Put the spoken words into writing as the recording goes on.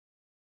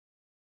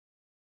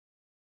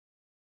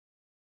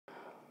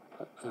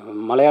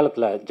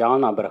மலையாளத்தில்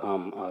John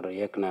Abraham அவர்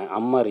இயக்குன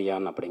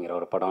அம்மரியான் அப்படிங்கிற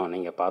ஒரு படம்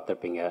நீங்கள்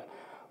பார்த்துருப்பீங்க.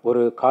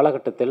 ஒரு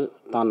காலகட்டத்தில்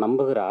தான்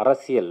நம்புகிற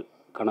அரசியல்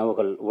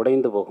கனவுகள்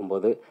உடைந்து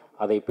போகும்போது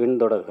அதை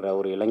பின்தொடர்கிற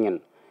ஒரு இளைஞன்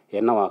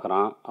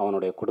என்னவாகிறான்,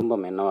 அவனுடைய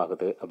குடும்பம்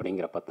என்னவாகுது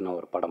அப்படிங்கிற பற்றின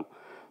ஒரு படம்.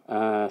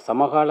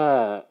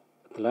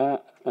 சமகாலத்தில்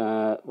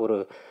ஒரு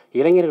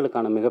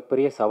இளைஞர்களுக்கான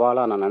மிகப்பெரிய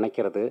சவாலாக நான்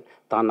நினைக்கிறது,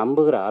 தான்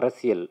நம்புகிற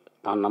அரசியல்,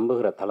 தான்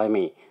நம்புகிற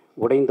தலைமை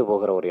உடைந்து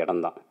போகிற ஒரு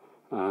இடம்தான்.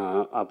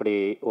 அப்படி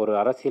ஒரு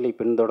அரசியலை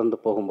பின்தொடர்ந்து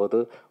போகும்போது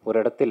ஒரு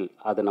இடத்தில்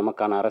அது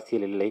நமக்கான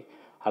அரசியல் இல்லை,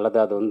 அல்லது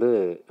அது வந்து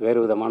வேறு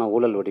விதமான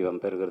ஊழல்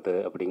வடிவம் பெறுகிறது.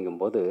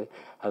 அப்படிங்கும்போது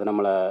அது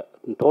நம்மளை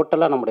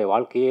டோட்டலாக நம்முடைய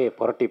வாழ்க்கையே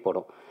புரட்டி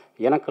போடும்.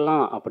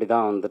 எனக்கெல்லாம் அப்படி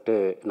தான் வந்துட்டு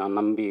நான்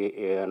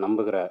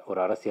நம்புகிற ஒரு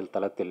அரசியல்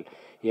தளத்தில்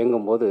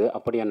இயங்கும்போது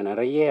அப்படியான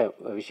நிறைய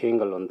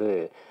விஷயங்கள் வந்து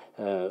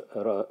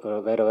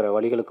வேறு வேறு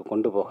வழிகளுக்கு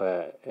கொண்டு போக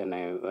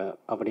என்னை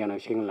அப்படியான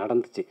விஷயங்கள்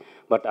நடந்துச்சு.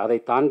 பட் அதை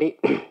தாண்டி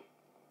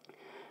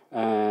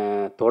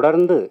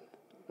தொடர்ந்து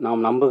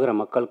நாம் நம்புகிற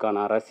மக்களுக்கான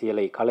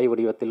அரசியலை கலை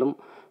வடிவத்திலும்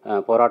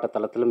போராட்ட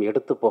தளத்திலும்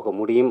எடுத்து போக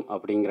முடியும்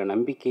அப்படிங்கிற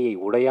நம்பிக்கையை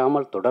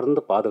உடையாமல்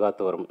தொடர்ந்து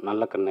பாதுகாத்து வரும்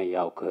நல்லக்கண்ணு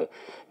ஐயாவுக்கு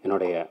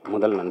என்னுடைய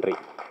முதல் நன்றி.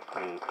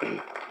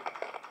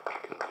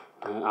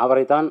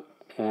 அவரைத்தான்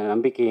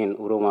நம்பிக்கையின்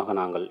உருவமாக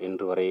நாங்கள்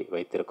இன்று வரை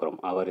வைத்திருக்கிறோம்.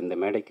 அவர் இந்த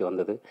மேடைக்கு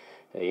வந்தது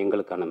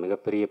எங்களுக்கான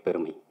மிகப்பெரிய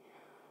பெருமை.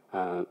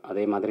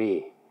 அதே மாதிரி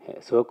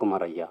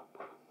சிவகுமார் ஐயா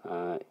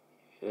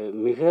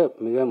மிக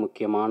மிக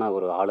முக்கியமான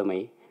ஒரு ஆளுமை,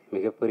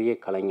 மிகப்பெரிய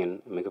கலைஞன்,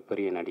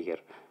 மிகப்பெரிய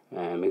நடிகர்,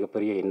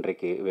 மிகப்பெரிய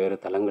இன்றைக்கு வேறு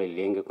தளங்களில்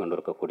இயங்கிக்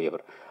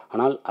கொண்டிருக்கக்கூடியவர்.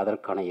 ஆனால்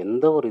அதற்கான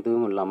எந்த ஒரு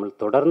இதுவும் இல்லாமல்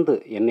தொடர்ந்து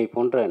என்னை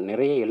போன்ற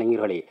நிறைய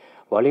இளைஞர்களை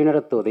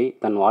வழிநடத்துவதை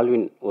தன்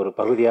வாழ்வின் ஒரு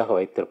பகுதியாக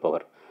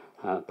வைத்திருப்பவர்.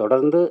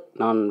 தொடர்ந்து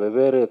நான்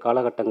வெவ்வேறு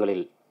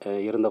காலகட்டங்களில்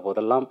இருந்த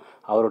போதெல்லாம்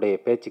அவருடைய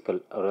பேச்சுக்கள்,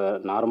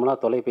 அவர்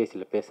நார்மலாக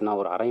தொலைபேசியில் பேசினா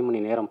ஒரு அரை மணி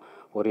நேரம்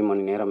 1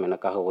 மணி நேரம்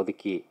எனக்காக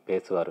ஒதுக்கி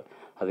பேசுவார்.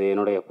 அது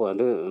என்னுடைய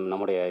வந்து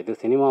நம்முடைய இது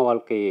சினிமா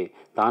வாழ்க்கையை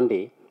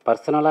தாண்டி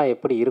பர்சனலாக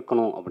எப்படி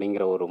இருக்கணும்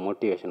அப்படிங்கிற ஒரு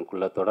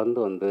மோட்டிவேஷனுக்குள்ளே தொடர்ந்து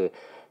வந்து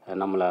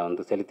நம்மளை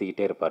வந்து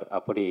செலுத்திக்கிட்டே இருப்பார்.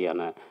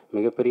 அப்படியான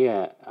மிகப்பெரிய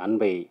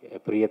அன்பை,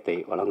 பிரியத்தை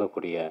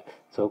வழங்கக்கூடிய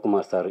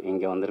சிவகுமார் சார்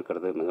இங்கே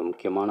வந்திருக்கிறது மிக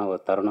முக்கியமான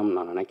ஒரு தருணம்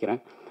நான்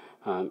நினைக்கிறேன்.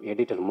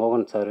 எடிட்டர்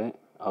மோகன் சார்,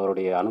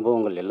 அவருடைய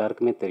அனுபவங்கள்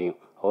எல்லாருக்குமே தெரியும்.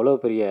 அவ்வளோ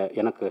பெரிய,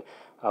 எனக்கு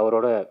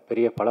அவரோட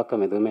பெரிய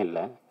பழக்கம் எதுவுமே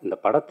இல்லை. இந்த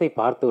படத்தை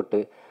பார்த்துவிட்டு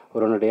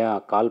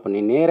உடனடியாக கால் பண்ணி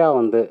நேராக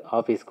வந்து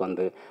ஆஃபீஸ்க்கு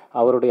வந்து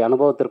அவருடைய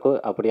அனுபவத்திற்கு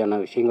அப்படியான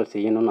விஷயங்கள்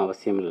செய்யணும்னு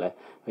அவசியம் இல்லை,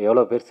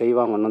 எவ்வளோ பேர்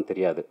செய்வாங்கன்னு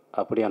தெரியாது,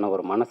 அப்படியான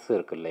ஒரு மனசு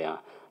இருக்கு இல்லையா,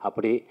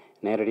 அப்படி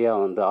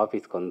நேரடியாக வந்து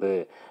ஆஃபீஸ்க்கு வந்து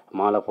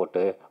மாலை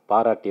போட்டு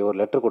பாராட்டி ஒரு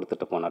லெட்டர்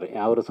கொடுத்துட்டு போனார்.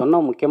 அவர்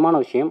சொன்ன முக்கியமான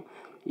விஷயம்,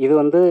 இது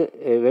வந்து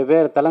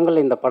வெவ்வேறு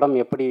தளங்களில் இந்த படம்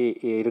எப்படி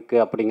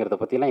இருக்குது அப்படிங்கிறத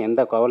பற்றிலாம்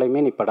எந்த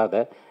கவலையுமே நீ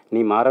படாத,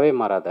 நீ மாறவே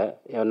மாறாத,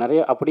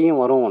 நிறைய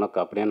அப்படியும் வரும் உனக்கு,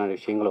 அப்படியான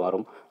விஷயங்களும்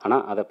வரும்,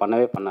 ஆனால் அதை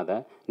பண்ணவே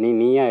பண்ணாத,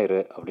 நீயா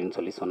இரு அப்படின்னு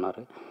சொல்லி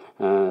சொன்னார்.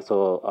 ஸோ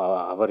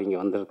அவர் இங்கே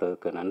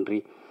வந்திருக்கிறதுக்கு நன்றி.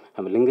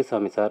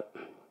 லிங்குசாமி சார்,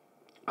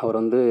 அவர்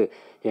வந்து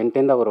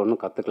என்கிட்டேருந்து அவர்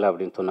ஒன்றும் கற்றுக்கல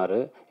அப்படின்னு சொன்னார்.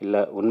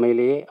 இல்லை,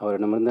 உண்மையிலேயே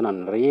அவரிடமிருந்து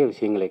நான் நிறைய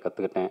விஷயங்களை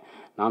கற்றுக்கிட்டேன்.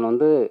 நான்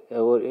வந்து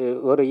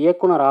ஒரு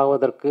இயக்குனர்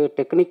ஆவதற்கு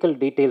டெக்னிக்கல்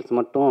டீட்டெயில்ஸ்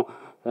மட்டும்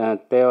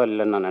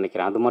தேவையில்லைன்னு நான்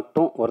நினைக்கிறேன். அது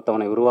மட்டும்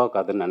ஒருத்தவனை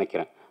உருவாக்காதுன்னு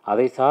நினைக்கிறேன்.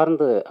 அதை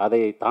சார்ந்து, அதை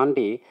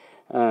தாண்டி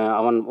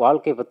அவன்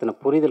வாழ்க்கை பற்றின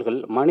புரிதல்கள்,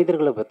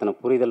 மனிதர்களை பற்றின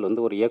புரிதல்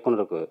வந்து ஒரு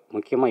இயக்குனருக்கு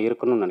முக்கியமாக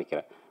இருக்கணும்னு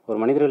நினைக்கிறேன். ஒரு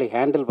மனிதர்களை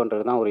ஹேண்டில்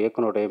பண்ணுறது தான் ஒரு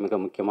இயக்குனருடைய மிக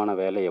முக்கியமான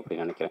வேலை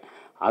அப்படின்னு நினைக்கிறேன்.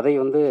 அதை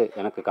வந்து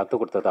எனக்கு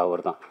கற்றுக் கொடுத்தது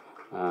அவர் தான்.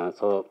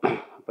 ஸோ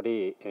அப்படி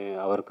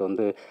அவருக்கு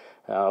வந்து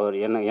அவர்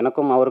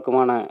எனக்கும்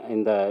அவருக்குமான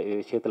இந்த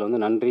விஷயத்தில்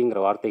வந்து நன்றிங்கிற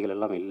வார்த்தைகள்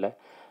எல்லாம் இல்லை.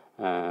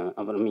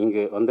 அப்புறம்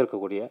இங்கு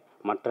வந்திருக்கக்கூடிய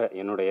மற்ற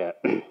என்னுடைய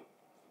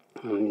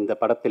இந்த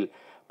படத்தில்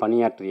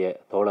பணியாற்றிய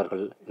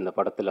தோழர்கள், இந்த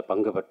படத்தில்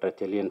பங்கு பெற்ற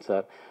செல்லியன்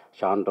சார்,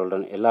 ஷான்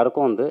ரோல்டன்,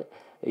 எல்லாருக்கும் வந்து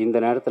இந்த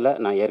நேரத்தில்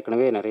நான்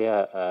ஏற்கனவே நிறையா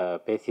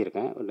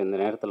பேசியிருக்கேன். இந்த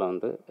நேரத்தில்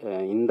வந்து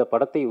இந்த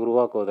படத்தை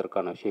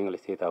உருவாக்குவதற்கான விஷயங்களை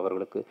செய்த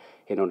அவர்களுக்கு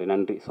என்னுடைய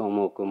நன்றி.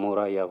 சோமுவுக்கு,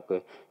 மூராயாவுக்கு,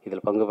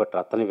 இதில் பங்கு பெற்ற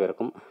அத்தனை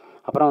பேருக்கும்.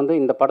 அப்புறம் வந்து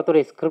இந்த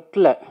படத்துடைய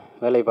ஸ்கிரிப்டில்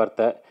வேலை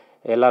பார்த்த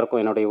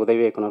எல்லாருக்கும், என்னுடைய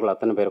உதவி இயக்குநர்கள்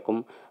அத்தனை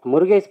பேருக்கும்,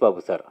 முருகேஷ்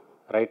பாபு சார்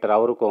ரைட்டர்,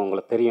 அவருக்கும்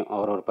உங்களுக்கு தெரியும்,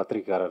 அவர் ஒரு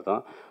பத்திரிக்கையாளர்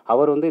தான்.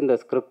 அவர் வந்து இந்த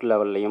ஸ்கிரிப்ட்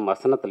லெவல்லையும்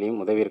வசனத்துலேயும்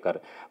உதவி இருக்கார்.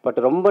 பட்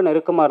ரொம்ப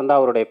நெருக்கமாக இருந்தால்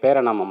அவருடைய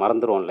பேரை நம்ம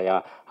மறந்துடுவோம் இல்லையா,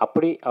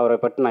 அப்படி அவரை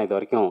பற்றி நான் இது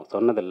வரைக்கும்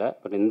சொன்னதில்லை.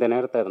 பட் இந்த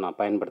நேரத்தை அதை நான்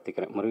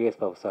பயன்படுத்திக்கிறேன். முருகேஷ்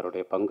பாபு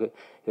சாருடைய பங்கு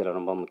இதில்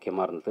ரொம்ப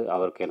முக்கியமாக இருந்தது.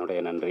 அவருக்கு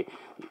என்னுடைய நன்றி.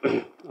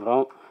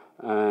 அப்புறம்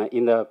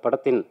இந்த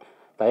படத்தின்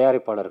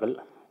தயாரிப்பாளர்கள்,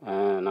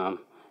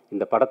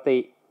 இந்த படத்தை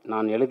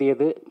நான்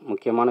எழுதியது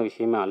முக்கியமான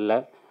விஷயமே அல்ல,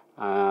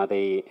 அதை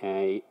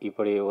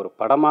இப்படி ஒரு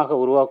படமாக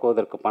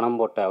உருவாக்குவதற்கு பணம்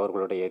போட்ட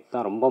அவர்களுடைய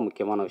இதுதான் ரொம்ப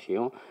முக்கியமான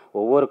விஷயம்.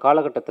 ஒவ்வொரு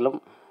காலகட்டத்திலும்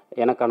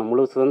எனக்கான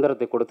முழு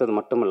சுதந்திரத்தை கொடுத்தது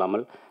மட்டும்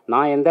இல்லாமல்,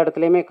 நான் எந்த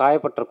இடத்துலையுமே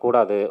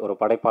காயப்பற்றக்கூடாது ஒரு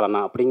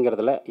படைப்பாளனா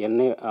அப்படிங்கிறதுல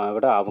என்னை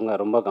விட அவங்க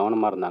ரொம்ப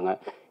கவனமாக இருந்தாங்க.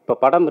 இப்போ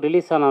படம்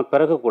ரிலீஸ் ஆன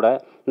பிறகு கூட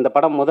இந்த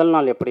படம் முதல்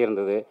நாள் எப்படி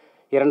இருந்தது,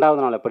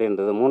 2வது நாள் எப்படி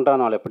இருந்தது,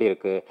 3ஆம் நாள் எப்படி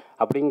இருக்குது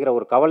அப்படிங்கிற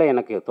ஒரு கவலை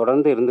எனக்கு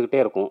தொடர்ந்து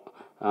இருந்துக்கிட்டே இருக்கும்.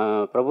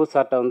 பிரபு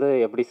சார்கிட்ட வந்து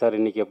எப்படி சார்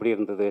இன்றைக்கி எப்படி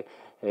இருந்தது,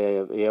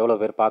 எவ்வளோ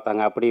பேர்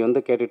பார்த்தாங்க அப்படி வந்து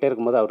கேட்டுக்கிட்டே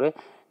இருக்கும்போது அவர்,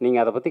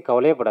 நீங்கள் அதை பற்றி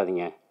கவலையே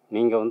படாதீங்க,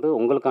 நீங்கள் வந்து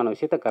உங்களுக்கான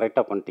விஷயத்த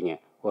கரெக்டாக பண்ணிட்டீங்க.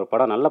 ஒரு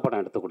படம் நல்ல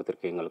படம் எடுத்து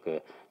கொடுத்துருக்கு எங்களுக்கு.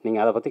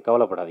 நீங்கள் அதை பற்றி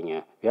கவலைப்படாதீங்க.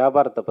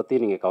 வியாபாரத்தை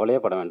பற்றி நீங்கள்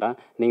கவலையே பட வேண்டாம்.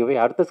 நீங்கள்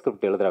போய் அடுத்த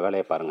ஸ்கிரிப்ட் எழுதுகிற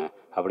வேலையை பாருங்கள்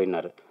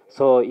அப்படின்னாரு.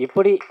 ஸோ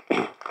இப்படி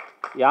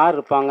யார்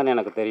இருப்பாங்கன்னு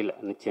எனக்கு தெரியல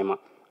நிச்சயமாக.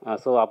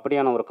 ஸோ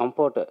அப்படியான ஒரு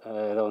கம்ஃபர்ட்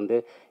இதை வந்து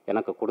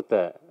எனக்கு கொடுத்த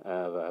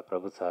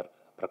பிரபு சார்,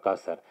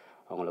 பிரகாஷ் சார்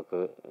அவங்களுக்கு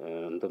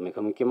வந்து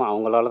மிக முக்கியமாக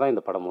அவங்களால தான்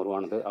இந்த படம்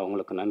உருவானது.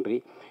 அவங்களுக்கு நன்றி.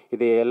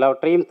 இது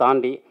எல்லாவற்றையும்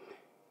தாண்டி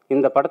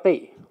இந்த படத்தை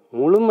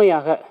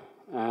முழுமையாக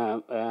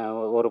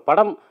ஒரு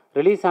படம்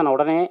ரிலீஸ் ஆன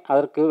உடனே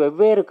அதற்கு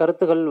வெவ்வேறு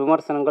கருத்துகள்,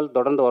 விமர்சனங்கள்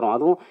தொடர்ந்து வரும்.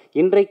 அதுவும்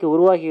இன்றைக்கு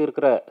உருவாகி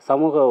இருக்கிற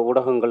சமூக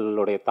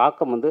ஊடகங்களுடைய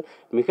தாக்கம் வந்து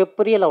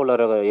மிகப்பெரிய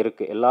லெவலில்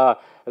இருக்குது. எல்லா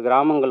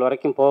கிராமங்கள்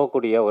வரைக்கும்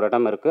போகக்கூடிய ஒரு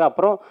இடம் இருக்குது.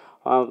 அப்புறம்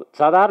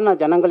சாதாரண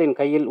ஜனங்களின்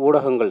கையில்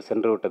ஊடகங்கள்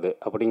சென்று விட்டது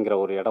அப்படிங்கிற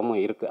ஒரு இடமும்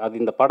இருக்குது. அது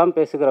இந்த படம்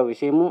பேசுகிற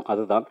விஷயமும்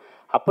அதுதான்.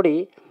 அப்படி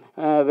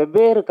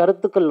வெவ்வேறு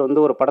கருத்துக்கள் வந்து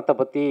ஒரு படத்தை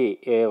பற்றி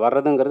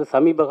வர்றதுங்கிறது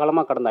சமீப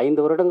காலமாக கடந்த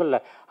 5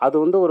 வருடங்களில் அது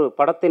வந்து ஒரு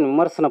படத்தின்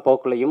விமர்சன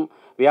போக்குலையும்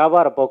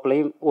வியாபார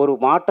போக்குலையும் ஒரு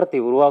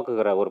மாற்றத்தை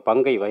உருவாக்குகிற ஒரு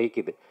பங்கை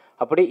வகிக்குது.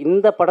 அப்படி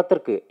இந்த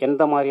படத்திற்கு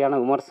எந்த மாதிரியான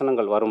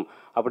விமர்சனங்கள் வரும்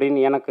அப்படின்னு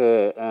எனக்கு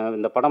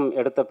இந்த படம்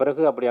எடுத்த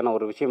பிறகு அப்படியான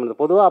ஒரு விஷயம்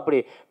இருந்தது. பொதுவாக அப்படி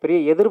பெரிய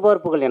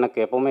எதிர்பார்ப்புகள் எனக்கு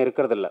எப்போவுமே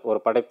இருக்கிறதில்ல.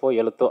 ஒரு படைப்போ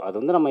எழுத்தோ அது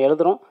வந்து நம்ம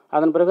எழுதுகிறோம்,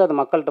 அதன் பிறகு அது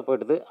மக்கள்கிட்ட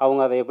போயிடுது.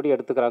 அவங்க அதை எப்படி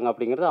எடுத்துக்கிறாங்க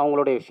அப்படிங்கிறது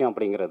அவங்களுடைய விஷயம்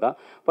அப்படிங்கிறது தான்.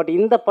 பட்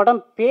இந்த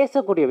படம்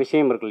பேசக்கூடிய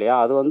விஷயம் இருக்கு இல்லையா,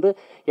 அது வந்து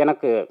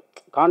எனக்கு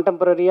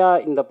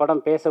கான்டெம்பரரியாக இந்த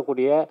படம்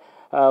பேசக்கூடிய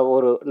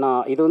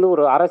இது வந்து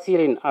ஒரு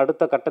அரசியலின்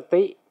அடுத்த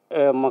கட்டத்தை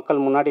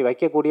மக்கள் முன்னாடி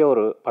வைக்கக்கூடிய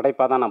ஒரு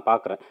படைப்பாக தான் நான்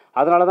பார்க்குறேன்.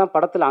 அதனால தான்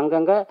படத்தில்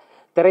அங்கங்கே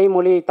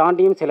திரைமொழியை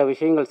தாண்டியும் சில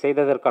விஷயங்கள்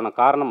செய்ததற்கான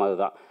காரணம்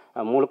அதுதான்.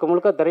 முழுக்க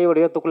முழுக்க திரை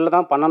வடிவத்துக்குள்ளே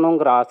தான்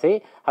பண்ணணுங்கிற ஆசை.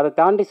 அதை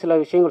தாண்டி சில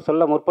விஷயங்கள்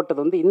சொல்ல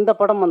முற்பட்டது வந்து இந்த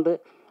படம் வந்து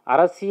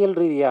அரசியல்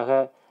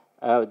ரீதியாக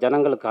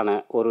ஜனங்களுக்கான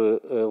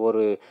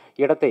ஒரு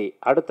இடத்தை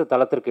அடுத்த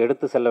தளத்திற்கு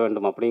எடுத்து செல்ல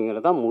வேண்டும்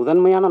அப்படிங்கிறது தான்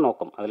முதன்மையான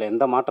நோக்கம். அதில்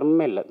எந்த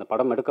மாற்றமுமே இல்லை. இந்த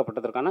படம்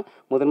எடுக்கப்பட்டதற்கான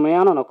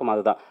முதன்மையான நோக்கம்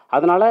அதுதான்.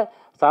 அதனால்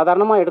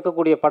சாதாரணமாக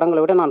எடுக்கக்கூடிய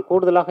படங்களை விட நான்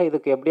கூடுதலாக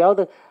இதுக்கு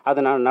எப்படியாவது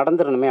அது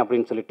நடந்துடணுமே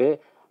அப்படின்னு சொல்லிட்டு,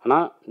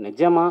 ஆனால்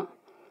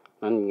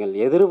நிஜமாக நீங்கள்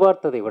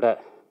எதிர்பார்த்ததை விட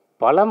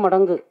பல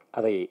மடங்கு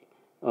அதை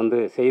வந்து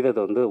செய்தது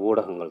வந்து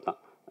ஊடகங்கள் தான்.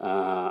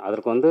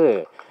 அதற்கு வந்து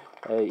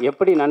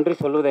எப்படி நன்றி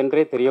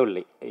சொல்வதென்றே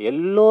தெரியவில்லை.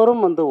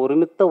 எல்லோரும் வந்து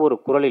ஒருமித்த ஒரு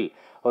குரலில்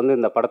வந்து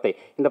இந்த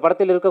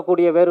படத்தில்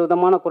இருக்கக்கூடிய வேறு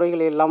விதமான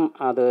குறைகளை எல்லாம்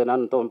அது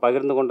நான்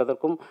பகிர்ந்து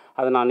கொண்டதற்கும்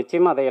அது நான்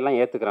நிச்சயமாக அதையெல்லாம்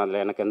ஏற்றுக்கிறேன்.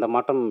 அதில் எனக்கு எந்த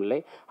மாற்றமும் இல்லை.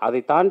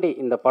 அதை தாண்டி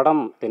இந்த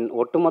படத்தின்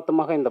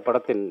ஒட்டுமொத்தமாக இந்த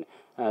படத்தின்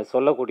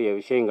சொல்லக்கூடிய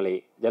விஷயங்களை,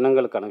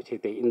 ஜனங்களுக்கான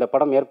விஷயத்தை, இந்த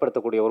படம்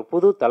ஏற்படுத்தக்கூடிய ஒரு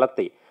புது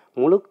தளத்தை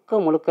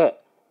முழுக்க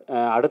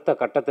அடுத்த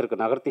கட்டத்திற்கு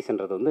நகர்த்தி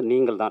சென்றது வந்து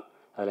நீங்கள் தான்.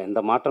 அதில் எந்த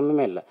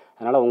மாற்றமுமே இல்லை.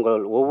 அதனால்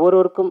உங்கள்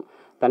ஒவ்வொருவருக்கும்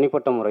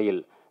தனிப்பட்ட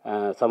முறையில்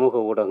சமூக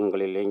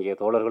ஊடகங்களில் இயங்கிய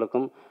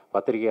தோழர்களுக்கும்,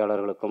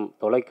 பத்திரிகையாளர்களுக்கும்,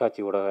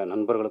 தொலைக்காட்சி ஊடக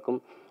நண்பர்களுக்கும்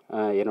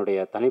என்னுடைய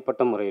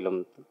தனிப்பட்ட முறையிலும்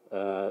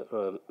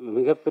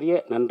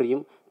மிகப்பெரிய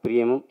நன்றியும்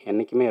பிரியமும்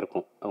என்றைக்குமே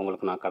இருக்கும்.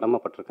 அவங்களுக்கு நான்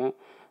கடமைப்பட்டிருக்கேன்.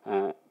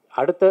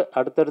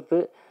 அடுத்தடுத்து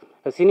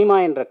சினிமா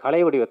என்ற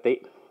கலை வடிவத்தை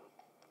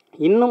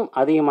இன்னும்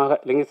அதிகமாக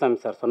லிங்குசாமி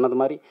சார் சொன்னது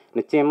மாதிரி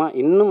நிச்சயமாக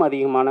இன்னும்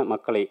அதிகமான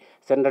மக்களை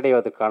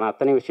சென்றடைவதற்கான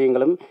அத்தனை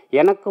விஷயங்களும்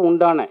எனக்கு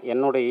உண்டான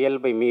என்னுடைய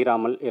இயல்பை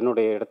மீறாமல்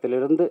என்னுடைய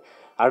இடத்திலிருந்து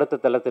அடுத்த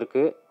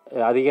தளத்திற்கு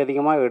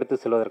அதிகமாக எடுத்து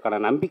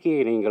செல்வதற்கான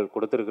நம்பிக்கையை நீங்கள்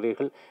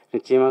கொடுத்திருக்கிறீர்கள்.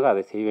 நிச்சயமாக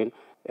அதை செய்வேன்.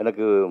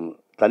 எனக்கு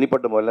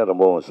தனிப்பட்ட முறையில்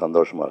ரொம்ப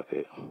சந்தோஷமாக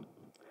இருக்குது.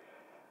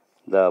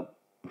 இந்த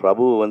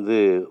பிரபு வந்து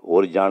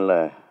ஒரு ஜானில்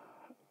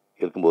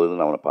இருக்கும்போது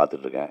நான் அவனை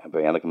பார்த்துட்ருக்கேன். இப்போ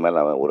எனக்கு மேலே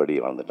அவன் ஒரு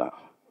அடி வளர்ந்துட்டான்.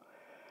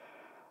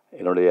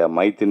 என்னுடைய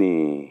மைத்தினி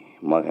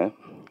மகன்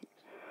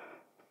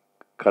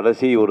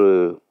கடைசி ஒரு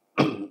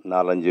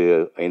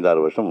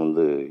 4-5 வருஷம்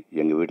வந்து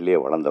எங்கள் வீட்டிலேயே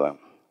வளர்ந்தவன்.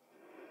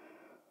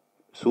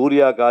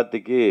 சூர்யா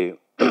கார்த்திக்கு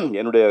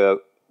என்னுடைய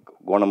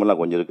குணமெல்லாம்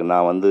கொஞ்சம் இருக்குது.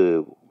 நான் வந்து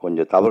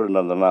கொஞ்சம் தவறு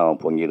நடந்தேன்னா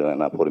அவன் பொங்கிடுவேன்.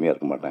 நான் பொறுமையாக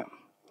இருக்க மாட்டேன்.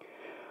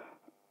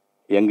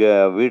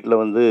 எங்கள்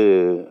வீட்டில் வந்து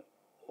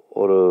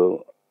ஒரு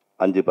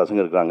 5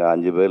 பசங்க இருக்கிறாங்க.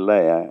 5 பேரில்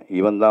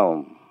இவன்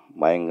தான்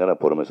பயங்கர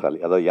பொறுமைசாலி.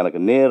 அதாவது எனக்கு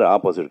நேர்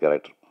ஆப்போசிட்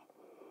கேரக்டர்.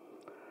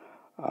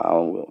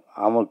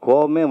 அவன்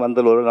கோபமே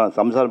வந்தளவு நான்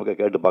சம்சாரம்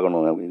கேட்டு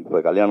பார்க்கணும். இப்போ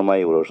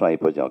கல்யாணமாகி 1 வருஷம்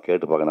ஆகிப்போச்சு. அவன்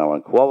கேட்டு பார்க்கணும்.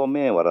 அவன்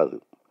கோபமே வராது.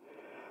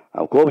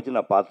 அவன் கோபிச்சு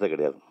நான் பார்த்ததே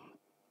கிடையாது.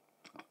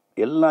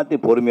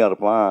 எல்லாத்தையும் பொறுமையாக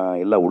இருப்பான்.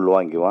 எல்லாம்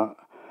உள்வாங்கிக்குவான்.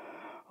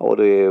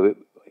 ஒரு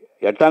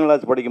 8ஆம்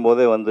கிளாஸ்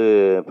படிக்கும்போதே வந்து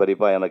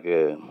பெரியப்பா எனக்கு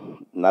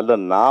நல்ல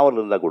நாவல்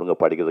இருந்தால் கொடுங்க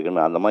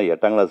படிக்கிறதுக்குன்னு, அந்த மாதிரி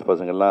 8ஆம் கிளாஸ்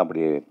பசங்கள்லாம்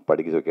அப்படி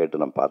படிக்க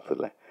கேட்டு நான்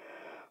பார்த்ததில்ல.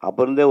 அப்போ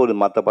இருந்தே ஒரு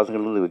மற்ற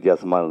பசங்கள்லேருந்து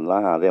வித்தியாசமாக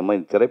இருந்தான். அதே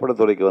மாதிரி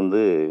திரைப்படத்துறைக்கு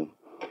வந்து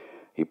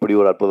இப்படி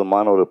ஒரு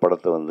அற்புதமான ஒரு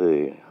படத்தை வந்து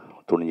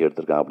துணிஞ்சு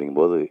எடுத்திருக்கான்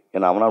அப்படிங்கும்போது,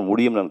 ஏன்னா அவனால்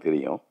முடியும்னு எனக்கு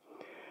தெரியும்.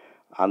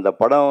 அந்த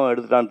படம்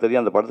எடுத்துட்டான்னு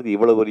தெரியும். அந்த படத்துக்கு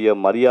இவ்வளோ பெரிய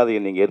மரியாதையை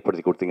நீங்கள்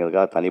ஏற்படுத்தி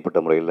கொடுத்தீங்கிறதுக்காக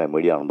தனிப்பட்ட முறையில்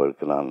மீடியா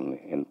நண்பர்களுக்கு நான்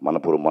என்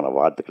மனப்பூர்வமான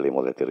வாழ்த்துக்களை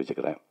முதல்ல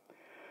தெரிவிச்சுக்கிறேன்.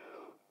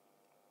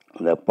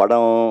 இந்த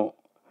படம்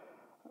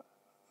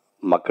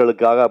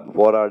மக்களுக்காக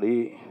போராடி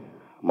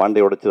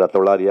மண்டை உடைச்சி ரத்த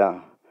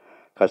விளாரியாக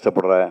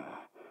கஷ்டப்படுற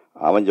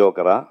அவன்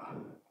ஜோக்கரா,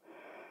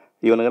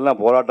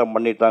 இவனுங்கெல்லாம் போராட்டம்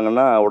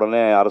பண்ணிட்டாங்கன்னா உடனே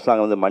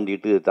அரசாங்கம் வந்து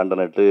மண்டிட்டு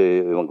தண்டனிட்டு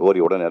இவன் கோரி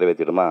உடனே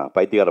நிறைவேற்றிடுமா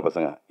பைத்தியக்கார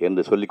பசங்க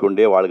என்று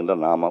சொல்லிக்கொண்டே வாழ்கின்ற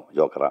நாம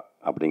ஜோக்கரா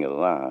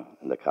அப்படிங்கிறது தான்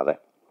இந்த கதை.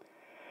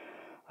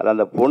 அதில்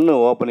அந்த பொண்ணு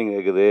ஓப்பனிங்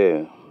கேட்குது,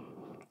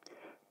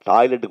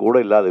 டாய்லெட்டு கூட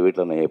இல்லாத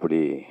வீட்டில் நான் எப்படி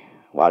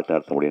வாழ்க்கை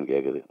நடத்த முடியும்னு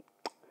கேட்குது.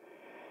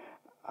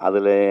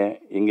 அதில்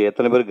இங்கே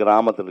எத்தனை பேர்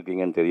கிராமத்தில்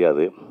இருக்கீங்கன்னு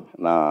தெரியாது.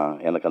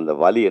 எனக்கு அந்த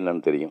வலி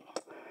என்னன்னு தெரியும்.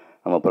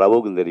 நம்ம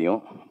பிரபுவுக்கும்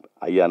தெரியும்,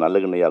 ஐயா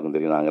நல்லகண்ணு ஐயாவுக்கும்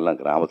தெரியும்.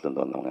 நாங்கள்லாம்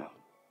கிராமத்துலேருந்து வந்தவங்க.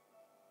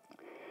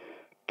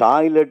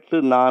 டாய்லெட்டு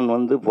நான்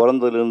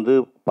பிறந்ததுலேருந்து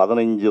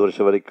 15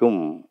 வருஷம் வரைக்கும்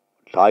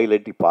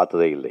டாய்லெட்டு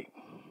பார்த்ததே இல்லை.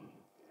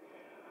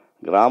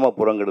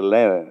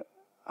 கிராமப்புறங்களில்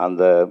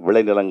அந்த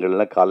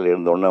விளைநிலங்களில் காலையில்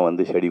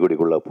இருந்தோடனே செடி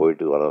கொடிக்குள்ளே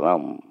போயிட்டு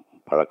வரதான்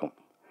பழக்கம்.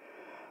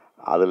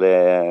 அதில்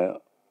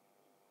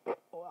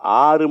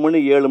 6 மணி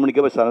 7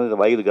 மணிக்கு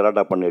அப்புறம் வயிறு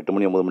கராட்டா பண்ணு 8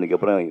 மணி 9 மணிக்கு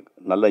அப்புறம்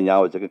நல்ல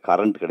ஞாபகம் வச்சுக்க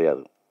கரண்ட்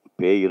கிடையாது,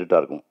 பேய்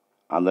இருட்டாக இருக்கும்.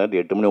 அந்த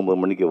நேரத்தில் 8 மணி 9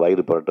 மணிக்கு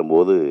வயிறு புரட்டும்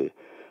போது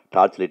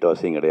டார்ச் லைட்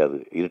அவசியம் கிடையாது,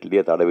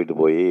 இருட்டிலேயே தடவிட்டு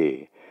போய்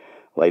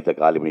வயிற்றை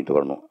காலி பண்ணிட்டு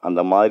வரணும்.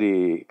 அந்த மாதிரி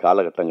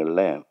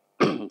காலகட்டங்களில்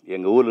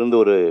எங்கள்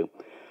ஊர்லேருந்து ஒரு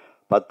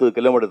 10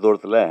 கிலோமீட்டர்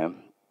தூரத்தில்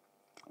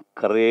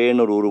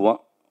கரேன்னு ஒரு உருவம்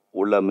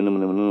உள்ள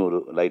மின்னு ஒரு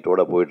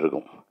லைட்டோடு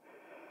போயிட்டுருக்கும்.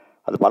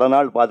 அது பல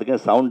நாள்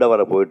பார்த்துக்கேன், சவுண்டாக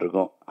வர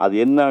போயிட்டுருக்கும். அது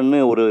என்னன்னு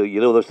ஒரு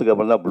 20 வருஷத்துக்கு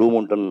அப்புறம் தான் ப்ளூ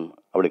மவுண்டன்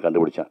அப்படி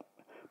கண்டுபிடிச்சேன்.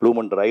 ப்ளூ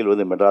மவுண்டன்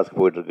ரயில் மெட்ராஸுக்கு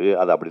போயிட்டுருக்கு.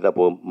 அது அப்படி தான்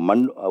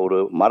போகும். ஒரு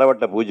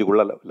மரவட்ட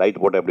பூஜைக்குள்ளே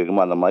லைட் போட்டால் எப்படி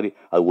இருக்குமோ அந்த மாதிரி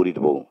அது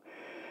ஊறிட்டு போகும்.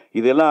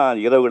 இதெல்லாம்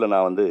இரவுகளை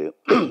நான்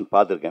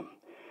பார்த்துருக்கேன்.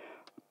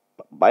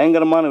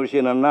 பயங்கரமான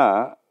விஷயம் என்னென்னா,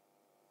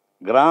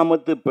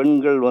 கிராமத்து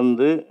பெண்கள்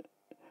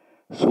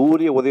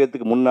சூரிய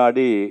உதயத்துக்கு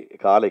முன்னாடி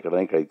காலை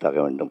கடனை கழித்தாக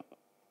வேண்டும்,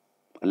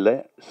 இல்லை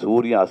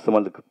சூரியன்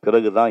அஸ்தமனத்துக்கு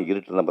பிறகு தான்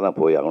இருட்டு நம்ம தான்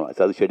போய் ஆகணும்.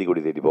 அது செடி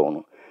கொடி தேடி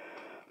போகணும்.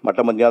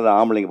 மற்ற மத்தியாவது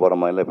ஆம்பளைங்க போகிற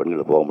மாதிரிலாம்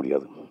பெண்கள் போக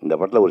முடியாது. இந்த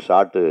படத்தில் ஒரு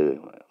ஷாட்டு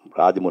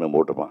ராஜமுருகன்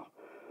போட்டிருப்பான்.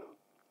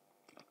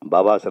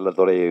 பாபா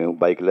செல்லத்துறை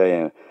பைக்கில்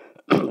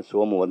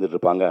சோமு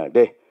வந்துட்டுருப்பாங்க,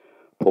 டே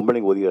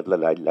பொம்பளைங்க ஒதுக்கிற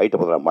இடத்துல லைட்டை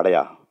போடுறா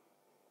மடையா,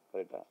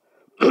 கரெக்டாக.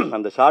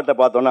 அந்த ஷாட்டை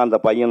பார்த்தோன்னே அந்த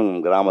பையனும்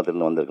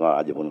கிராமத்துலேருந்து வந்திருக்கான்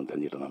ராஜமுருகன்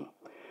தெரிஞ்சுட்டேன் நான்.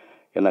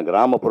 ஏன்னா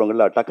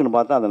கிராமப்புறங்களில் டக்குன்னு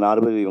பார்த்தா அந்த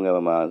 4 பேர்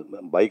இவங்க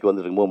பைக்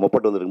வந்துருக்கும்போது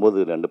முப்பட்டு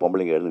வந்துருக்கும்போது 2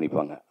 பொம்பளைங்க எழுந்து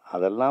நிற்பாங்க.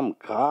 அதெல்லாம்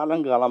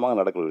காலங்காலமாக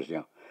நடக்கிற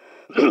விஷயம்.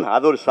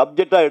 அது ஒரு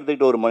சப்ஜெக்டாக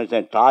எடுத்துக்கிட்டு ஒரு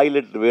மனுஷன்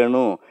டாய்லெட்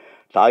வேணும்,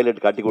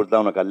 டாய்லெட் கட்டி கொடுத்தா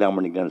அவனை கல்யாணம்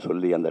பண்ணிக்கலான்னு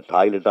சொல்லி அந்த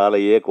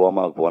டாய்லெட்டாலேயே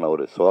கோமாவுக்கு போன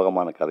ஒரு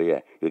சோகமான கதையை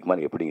இதுக்கு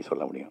மாதிரி எப்படிங்க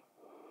சொல்ல முடியும்?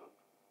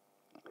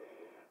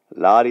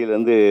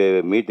 லாரியிலேருந்து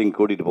மீட்டிங்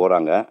கூட்டிகிட்டு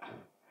போகிறாங்க,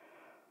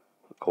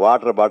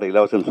 குவார்ட்டர் பாட்டில்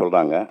இலவசம்னு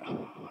சொல்கிறாங்க.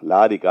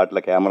 லாரி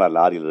காட்டில் கேமரா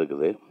லாரியில்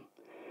இருக்குது.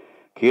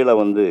 கீழே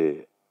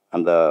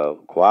அந்த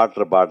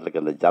குவார்ட்டர்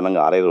பாட்டிலுக்கு அந்த ஜனங்க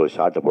அரைகிற ஒரு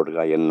ஷாட்டை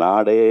போட்டிருக்காங்க. என்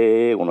நாடே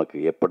உனக்கு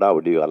எப்படா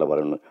விடிவால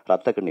வரணும்னு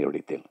ரத்த கண்ணீர்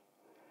வடித்தேன்,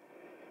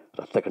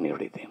 ரத்த கண்ணீர்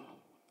வடித்தேன்.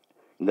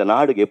 இந்த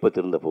நாடுக்கு எப்போ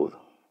திருந்த போகுது?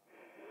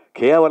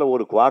 கேவலம்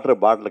ஒரு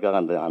குவார்ட்டர் பாட்டிலுக்காக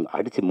அந்த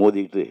அடித்து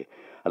மோதிக்கிட்டு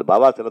அது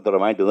பாபா செல்லத்தோட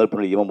வாங்கிட்டு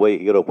வந்து இவன் போய்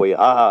ஹீரோ போய்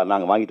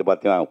நாங்கள் வாங்கிட்டு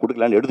பார்த்தோம்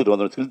கொடுக்கலான்னு எடுத்துகிட்டு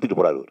வந்தோம் செலுத்திட்டு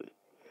போகிறாரு அவர்.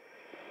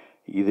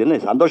 இது என்ன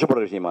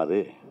சந்தோஷப்படுற விஷயமா? அது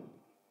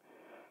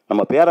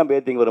நம்ம பேரம்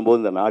பேத்திங்க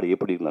வரும்போது இந்த நாடு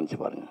எப்படி நினச்சி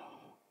பாருங்கள்.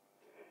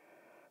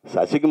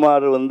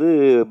 சசிகுமார்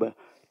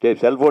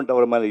செல்ஃபோன்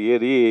டவர் மேலே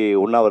ஏறி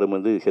உண்ணாவிரம்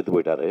செத்து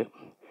போயிட்டார்.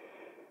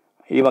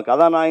 இவன்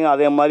கதாநாயகன்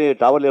அதே மாதிரி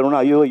டவரில்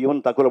ஏறணும்னா ஐயோ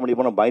இவன் தற்கொலை பண்ணி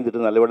போனால்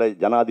பயந்துட்டு நல்லவேளை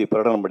ஜனாதி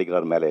பிரகடனம்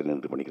படிக்கிறார், மேலே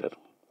நின்று பண்ணிக்கிறார்.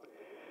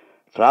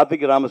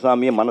 டிராஃபிக்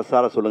ராமசாமியை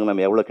மனசார சொல்லுங்கள்,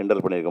 நம்ம எவ்வளோ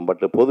கிண்டல் பண்ணியிருக்கோம்.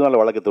 பட்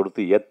பொதுநல வழக்கை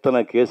தொடுத்து எத்தனை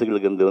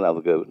கேஸுகளுக்கு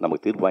அதுக்கு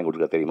நமக்கு தீர்ப்பு வாங்கி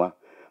கொடுக்க தெரியுமா?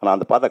 ஆனால்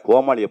அந்த பார்த்தா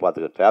கோமாளியை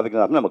பார்த்துக்க, டிராஃபிக்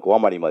நம்ம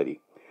கோமாளி மாதிரி.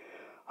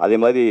 அதே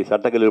மாதிரி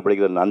சட்டக்கல்லூரி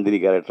படிக்கிற நந்தினி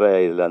கேரக்டரை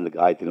இதில்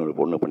காயத்தின் ஒரு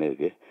பொண்ணு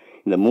பண்ணியிருக்கு.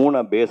 இந்த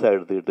 3 பேஸாக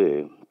எடுத்துக்கிட்டு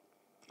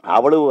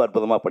அவ்வளவு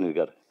அற்புதமாக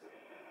பண்ணியிருக்காரு.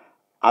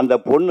 அந்த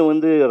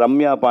பொண்ணு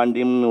ரம்யா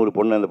பாண்டியம்னு ஒரு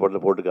பொண்ணு அந்த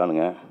படத்தில்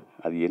போட்டுக்கானுங்க.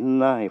 அது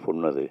என்ன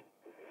பொண்ணு?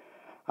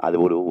 அது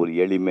ஒரு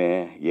எளிமை,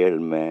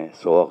 ஏழ்மை,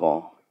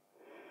 சோகம்.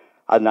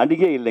 அது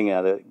நடிகை இல்லைங்க.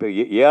 அது இப்போ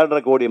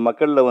 7.5 கோடி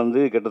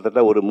மக்களில் கிட்டத்தட்ட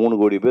ஒரு 3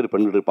 கோடி பேர்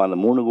பெண்கள் இருப்பான். அந்த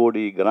 3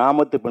 கோடி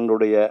கிராமத்து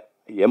பெண்களுடைய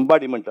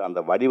எம்பாடிமெண்ட்,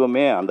 அந்த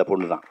வடிவமே அந்த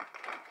பொண்ணு தான்.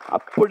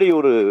 அப்படி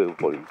ஒரு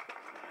பொண்ணு.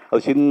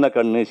 அது சின்ன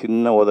கண்,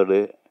 சின்ன உதடு,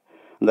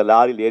 அந்த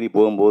லாரியில் ஏறி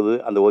போகும்போது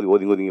அந்த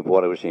ஒதுங்கி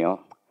போகிற விஷயம்.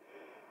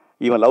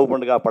 இவன் லவ்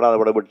பண்ணுறதுக்காக படாத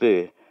படப்பட்டு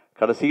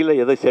கடைசியில்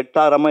எதோ செட்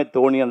ஆகிற மாதிரி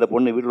தோணி அந்த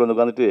பொண்ணு வீட்டில்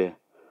உட்காந்துட்டு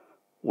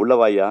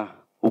உள்ளவாயா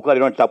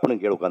உட்காரிடுவான், டப்புன்னு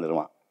கீழே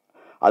உட்காந்துருவான்.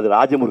 அது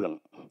ராஜமுருகன்.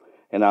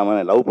 ஏன்னா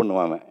அவன் லவ்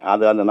பண்ணுவான்.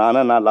 அது நான்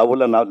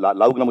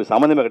லவ்வுக்கு நமக்கு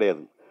சம்மந்தமே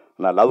கிடையாது,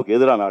 நான் லவ்வுக்கு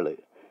எதிரான ஆள்.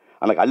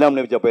 ஆனால் கல்யாணம்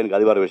பண்ணி வச்சப்போ எனக்கு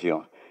அது வேறு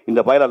விஷயம். இந்த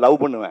பையனை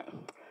லவ் பண்ணுவேன்.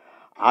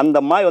 அந்த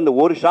மாதிரி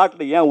ஒரு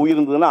ஷாட்டில் ஏன் உயிர்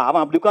இருந்ததுன்னா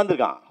அவன் அப்படி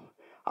உட்காந்துருக்கான்.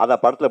 அதை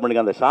படத்தில்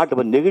பண்ணிக்க அந்த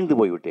ஷாட்டை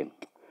நெகிழ்ந்து போய்விட்டேன்.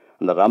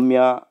 அந்த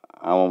ரம்யா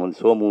அவன்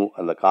சோமு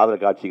அந்த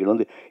காதல் காட்சிகள்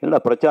என்னடா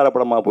பிரச்சார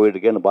படமாக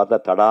போயிட்டுருக்கேன்னு பார்த்தா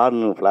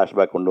தடார்னு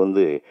ஃப்ளாஷ்பேக்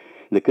கொண்டு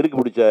இந்த கிறுக்கு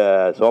பிடிச்ச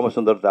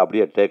சோமசுந்தரத்தை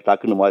அப்படியே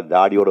டக்குன்னு மாதிரி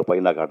தாடியோட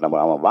பையனாக காட்டின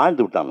அவன்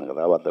வாழ்ந்து விட்டான்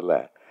கதாபாத்திரத்தில்.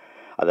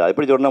 அது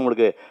எப்படி சொன்னால்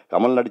உங்களுக்கு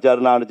கமல்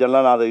நடித்தார், நான்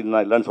நடித்தேன்லாம் நான் அது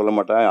நான் இல்லைன்னு சொல்ல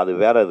மாட்டேன், அது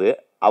வேற. அது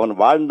அவன்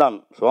வாழ்ந்தான்,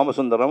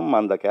 சோமசுந்தரம்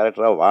அந்த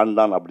கேரக்டராக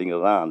வாழ்ந்தான்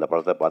அப்படிங்கிறது தான் அந்த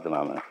படத்தை பார்த்து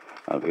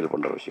நான் ஃபீல்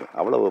பண்ணுற விஷயம்.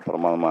 அவ்வளோ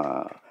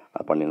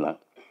பிரமாதமாக பண்ணியிருந்தான்.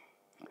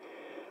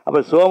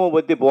 அப்புறம் சோமு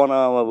பற்றி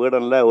போன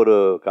வீடனில் ஒரு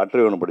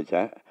கட்டுரை ஒன்று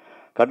படித்தேன்.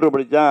 கட்டுரை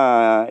படித்தா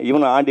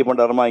இவன் ஆண்டி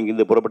பண்டாரமாக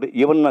இங்கேருந்து புறப்பட்டு,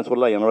 இவன் நான்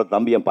சொல்லலாம் என்னோட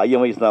தம்பி, என்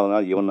பையன் வயசு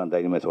தான், இவன் நான்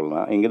தைரியமாக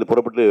சொல்லலாம். இங்கேருந்து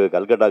புறப்பட்டு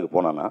கல்கட்டாவுக்கு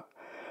போனான்னா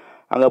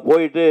அங்கே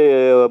போயிட்டு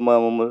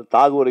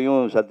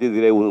தாகூரையும்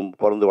சத்யதிரே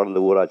பிறந்து வளர்ந்த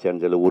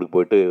ஊராட்சின்னு சொல்லி ஊருக்கு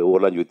போயிட்டு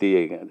ஊரெலாம் சுற்றி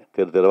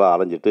தெருவாக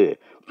அலைஞ்சிட்டு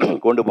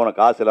கொண்டு போன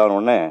காசு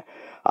இல்லாதோடனே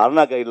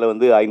அருணா கையில்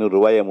வந்து 500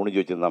 ரூபாயை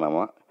முடிஞ்சு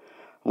வச்சுருந்தானாமா.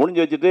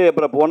 முடிஞ்சு வச்சுட்டு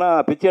அப்புறம்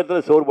போனால் பிச்சை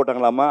இடத்துல சோறு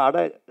போட்டாங்களாமா.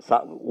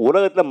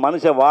 உலகத்தில்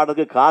மனுஷன்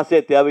வாடகைக்கு காசே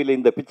தேவையில்லை,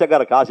 இந்த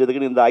பிச்சைக்கார காசு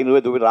எதுக்குன்னு இந்த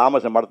 500 ரூபாய்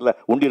ராமசன் படத்தில்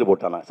உண்டியில்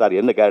போட்டானா. சார்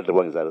என்ன கேரக்டர்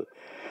பாருங்க சார்.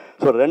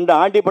 ஸோ 2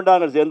 ஆண்டி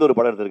பண்டாங்க சேர்ந்து ஒரு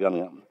படம்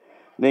எடுத்திருக்கானுங்க.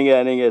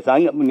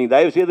 நீங்கள்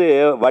தயவுசெய்து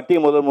வட்டி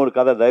முதல் ஒரு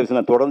கதை தயவுசெய்து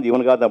நான் தொடர்ந்து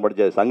இவனுக்காக தான்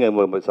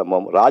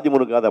படித்தேன்,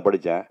 ராஜமுருக்காக தான்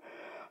படித்தேன்.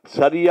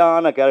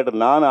 சரியான கேரக்டர்.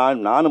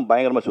 நானும்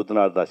பயங்கரமாக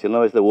சுற்றினா தான். சின்ன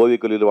வயசில்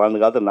ஓவியக்கல்வியில் வாழ்ந்த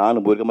காலத்தில்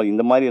நானும் போயிருக்க மாதிரி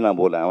இந்த மாதிரி நான்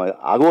போகல. அவன்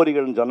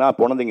அகோரிகள்னு சொன்னால்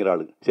பொணந்திங்கிற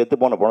ஆள், செத்து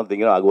போன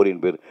பொணத்திங்கிற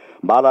அகோரின்னு பேர்.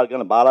 பாலா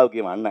இருக்கான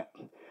பாலாவுக்கு இவன் அண்ணன்,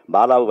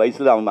 பாலாவு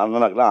வயசில் அவன்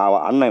அண்ணனாக இருக்கலாம்,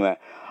 அவன் அண்ணன்.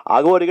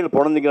 அகோரிகள்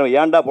பொணந்திங்கிறவன்.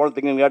 ஏன்டா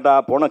பொணத்திங்கன்னு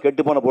கேட்டால் பணம்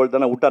கெட்டு போன பொருள்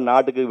தானே, விட்டா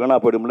நாட்டுக்கு வீணாக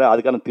போயிடும்ல,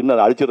 அதுக்கான தின்ன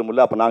அழிச்சிட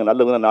முடியல, அப்போ நாங்கள்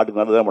நல்லது தான்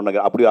நாட்டுக்கு நல்லதான்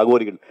பண்ணாங்க. அப்படி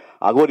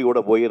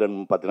அகோரியோட போய்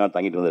 10 நாள்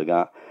தங்கிட்டு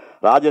வந்திருக்கான்.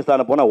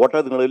 ராஜஸ்தானை போனால்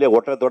ஒட்டத்துக்கு நடுவிலே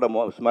ஒட்டத்தோட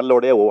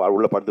ஸ்மெல்லோடையே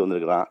உள்ளே படுத்து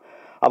வந்திருக்கிறான்.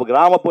 அப்போ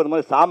கிராமப்புற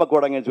மாதிரி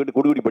சாமக்கோடங்கன்னு சொல்லிட்டு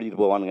குடிக்குடி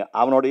படிச்சுட்டு போவானுங்க.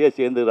 அவனோடையே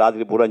சேர்ந்து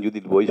ராத்திரி பூரா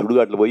சுற்றிட்டு போய்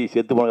சுடுகாட்டில் போய்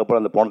செத்து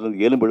போனதுக்கப்புறம் அந்த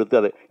பணத்துலேருந்து எலும்பு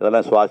எடுத்து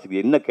இதெல்லாம்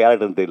சுவாசிக்கு என்ன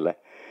கேரக்டர்னு தெரியல.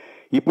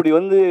 இப்படி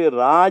வந்து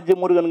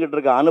ராஜமுருகன்கிட்ட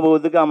இருக்க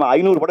அனுபவத்துக்கு அவன்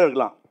 500 படம்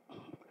எடுக்கலாம்.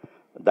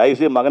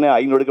 தயவுசெய்து மகனே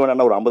 500 எடுக்க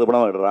வேண்டாம், ஒரு 50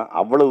 படம் எடுறான்.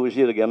 அவ்வளவு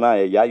விஷயம் இருக்குது. ஏன்னா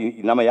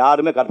நம்ம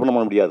யாருமே கற்பனை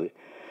பண்ண முடியாது.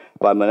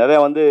 இப்போ நிறையா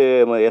வந்து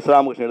எஸ்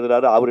ராமகிருஷ்ணன்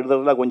எழுதுறாரு. அவர்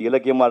எழுதுறதுலாம் கொஞ்சம்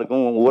இலக்கியமாக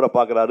இருக்கும். ஊரை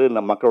பார்க்குறாரு,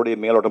 நம்ம மக்களுடைய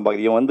மேலோட்டம்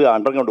பார்க்குறது. இவன் வந்து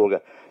அண்டர்கிரவுண்ட் உலக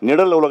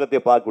நிழல் உலகத்தை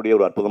பார்க்கக்கூடிய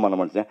ஒரு அற்புதமான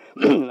மனுஷன்.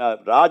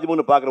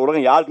 ராஜ்முன்னு பார்க்குற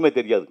உலகம் யாருக்குமே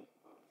தெரியாது.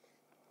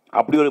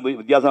 அப்படி ஒரு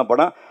வித்தியாசமாக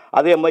படம்.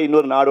 அதே மாதிரி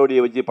இன்னொரு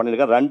நாடோடியை வச்சு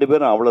பண்ணியிருக்கேன். 2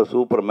 பேரும் அவ்வளோ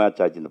சூப்பர்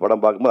மேட்ச் ஆச்சு. இந்த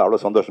படம் பார்க்கும்போது அவ்வளோ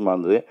சந்தோஷமாக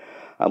இருந்தது.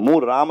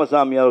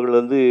 ராமசாமி அவர்கள்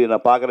வந்து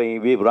நான் பார்க்குறேன்,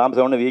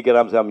 ராமசாமி வி.கே.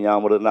 ராமசாமி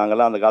ஞாபகம்,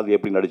 நாங்கள்லாம் அந்த காலத்தில்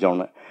எப்படி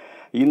நடித்தோன்னு.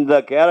 இந்த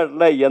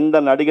கேரக்டரில் எந்த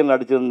நடிகர்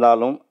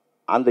நடிச்சிருந்தாலும்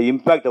அந்த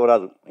இம்பேக்ட்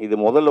வராது. இது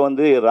முதல்ல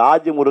வந்து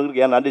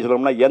ராஜமுருகனுக்கு ஏன் நன்றி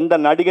சொல்லணும்னா, எந்த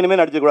நடிகனுமே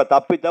நடிச்சிக்கூடாது.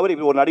 தப்பி தவிர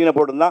இப்போ ஒரு நடிகனை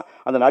போட்டிருந்தா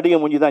அந்த நடிகை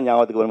முடிஞ்சு தான்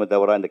ஞாபகத்துக்கு வருமே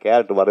தவிர இந்த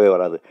கேரக்டர் வரவே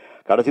வராது.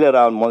 கடைசியில்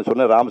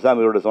சொன்னேன்,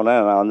 ராமசாமியோட சொன்னேன்,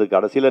 நான் வந்து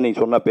கடைசியில்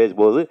நீங்கள் சொன்னால்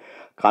பேசும்போது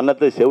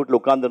கன்னத்தை செவிட்டில்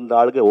உட்காந்துருந்த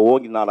ஆளுக்கு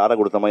ஓங்கி 4 அறை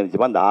கொடுத்த மாதிரி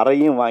இருந்துச்சுப்பா. அந்த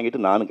அறையும்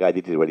வாங்கிட்டு நானும்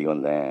கதிட்டு வெளியே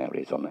வந்தேன்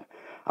அப்படின்னு சொன்னேன்.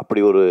 அப்படி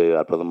ஒரு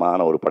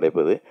அற்புதமான ஒரு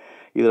படைப்பு இது.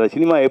 இதில்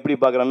சினிமா எப்படி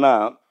பார்க்குறேன்னா,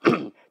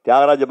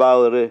 தியாகராஜ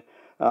பாகவதர்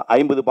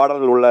 50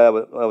 பாடல்கள் உள்ள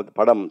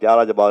படம்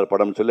தியாகராஜ பாகவதர்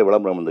படம்னு சொல்லி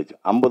விளம்பரம் வந்துச்சு.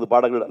 50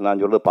 பாடல்கள்.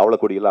 நான் சொல்கிறது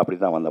பவளக்கொடியெல்லாம் அப்படி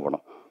தான் வந்த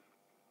படம்.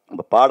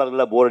 இப்போ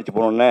பாடல்களில் போர் அடிச்சு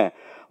போனோடனே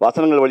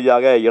வசனங்கள்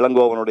வழியாக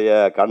இளங்கோவனுடைய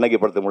கண்ணகி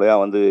படத்து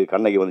மூலியாக வந்து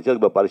கண்ணகி வந்துச்சு.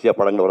 அதுக்கு இப்போ பரிசியாக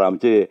படங்கள் வர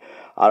ஆரம்பிச்சு.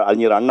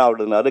 அறிஞர் அண்ணா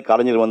எழுதினார்.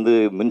 கலைஞர் வந்து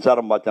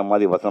மின்சாரம் பாய்ச்ச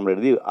மாதிரி வசனம்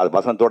எழுதி அது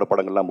வசனத்தோட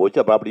படங்கள்லாம்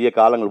போச்சு. அப்போ அப்படியே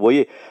காலங்கள்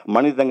போய்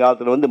மனிதன்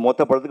காலத்தில் வந்து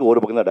மொத்த படத்துக்கு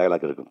ஒரு பக்கம் தான்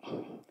டயலாக் இருக்கும்.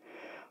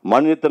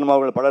 மனிதத்தன்மா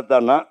அவர்கள்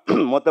படத்தான்னா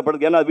மொத்த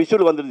படத்துக்கு, ஏன்னா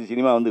விஷுவல் வந்துடுச்சு,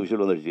 சினிமா வந்து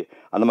விஷுவல் வந்துடுச்சு,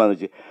 அந்த மாதிரி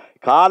இருந்துச்சு.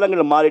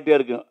 காலங்கள் மாறிட்டே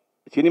இருக்கும்.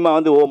 சினிமா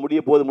வந்து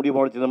முடிய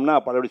முடிச்சோம்னா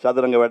பழைய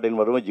சதுரங்க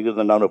வேட்டைன்னு வரும்,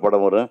 ஜிகிர்தண்டான்னு ஒரு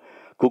படம் வரும்,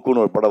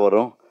 குக்குன்னு ஒரு படம்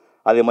வரும்.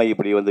 அதே மாதிரி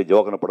இப்படி வந்து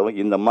ஜோகன படம்.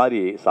 இந்த மாதிரி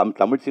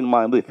தமிழ் சினிமா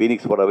வந்து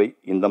ஃபீனிக்ஸ் பறவை.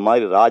 இந்த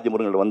மாதிரி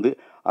ராஜமுருகர்கள் வந்து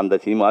அந்த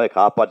சினிமாவை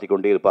காப்பாற்றி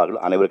கொண்டே இருப்பார்கள்.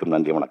 அனைவருக்கும்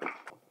நன்றி, வணக்கம்.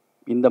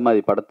 இந்த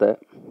மாதிரி படத்தை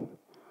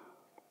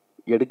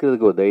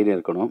எடுக்கிறதுக்கு ஒரு தைரியம்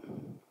இருக்கணும்.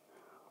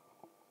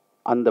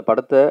 அந்த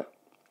படத்தை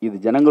இது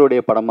ஜனங்களுடைய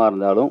படமாக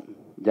இருந்தாலும்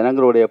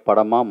ஜனங்களுடைய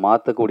படமாக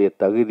மாற்றக்கூடிய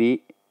தகுதி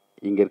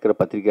இங்கே இருக்கிற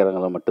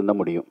பத்திரிகையாளர்களால் மட்டும்தான்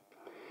முடியும்.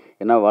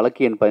 ஏன்னா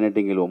வழக்கு எண்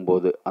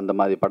 18/9 அந்த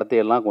மாதிரி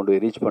படத்தையெல்லாம் கொண்டு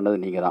போய் ரீச் பண்ணது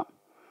நீங்கள் தான்.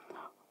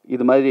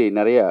 இது மாதிரி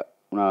நிறைய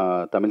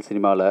தமிழ்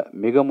சினிமாவில்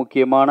மிக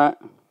முக்கியமான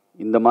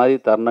இந்த மாதிரி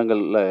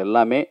தருணங்களில்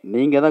எல்லாமே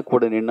நீங்கள் தான்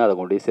கூட நின்று அதை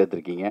கொண்டு போய்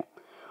சேர்த்துருக்கீங்க.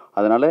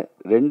 அதனால்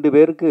 2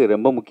 பேருக்கு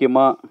ரொம்ப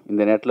முக்கியமாக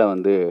இந்த நேரத்தில்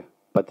வந்து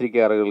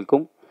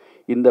பத்திரிகையாளர்களுக்கும்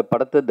இந்த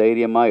படத்தை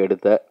தைரியமாக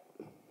எடுத்த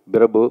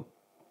பிரபு,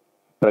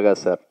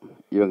 பிரகாஷ் சார்,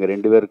 இவங்க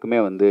 2 பேருக்குமே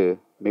வந்து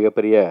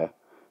மிகப்பெரிய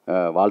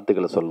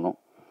வாழ்த்துக்களை சொல்லணும்.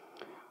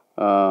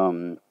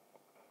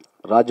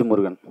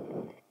 ராஜமுருகன்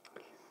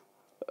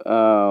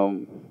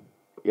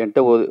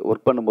என்கிட்ட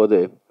ஒர்க் பண்ணும்போது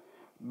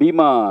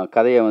பீமா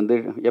கதையை வந்து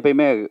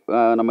எப்பயுமே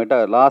நம்மகிட்ட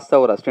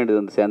லாஸ்ட்டாக ஒரு அசிஸ்டண்ட்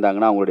வந்து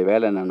சேர்ந்தாங்கன்னா அவங்களுடைய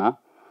வேலை என்னென்னா,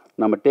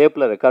 நம்ம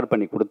டேப்பில் ரெக்கார்ட்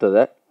பண்ணி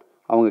கொடுத்ததை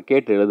அவங்க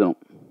கேட்டு எழுதணும்.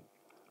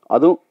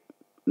 அதுவும்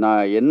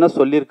நான் என்ன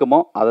சொல்லியிருக்கோமோ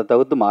அதை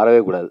தவிர்த்து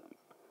மாறவே கூடாது.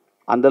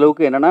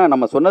 அந்தளவுக்கு என்னென்னா,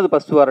 நம்ம சொன்னது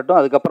ஃபஸ்ட்டு வரட்டும்,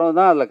 அதுக்கப்புறம்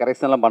தான் அதில்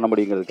கரெக்ஷன்லாம் பண்ண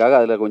முடியுங்கிறதுக்காக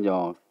அதில்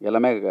கொஞ்சம்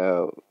எல்லாமே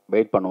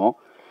வெயிட் பண்ணுவோம்.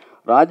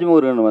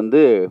 ராஜமுருகன்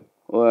வந்து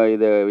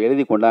இதை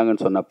எழுதி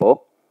கொண்டாங்கன்னு சொன்னப்போ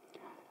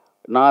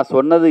நான்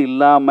சொன்னது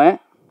இல்லாமல்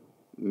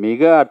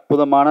மிக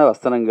அற்புதமான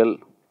வசனங்கள்,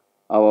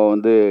 அவள்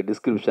வந்து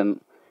டிஸ்கிரிப்ஷன்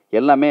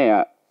எல்லாமே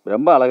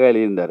ரொம்ப அழகாக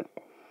எழுதியிருந்தார்.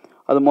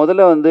 அது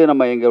முதல்ல வந்து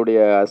நம்ம எங்களுடைய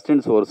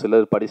அசிஸ்டன்ட்ஸ் ஒரு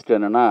சிலர் படிச்சுட்டு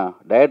என்னென்னா,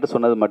 டைரக்டர்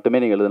சொன்னது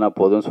மட்டுமே நீங்கள் எழுதுனா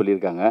போதும்னு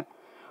சொல்லியிருக்காங்க.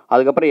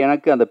 அதுக்கப்புறம்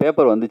எனக்கு அந்த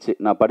பேப்பர் வந்துச்சு,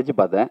 நான் படித்து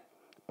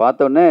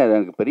பார்த்தோன்னே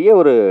எனக்கு பெரிய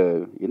ஒரு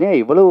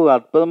இவ்வளவு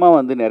அற்புதமாக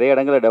வந்து நிறைய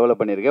இடங்களை டெவலப்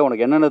பண்ணியிருக்கேன்,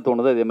 உனக்கு என்னென்ன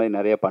தோணுதோ இதே மாதிரி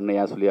நிறைய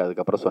பண்ணியா சொல்லி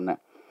அதுக்கப்புறம் சொன்னேன்.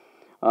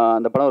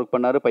 அந்த படம் ஒர்க்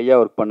பண்ணார், பையா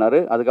ஒர்க் பண்ணார்.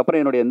 அதுக்கப்புறம்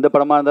என்னுடைய எந்த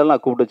படமாக இருந்தாலும்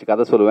நான் கூப்பிட்டு வச்சு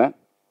கதை சொல்லுவேன்.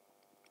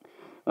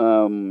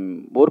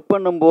 ஒர்க்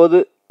பண்ணும்போது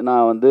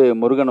நான் வந்து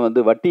முருகன்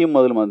வந்து வட்டியும்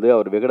முதலும் வந்து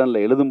அவர்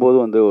விகடனில் எழுதும்போது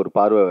வந்து ஒரு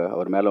பார்வை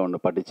அவர் மேலே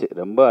ஒன்று பட்டுச்சு.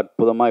 ரொம்ப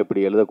அற்புதமாக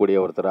இப்படி எழுதக்கூடிய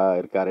ஒருத்தராக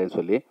இருக்காரேன்னு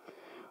சொல்லி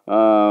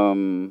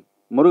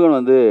முருகன்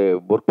வந்து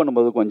ஒர்க்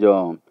பண்ணும்போது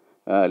கொஞ்சம்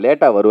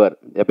லேட்டாக வருவார்.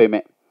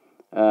 எப்பயுமே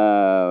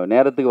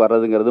நேரத்துக்கு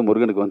வர்றதுங்கிறது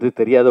முருகனுக்கு வந்து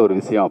தெரியாத ஒரு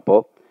விஷயம்.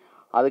 அப்போது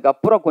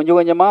அதுக்கப்புறம் கொஞ்சம்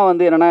கொஞ்சமாக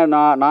வந்து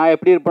என்னென்னா, நான்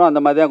எப்படி இருப்பேனோ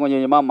அந்த மாதிரி தான் கொஞ்சம்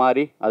கொஞ்சமாக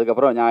மாறி,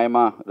 அதுக்கப்புறம்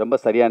நியாயமாக ரொம்ப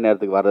சரியான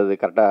நேரத்துக்கு வர்றது,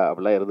 கரெக்டாக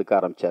அப்படிலாம் இருந்துக்க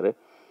ஆரம்பித்தார்.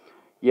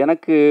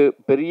 எனக்கு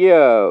பெரிய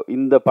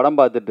இந்த படம்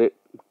பார்த்துட்டு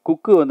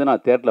குக்கு வந்து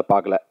நான் தியேட்டரில்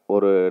பார்க்கல.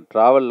 ஒரு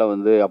ட்ராவலில்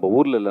வந்து அப்போ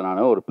ஊரில் இல்லை,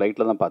 நான் ஒரு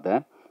ஃப்ளைட்டில் தான்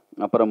பார்த்தேன்.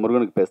 அப்புறம்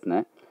முருகனுக்கு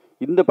பேசினேன்.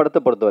 இந்த படத்தை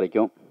பொறுத்த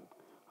வரைக்கும்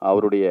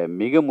அவருடைய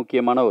மிக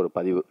முக்கியமான ஒரு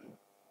பதிவு.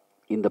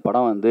 இந்த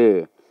படம் வந்து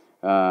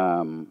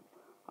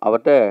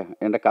அவர்கிட்ட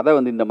என் கதை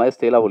வந்து இந்த மாதிரி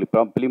ஸ்டைலாக ஒரு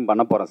ஃபிலிம்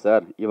பண்ண போகிறேன்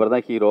சார், இவர்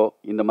தான் ஹீரோ,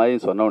 இந்த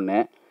மாதிரி சொன்னோடனே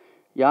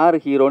யார்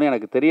ஹீரோன்னு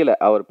எனக்கு தெரியல.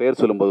 அவர் பேர்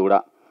சொல்லும்போது கூட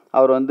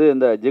அவர் வந்து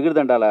இந்த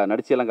ஜிகிர்தண்டாவில்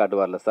நடிச்செல்லாம்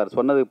காட்டுவார்ல சார்,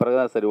 சொன்னதுக்கு பிறகு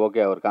தான் சரி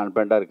ஓகே அவர்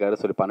கான்ஃபிடண்ட்டாக இருக்கார்,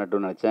 சொல்லி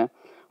பண்ணட்டும்னு நினச்சேன்.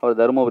 அவர்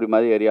தருமபுரி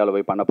மாதிரி ஏரியாவில்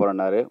போய் பண்ண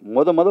போகிறேன்னாரு.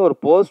 ஒரு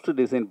போஸ்டர்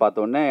டிசைன்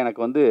பார்த்தோன்னே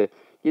எனக்கு வந்து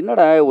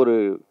என்னடா ஒரு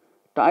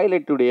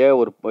டாய்லெட்டுடைய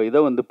ஒரு இதை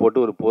வந்து போட்டு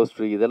ஒரு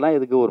போஸ்ட்ரு, இதெல்லாம்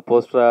எதுக்கு ஒரு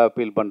போஸ்டராக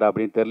ஃபீல் பண்ணுறா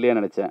அப்படின்னு தெரியலையே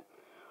நினச்சேன்.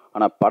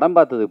 ஆனால் படம்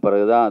பார்த்ததுக்கு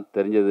பிறகு தான்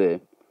தெரிஞ்சது,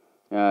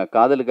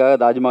 காதலுக்காக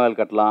தாஜ்மஹால்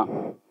கட்டலாம்,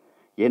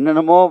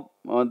 என்னென்னமோ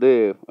வந்து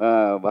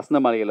வசந்த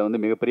மாளிகையில்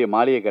வந்து மிகப்பெரிய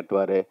மாளிகை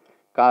கட்டுவார்,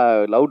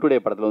 லவ் டுடே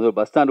படத்தில் வந்து ஒரு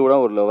பஸ் ஸ்டாண்டு கூட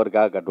ஒரு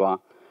லவருக்காக கட்டுவான்.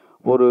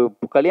 ஒரு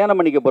கல்யாணம்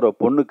பண்ணிக்க போகிற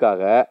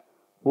பொண்ணுக்காக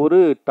ஒரு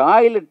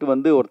டாய்லெட்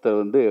வந்து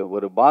ஒருத்தர் வந்து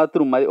ஒரு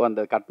பாத்ரூம் மாதிரி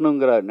அந்த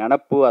கட்டணுங்கிற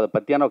நினப்பு, அதை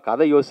பற்றியான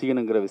கதை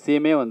யோசிக்கணுங்கிற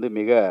விஷயமே வந்து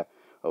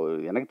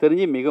எனக்கு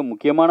தெரிஞ்சு மிக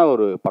முக்கியமான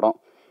ஒரு படம்.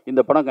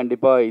 இந்த படம்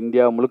கண்டிப்பாக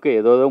இந்தியா முழுக்க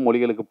ஏதோ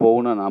மொழிகளுக்கு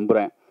போகும்னு நான்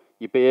நம்புகிறேன்.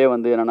 இப்போயே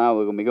வந்து என்னென்னா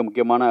மிக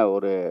முக்கியமான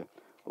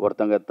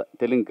ஒருத்தங்க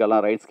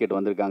தெலுங்குக்கெல்லாம் ரைட்ஸ் கேட்டு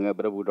வந்திருக்காங்க,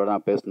 பிரபுகிட்ட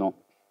நான் பேசணும்.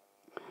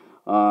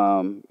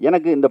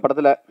 எனக்கு இந்த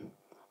படத்தில்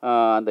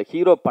அந்த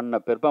ஹீரோ பண்ண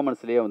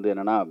பெர்ஃபார்மன்ஸ்லேயே வந்து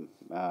என்னென்னா,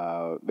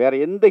 வேறு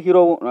எந்த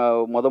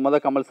ஹீரோவும்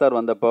கமல் சார்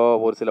வந்தப்போ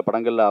ஒரு சில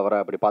படங்களில் அவரை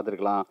அப்படி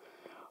பார்த்துருக்கலாம்.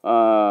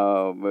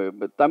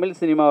 தமிழ்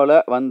சினிமாவில்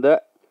வந்த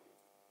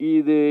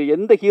இது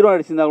எந்த ஹீரோ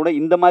நடிச்சிருந்தா கூட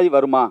இந்த மாதிரி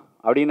வருமா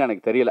அப்படின்னு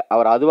எனக்கு தெரியல.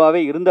 அவர் அதுவாகவே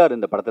இருந்தார்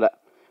இந்த படத்தில்.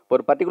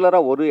 ஒரு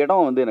பர்டிகுலராக ஒரு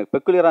இடம் வந்து எனக்கு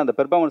பெக்குலியராக அந்த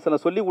பெர்ஃபார்மன்ஸ்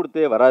எல்லாம் சொல்லி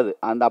கொடுத்தே வராது.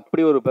 அந்த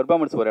அப்படி ஒரு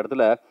பெர்ஃபார்மன்ஸ் ஒரு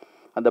இடத்துல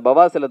அந்த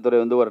பவா செல்லத்துறை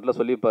வந்து ஒரு இடத்துல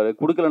சொல்லியிருப்பார்,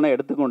 கொடுக்கலன்னா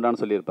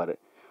எடுத்துக்கொண்டான்னு சொல்லியிருப்பார்.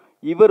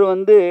 இவர்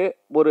வந்து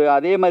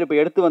அதே மாதிரி இப்போ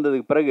எடுத்து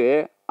வந்ததுக்கு பிறகு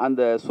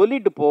அந்த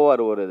சொல்லிட்டு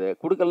போவார், ஒரு இது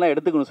கொடுக்கலாம்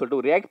எடுத்துக்கணும்னு சொல்லிட்டு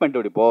ஒரு ரியாக்ட் பண்ணிட்டு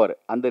அப்படி போவார்.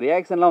 அந்த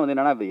ரியாக்ஷன்லாம் வந்து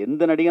என்னென்னா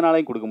எந்த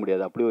நடிகனாலையும் கொடுக்க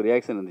முடியாது, அப்படி ஒரு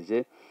ரியாக்ஷன் இருந்துச்சு.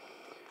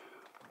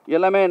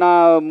 எல்லாமே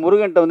நான்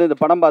முருகன்ட்ட வந்து இந்த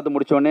படம் பார்த்து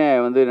முடித்தோடனே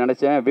வந்து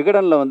நினச்சேன்,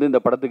 விகடனில் வந்து இந்த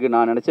படத்துக்கு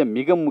நான் நினச்சேன்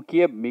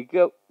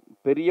மிக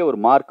பெரிய ஒரு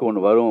மார்க்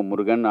ஒன்று வரும்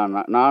முருகன்.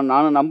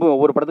 நானும் நம்புவேன்,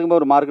 ஒவ்வொரு படத்துக்குமே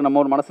ஒரு மார்க்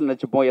நம்ம ஒரு மனசில்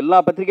நினச்சிப்போம். எல்லா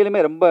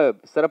பத்திரிகையிலுமே ரொம்ப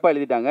சிறப்பாக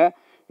எழுதிட்டாங்க.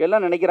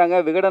 எல்லாம் நினைக்கிறாங்க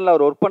விகடனில்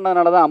அவர் ஒர்க்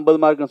பண்ணதுனால தான் 50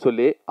 மார்க்குன்னு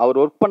சொல்லி, அவர்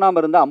ஒர்க்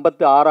பண்ணாமல் இருந்தால்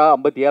 56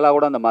 57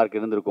 கூட அந்த மார்க்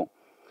இருந்திருக்கும்.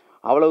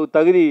 அவ்வளவு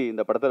தகுதி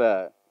இந்த படத்தில்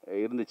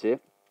இருந்துச்சு.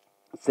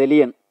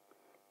 செலியன்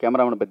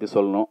கேமராமேனை பற்றி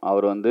சொல்லணும்.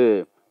 அவர் வந்து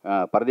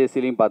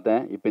பரதேசிலையும்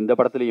பார்த்தேன், இப்போ இந்த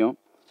படத்துலையும்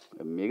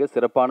மிக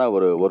சிறப்பான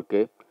ஒரு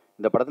ஒர்க்கு.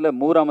 இந்த படத்தில்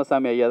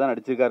மூராமசாமி ஐயா தான்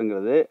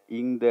நடிச்சிருக்காருங்கிறது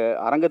இந்த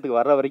அரங்கத்துக்கு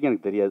வர்ற வரைக்கும்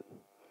எனக்கு தெரியாது.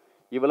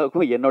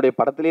 இவ்வளவுக்கும் என்னுடைய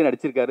படத்துலேயே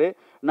நடிச்சிருக்காரு.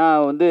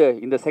 நான் வந்து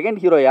இந்த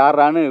செகண்ட் ஹீரோ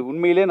யாரான்னு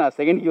உண்மையிலே நான்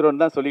செகண்ட்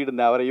ஹீரோன்னு தான் சொல்லிட்டு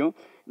இருந்தேன். அவரையும்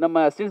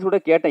நம்ம அசிஸ்டன்ஸ் கூட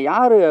கேட்டேன்,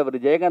 யார் அவர்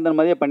ஜெயகாந்தன்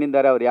மாதிரியே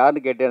பண்ணியிருந்தார், அவர்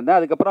யாருன்னு கேட்டே இருந்தேன்.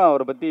 அதுக்கப்புறம்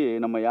அவரை பற்றி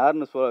நம்ம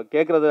யாருன்னு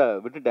கேட்குறத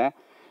விட்டுட்டேன்.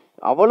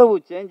 அவ்வளவு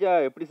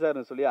சேஞ்சாக எப்படி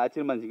சார்னு சொல்லி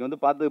ஆச்சரியமாக இருந்துச்சு.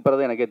 வந்து பார்த்ததுக்கு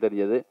பிறகு எனக்கே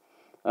தெரிஞ்சது.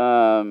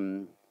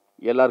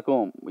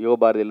 எல்லாருக்கும்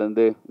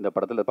யுவபாரதியிலேருந்து இந்த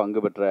படத்தில்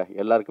பங்கு பெற்ற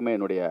எல்லாருக்குமே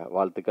என்னுடைய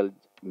வாழ்த்துக்கள்.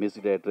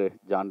 மியூசிக் டைரக்டர்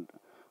ஜான்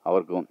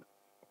அவருக்கும்.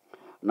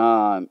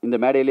 நான் இந்த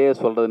மேடையிலேயே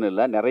சொல்கிறதுன்னு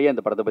இல்லை, நிறைய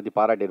இந்த படத்தை பற்றி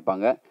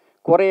பாராட்டியிருப்பாங்க.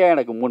 குறையாக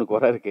எனக்கு 3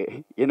 குறை இருக்குது.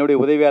 என்னுடைய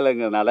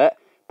உதவியாளருங்கிறதுனால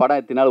படம்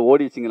எத்தினாலும்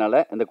ஓடிச்சிங்கனால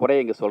இந்த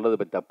குறையை இங்கே சொல்கிறது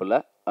பற்றி தப்பு இல்லை.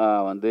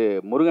 வந்து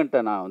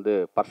முருகன்கிட்ட நான் வந்து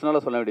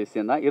பர்சனலாக சொல்ல வேண்டிய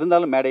விஷயந்தான்,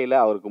 இருந்தாலும் மேடையில்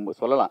அவருக்கு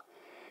சொல்லலாம்.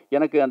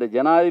 எனக்கு அந்த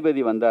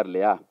ஜனாதிபதி வந்தார்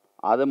இல்லையா,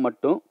 அதை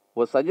மட்டும்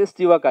ஒரு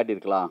சஜஸ்டிவாக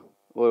காட்டியிருக்கலாம்.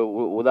 ஒரு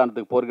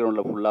உதாரணத்துக்கு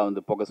போர்க்கிரவுண்டில் ஃபுல்லாக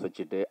வந்து ஃபோக்கஸ்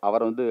வச்சுட்டு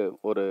அவரை வந்து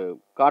ஒரு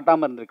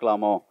காட்டாமல்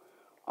இருந்திருக்கலாமோ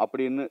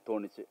அப்படின்னு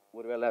தோணுச்சு.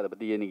 ஒருவேளை அதை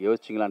பற்றி நீங்கள்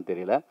யோசிச்சிங்களான்னு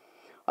தெரியல.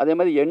 அதே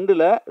மாதிரி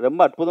எண்டில் ரொம்ப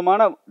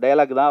அற்புதமான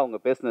டயலாக் தான் அவங்க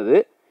பேசுனது.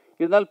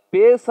 இருந்தாலும்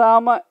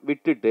பேசாமல்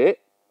விட்டுட்டு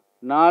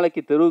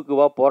நாளைக்கு தெருவுக்கு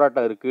வா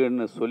போராட்டம்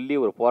இருக்குதுன்னு சொல்லி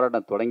ஒரு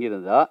போராட்டம்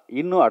தொடங்கியிருந்தால்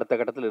இன்னும் அடுத்த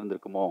கட்டத்தில்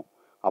இருந்திருக்குமோ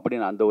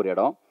அப்படின்னு அந்த ஒரு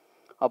இடம்.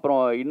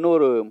 அப்புறம்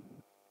இன்னொரு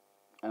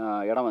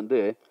இடம் வந்து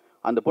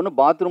அந்த பொண்ணு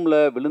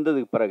பாத்ரூமில்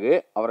விழுந்ததுக்கு பிறகு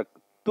அவரை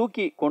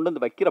தூக்கி கொண்டு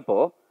வந்து வைக்கிறப்போ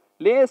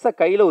லேசாக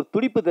கையில் ஒரு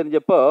துடிப்பு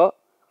தெரிஞ்சப்போ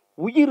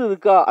உயிர்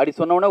இருக்கா அப்படி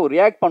சொன்னோன்னே ஒரு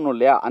ரியாக்ட் பண்ணணும்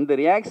இல்லையா, அந்த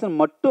ரியாக்ஷன்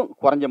மட்டும்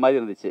குறைஞ்ச மாதிரி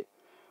இருந்துச்சு.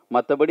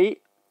 மற்றபடி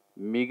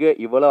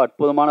இவ்வளோ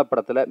அற்புதமான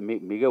படத்தில்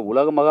மிக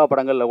உலக மகா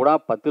படங்களில் கூட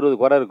 10-20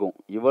 குறை இருக்கும்.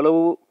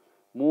 இவ்வளவு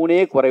 3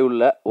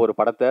 குறையுள்ள ஒரு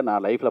படத்தை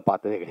நான் லைஃப்பில்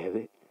பார்த்ததே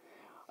கிடையாது.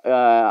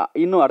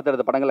 இன்னும்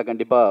அடுத்தடுத்த படங்களை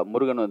கண்டிப்பாக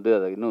முருகன் வந்து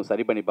அதை இன்னும்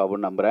சரி பண்ணி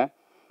பார்ப்போன்னு நம்புகிறேன்.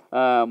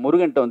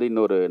 முருகன்கிட்ட வந்து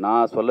இன்னொரு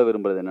நான் சொல்ல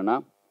விரும்புகிறது என்னென்னா,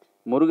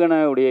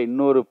 முருகனுடைய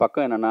இன்னொரு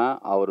பக்கம் என்னென்னா,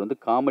 அவர் வந்து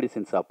காமெடி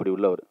சென்ஸ் அப்படி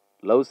உள்ளவர்,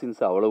 லவ்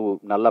சென்ஸ் அவ்வளவு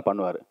நல்லா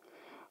பண்ணுவார்.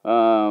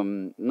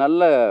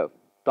 நல்ல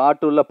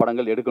தாட்டுள்ள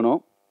படங்கள் எடுக்கணும்.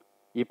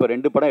 இப்போ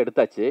 2 படம்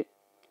எடுத்தாச்சு.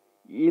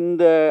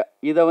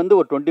 இதை வந்து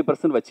ஒரு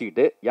 20%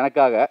 வச்சுக்கிட்டு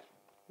எனக்காக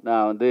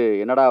நான் வந்து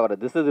என்னடா அவரை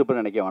திசை திருப்ப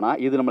நினைக்க வேணாம்,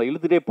 இது நம்மளை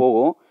இழுத்துகிட்டே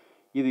போகும்,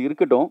 இது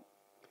இருக்கட்டும்.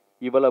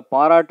 இவளை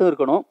பாராட்டும்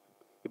இருக்கணும்.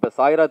 இப்போ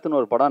சாய்ராத்துன்னு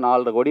ஒரு படம்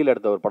 4.5 கோடியில்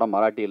எடுத்த ஒரு படம்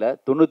மராட்டியில்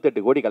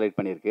 98 கோடி கலெக்ட்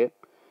பண்ணியிருக்கு.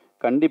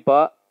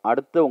 கண்டிப்பாக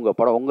அடுத்த உங்கள்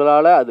படம்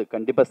உங்களால் அது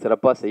கண்டிப்பாக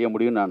சிறப்பாக செய்ய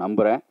முடியும்னு நான்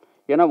நம்புகிறேன்.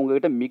 ஏன்னா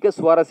உங்ககிட்ட மிக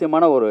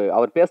சுவாரஸ்யமான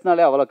அவர்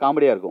பேசினாலே அவ்வளோ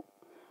காமெடியாக இருக்கும்.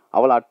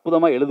 அவ்வளோ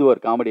அற்புதமாக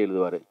எழுதுவார், காமெடி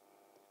எழுதுவார்.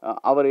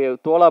 அவர்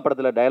தோலா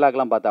படத்தில்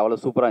டைலாக்லாம் பார்த்தா அவ்வளோ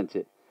சூப்பராக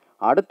இருந்துச்சு.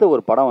 அடுத்த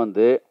ஒரு படம்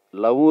வந்து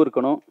லவ்வும்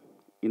இருக்கணும்,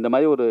 இந்த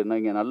மாதிரி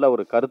நீங்கள் நல்ல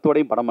ஒரு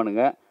கருத்தோடையும் படம்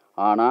பண்ணுங்கள்.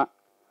 ஆனால்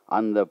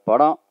அந்த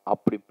படம்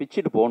அப்படி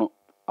பிச்சுட்டு போகணும்,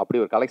 அப்படி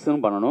ஒரு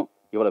கலெக்ஷனும் பண்ணணும்,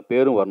 இவ்வளோ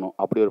பேரும் வரணும்.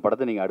 அப்படி ஒரு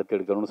படத்தை நீங்கள் அடுத்து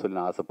எடுக்கணும்னு சொல்லி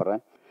நான்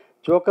ஆசைப்பட்றேன்.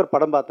 ஜோக்கர்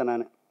படம் பார்த்தேன்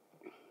நான்.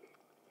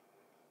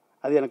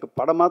 அது எனக்கு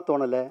படமாக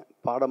தோணலை,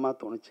 பாடமாக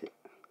தோணுச்சு.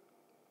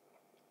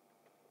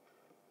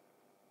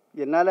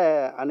 என்னால்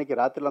அன்றைக்கி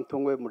ராத்திரிலாம்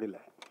தூங்கவே முடியல.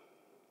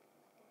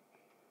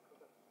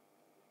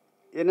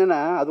 என்னென்னா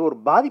அது ஒரு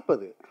பாதிப்பு.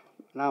 அது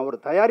நான் ஒரு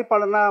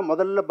தயாரிப்பாளனா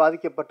முதல்ல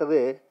பாதிக்கப்பட்டது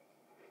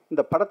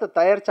இந்த படத்தை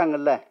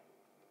தயாரித்தாங்கல்ல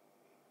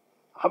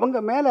அவங்க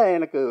மேலே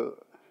எனக்கு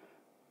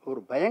ஒரு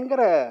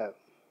பயங்கர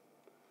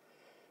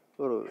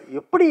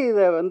எப்படி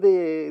இதை வந்து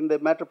இந்த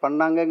மேட்ரு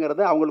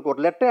பண்ணாங்கங்கிறத அவங்களுக்கு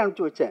ஒரு லெட்டரை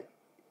அனுப்பிச்சி வச்சேன்.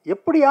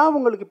 எப்படியா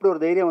உங்களுக்கு இப்படி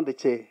ஒரு தைரியம்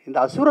வந்துச்சு, இந்த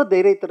அசுர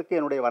தைரியத்திற்கு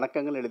என்னுடைய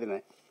வணக்கங்கள்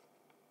எழுதினேன்.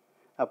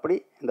 அப்படி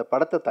இந்த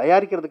படத்தை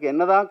தயாரிக்கிறதுக்கு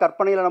என்னதான்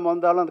கற்பனையில் நம்ம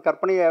வந்தாலும் அந்த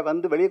கற்பனையை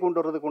வந்து வெளியே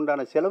கொண்டு வர்றதுக்கு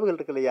உண்டான செலவுகள்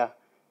இருக்கு இல்லையா,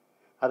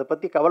 அதை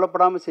பற்றி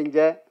கவலைப்படாமல் செஞ்ச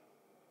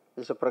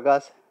மிஸ்டர்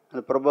பிரகாஷ்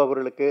அந்த பிரபு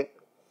அவர்களுக்கு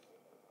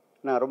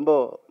நான் ரொம்ப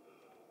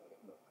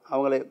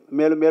அவங்களை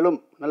மேலும் மேலும்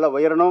நல்லா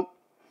உயரணும்,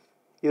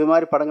 இது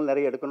மாதிரி படங்கள்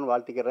நிறைய எடுக்கணும்னு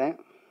வாழ்த்திக்கிறேன்.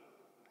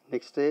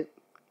 நெக்ஸ்ட்டு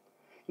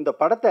இந்த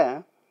படத்தை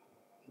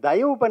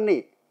தயவு பண்ணி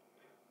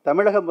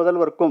தமிழக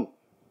முதல்வருக்கும்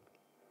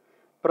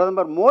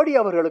பிரதமர் மோடி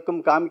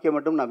அவர்களுக்கும் காமிக்க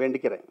மட்டும் நான்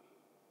வேண்டிக்கிறேன்.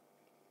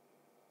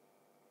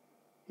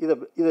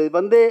 இது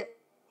வந்து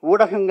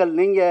ஊடகங்கள்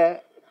நீங்கள்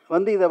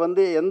வந்து இதை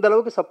வந்து எந்த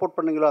அளவுக்கு சப்போர்ட்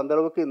பண்ணுங்களோ அந்த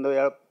அளவுக்கு இந்த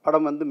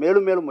படம் வந்து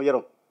மேலும் மேலும்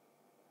உயரும்.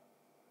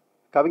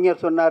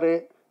 கவிஞர் சொன்னார்,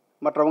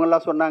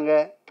 மற்றவங்கெல்லாம் சொன்னாங்க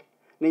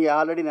நீங்கள்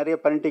ஆல்ரெடி நிறைய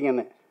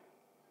பண்ணிட்டீங்கன்னு.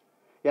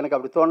 எனக்கு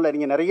அப்படி தோணலை.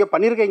 நீங்கள் நிறைய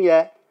பண்ணியிருக்கீங்க,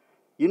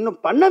 இன்னும்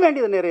பண்ண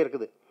வேண்டியது நிறைய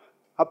இருக்குது.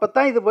 அப்போ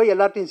தான் இது போய்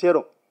எல்லாத்தையும்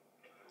சேரும்.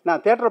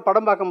 நான் தேட்டரில்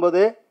படம்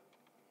பார்க்கும்போது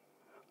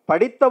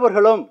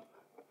படித்தவர்களும்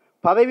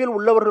பதவியில்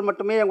உள்ளவர்கள்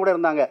மட்டுமே என் கூட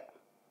இருந்தாங்க.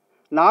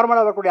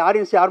 நார்மலாக வரக்கூடிய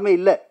ஆடியன்ஸ் யாருமே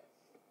இல்லை.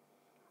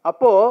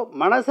 அப்போது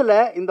மனசில்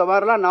இந்த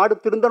மாதிரிலாம் நாடு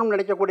திருந்தணும்னு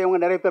நினைக்கக்கூடியவங்க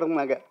நிறைய பேர்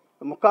இருந்தாங்க.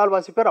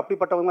 முக்கால்வாசி பேர்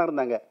அப்படிப்பட்டவங்க தான்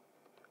இருந்தாங்க.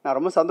 நான்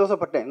ரொம்ப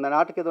சந்தோஷப்பட்டேன், இந்த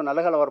நாட்டுக்கு ஏதோ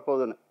நல்ல காலம்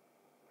வரப்போகுதுன்னு.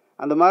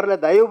 அந்த மாதிரில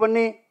தயவு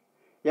பண்ணி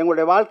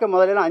எங்களுடைய வாழ்க்கை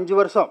முதல்ல 5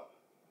 வருஷம்,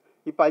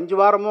 இப்போ 5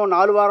 வாரமோ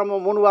 4 வாரமோ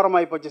 3 வாரமோ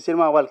ஆகிப்போச்சு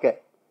சினிமா வாழ்க்கை.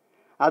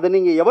 அது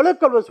நீங்கள்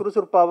எவ்வளோக்கு எவ்வளோ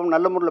சுறுசுறுப்பாகவும்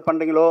நல்ல முறையில்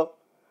பண்ணுறீங்களோ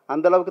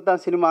அந்தளவுக்கு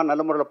தான் சினிமா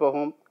நல்ல முறையில்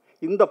போகும்.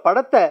 இந்த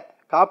படத்தை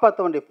காப்பாற்ற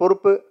வேண்டிய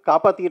பொறுப்பு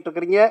காப்பாற்றிக்கிட்டு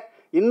இருக்கிறீங்க,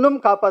 இன்னும்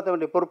காப்பாற்ற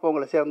வேண்டிய பொறுப்பு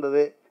உங்களை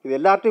சேர்ந்தது. இது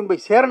எல்லாத்தையும்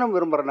போய் சேரணும்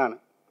விரும்புகிறேன். நான்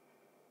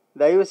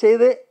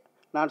தயவுசெய்து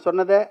நான்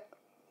சொன்னதை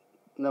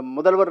இந்த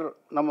முதல்வர்,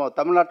 நம்ம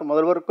தமிழ்நாட்டு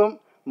முதல்வருக்கும்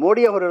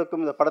மோடி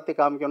அவர்களுக்கும் இந்த படத்தை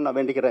காமிக்கணும்னு நான்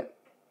வேண்டிக்கிறேன்.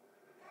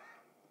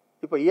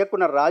 இப்போ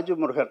இயக்குனர் ராஜு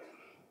முருகன்,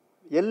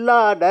 எல்லா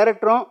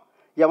டைரக்டரும்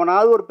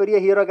எவனாவது ஒரு பெரிய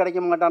ஹீரோ கிடைக்க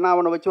மாட்டானா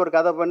அவனை வச்சு ஒரு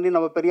கதை பண்ணி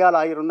நம்ம பெரிய ஆள்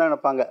ஆகிரும் தான்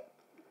நினைப்பாங்க.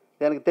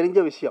 எனக்கு தெரிஞ்ச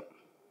விஷயம்.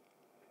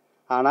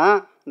 ஆனால்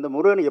இந்த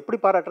முருகனை எப்படி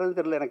பாராட்டுறதுன்னு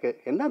தெரியல எனக்கு.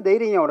 என்ன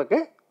தைரியம் உனக்கு?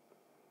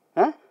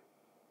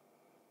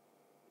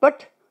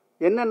 பட்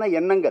என்னென்ன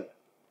எண்ணங்கள்,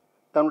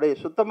 தன்னுடைய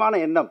சுத்தமான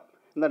எண்ணம்,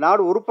 இந்த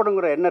நாடு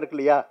உருப்படுங்கிற எண்ணம் இருக்கு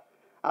இல்லையா,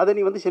 அதை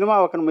நீ வந்து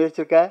சினிமாவாக்கணும்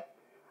முயற்சிருக்க.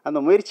 அந்த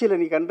முயற்சியில்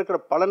நீ கண்டிருக்கிற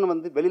பலன்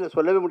வந்து வெளியில்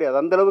சொல்லவே முடியாது.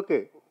 அந்தளவுக்கு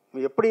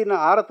எப்படி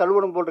நான் ஆற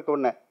தழுவணும் போல் இருக்க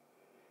உடனே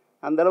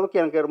அந்தளவுக்கு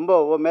எனக்கு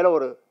ரொம்ப மேலே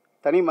ஒரு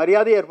தனி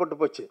மரியாதையே ஏற்பட்டு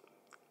போச்சு.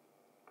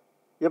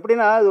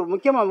 எப்படின்னா அது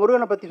முக்கியமாக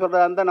முருகனை பற்றி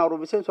சொல்கிறதா இருந்தால் நான் ஒரு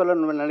விஷயம்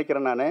சொல்லணும்னு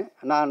நினைக்கிறேன்.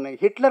 நான்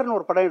ஹிட்லர்னு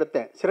ஒரு படம்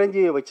எடுத்தேன்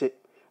சிரஞ்சீவியை வச்சு.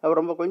 அவர்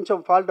ரொம்ப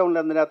கொஞ்சம் ஃபால் டவுனில்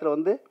இருந்த நேரத்தில்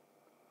வந்து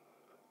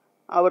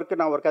அவருக்கு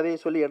நான் ஒரு கதையை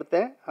சொல்லி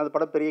எடுத்தேன். அந்த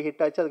படம் பெரிய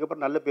ஹிட் ஆச்சு.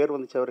 அதுக்கப்புறம் நல்ல பேர்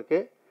வந்துச்சு அவருக்கு.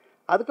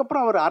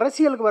 அதுக்கப்புறம் அவர்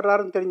அரசியலுக்கு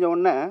வர்றாருன்னு தெரிஞ்ச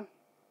உடனே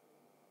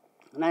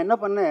நான் என்ன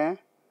பண்ணேன்,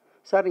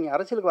 சார் நீங்கள்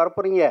அரசியலுக்கு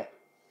வரப்போகிறீங்க,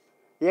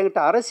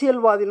 என்கிட்ட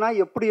அரசியல்வாதினா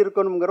எப்படி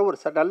இருக்கணுங்கிற ஒரு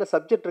நல்ல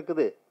சப்ஜெக்ட்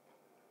இருக்குது,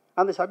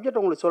 அந்த சப்ஜெக்ட்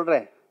உங்களுக்கு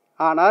சொல்கிறேன்.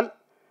 ஆனால்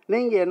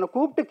நீங்கள் என்னை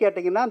கூப்பிட்டு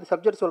கேட்டிங்கன்னா அந்த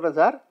சப்ஜெக்ட் சொல்கிறேன்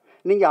சார்,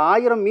 நீங்கள்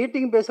 1000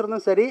 மீட்டிங்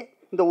பேசுகிறதும் சரி,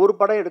 இந்த ஒரு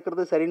படம்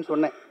எடுக்கிறதும் சரின்னு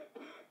சொன்னேன்.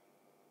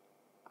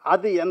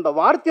 அது அந்த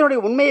வார்த்தையினுடைய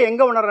உண்மையை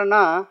எங்கே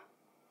உணர்றேன்னா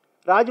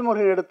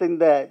ராஜ்முருகன் எடுத்த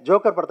இந்த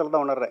ஜோக்கர் படத்தில்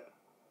தான் உணர்றேன்.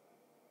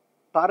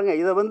 பாருங்கள்,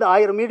 இதை வந்து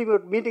 1000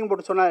 மீட்டிங்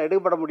போட்டு சொன்னால்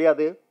எடுக்கப்பட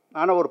முடியாது.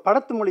 ஆனால் ஒரு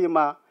படத்து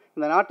மூலிமா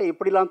இந்த நாட்டை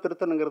எப்படிலாம்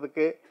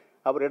திருத்தணுங்கிறதுக்கு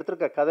அவர்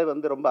எடுத்திருக்க கதை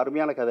வந்து ரொம்ப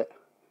அருமையான கதை.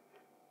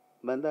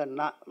 வந்து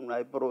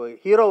நான் இப்போ ஒரு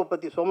ஹீரோவை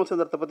பற்றி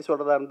சோமசுந்தரத்தை பற்றி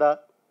சொல்கிறதா இருந்தால்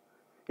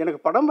எனக்கு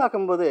படம்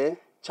பார்க்கும்போது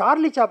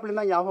சார்லி சாப்ளின்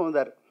தான் ஞாபகம்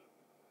வந்தார்.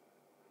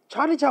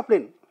 சார்லி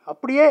சாப்ளின்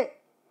அப்படியே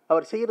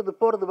அவர் செய்கிறது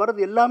போகிறது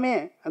வர்றது எல்லாமே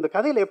அந்த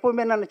கதையில்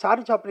எப்போவுமே நான்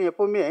சார்லி சாப்ளின்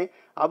எப்போவுமே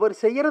அவர்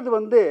செய்கிறது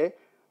வந்து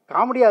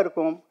காமெடியாக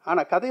இருக்கும்.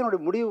 ஆனால்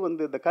கதையினுடைய முடிவு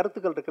வந்து இந்த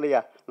கருத்துக்கள் இருக்கு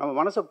இல்லையா, நம்ம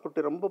மனசை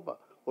போட்டு ரொம்ப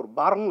ஒரு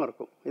பாரமும்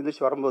இருக்கும்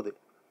எந்திரிச்சு வரும்போது.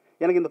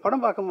 எனக்கு இந்த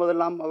படம்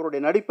பார்க்கும்போதெல்லாம்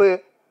அவருடைய நடிப்பு,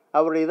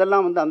 அவருடைய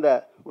இதெல்லாம் வந்து அந்த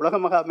உலக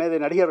மகா மேதை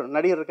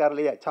நடிகர் இருக்கார்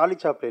இல்லையா சார்லி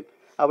சாப்ளின்,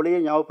 அவளையே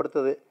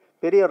ஞாபகப்படுத்துது.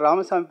 பெரியவர்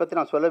ராமசாமி பற்றி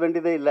நான் சொல்ல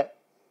வேண்டியதே இல்லை.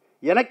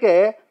 எனக்கு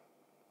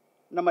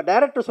நம்ம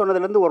டைரக்டர்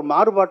சொன்னதுலேருந்து ஒரு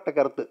மாறுபாட்ட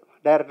கருத்து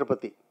டைரக்டர்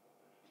பற்றி.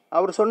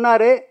 அவர்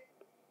சொன்னார்,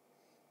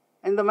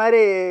 இந்த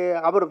மாதிரி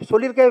அவர்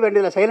சொல்லியிருக்கவே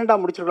வேண்டியதில்லை,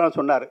 சைலண்டாக முடிச்சிருக்கலாம்னு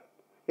சொன்னார்.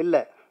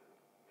 இல்லை,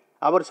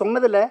 அவர்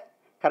சொன்னதில்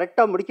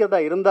கரெக்டாக முடிக்கிறதா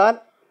இருந்தால்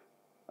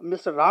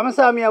மிஸ்டர்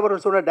ராமசாமி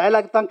அவர்கள் சொன்ன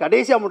டைலாக் தான்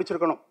கடைசியாக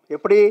முடிச்சிருக்கணும்.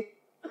 எப்படி,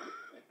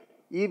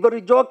 இவர்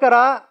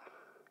ஜோக்கரா,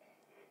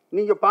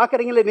 நீங்கள்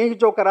பார்க்குறீங்களே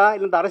நீங்கள் ஜோக்கரா,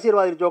 இல்லை இந்த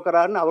அரசியல்வாதி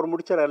ஜோக்கரான்னு அவர்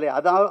முடிச்சார் இல்லையா?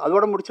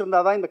 அதோட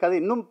முடிச்சிருந்தா தான் இந்த கதை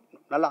இன்னும்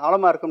நல்ல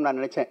ஆழமாக இருக்கும்னு நான்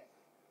நினச்சேன்.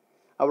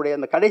 அவருடைய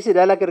அந்த கடைசி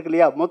டைலாக் இருக்கு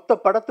இல்லையா, மொத்த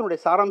படத்தினுடைய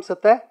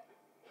சாராம்சத்தை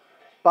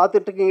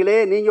பார்த்துட்ருக்கீங்களே,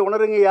 நீங்கள்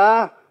உணருங்கய்யா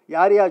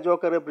யார் யார்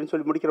ஜோக்கர் அப்படின்னு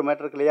சொல்லி முடிக்கிற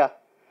மேட்டர் இருக்கு இல்லையா,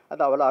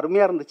 அது அவ்வளோ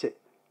அருமையாக இருந்துச்சு.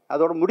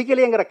 அதோட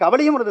முடிக்கலையேங்கிற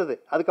கவலையும் இருந்தது.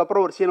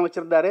 அதுக்கப்புறம் ஒரு சீனை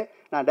வச்சுருந்தாரு.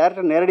 நான்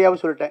டைரக்டர்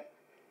நேரடியாகவும் சொல்லிட்டேன்,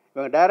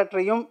 இவங்க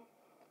டைரக்டரையும்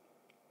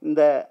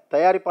இந்த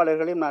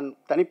தயாரிப்பாளர்களையும் நான்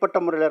தனிப்பட்ட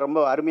முறையில் ரொம்ப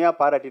அருமையாக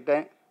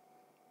பாராட்டிட்டேன்.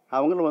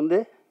 அவங்களும்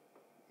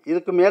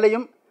இதுக்கு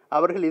மேலேயும்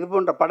அவர்கள் இது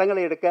போன்ற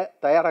படங்களை எடுக்க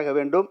தயாராக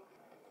வேண்டும்.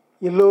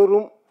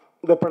 எல்லோரும்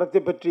இந்த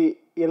படத்தை பற்றி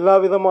எல்லா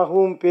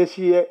விதமாகவும்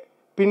பேசிய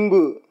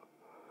பின்பு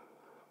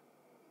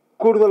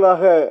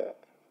கூடுதலாக,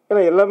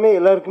 ஏன்னா எல்லாமே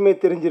எல்லாருக்குமே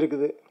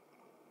தெரிஞ்சிருக்குது,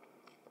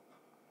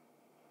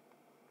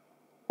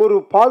 ஒரு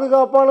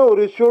பாதுகாப்பான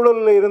ஒரு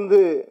சூழலில் இருந்து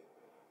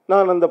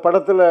நான் அந்த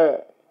படத்தில்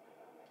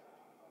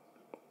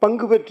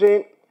பங்கு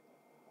பெற்றேன்.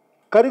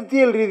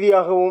 கருத்தியல்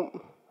ரீதியாகவும்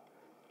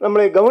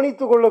நம்மளை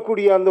கவனித்து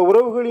கொள்ளக்கூடிய அந்த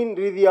உறவுகளின்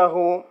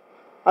ரீதியாகவும்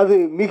அது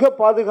மிக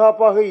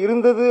பாதுகாப்பாக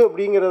இருந்தது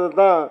அப்படிங்கிறத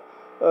தான்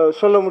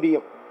சொல்ல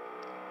முடியும்.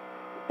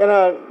 ஏன்னா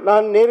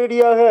நான்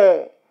நேரடியாக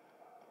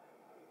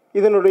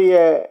இதனுடைய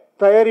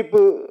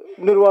தயாரிப்பு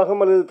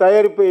நிர்வாகம் அல்லது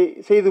தயாரிப்பை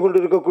செய்து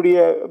கொண்டிருக்கக்கூடிய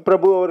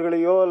பிரபு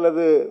அவர்களையோ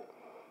அல்லது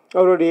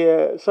அவருடைய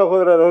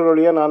சகோதரர்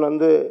அவர்களையோ நான்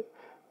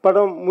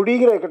படம்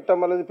முடிகிற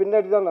கட்டம் அல்லது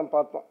பின்னாடி தான் நான்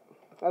பார்த்தோம்.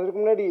 அதுக்கு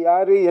முன்னாடி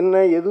யார்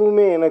என்ன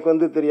எதுவுமே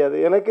எனக்கு தெரியாது.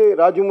 எனக்கு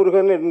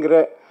ராஜமுருகன் என்கிற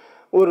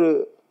ஒரு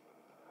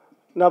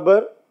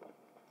நபர்,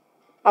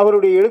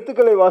 அவருடைய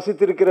எழுத்துக்களை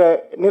வாசித்திருக்கிற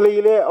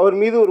நிலையிலே அவர்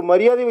மீது ஒரு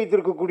மரியாதை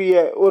வைத்திருக்கக்கூடிய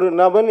ஒரு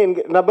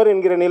நபர்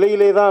என்கிற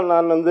நிலையிலே தான்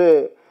நான்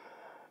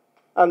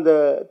அந்த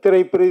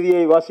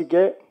திரைப்பிரதியை வாசிக்க,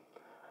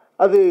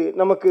 அது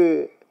நமக்கு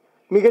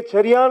மிகச்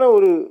சரியான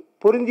ஒரு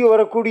பொருந்தி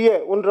வரக்கூடிய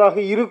ஒன்றாக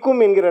இருக்கும்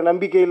என்கிற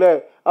நம்பிக்கையில்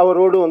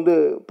அவரோடு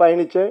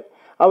பயணித்தேன்.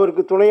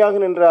 அவருக்கு துணையாக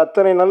நின்ற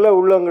அத்தனை நல்ல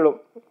உள்ளங்களும்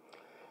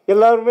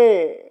எல்லாருமே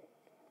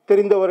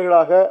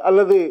தெரிந்தவர்களாக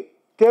அல்லது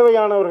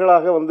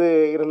தேவையானவர்களாக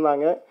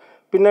இருந்தாங்க.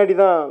 பின்னாடி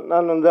தான்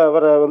நான்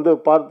அவரை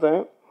பார்த்தேன்.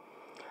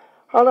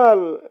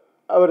 ஆனால்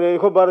அவர்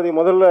யுகபாரதி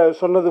முதல்ல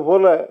சொன்னது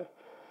போல்,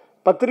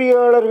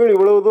 பத்திரிகையாளர்கள்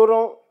இவ்வளவு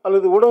தூரம்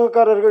அல்லது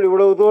ஊடகக்காரர்கள்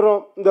இவ்வளவு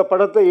தூரம் இந்த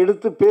படத்தை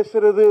எடுத்து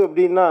பேசுகிறது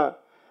அப்படின்னா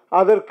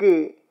அதற்கு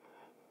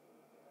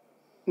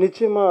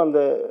நிச்சயமாக அந்த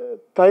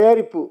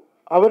தயாரிப்பு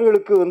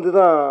அவர்களுக்கு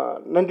தான்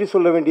நன்றி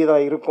சொல்ல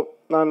வேண்டியதாக இருக்கும்.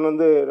 நான்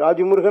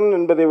ராஜமுருகன்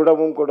என்பதை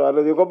விடவும் கூட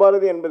அல்லது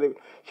யுகபாரதி என்பதை,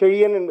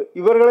 செழியன்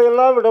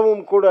இவர்களையெல்லாம்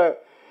விடவும் கூட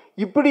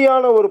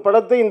இப்படியான ஒரு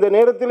படத்தை இந்த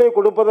நேரத்திலே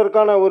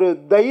கொடுப்பதற்கான ஒரு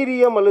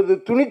தைரியம் அல்லது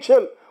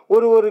துணிச்சல்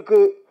ஒருவருக்கு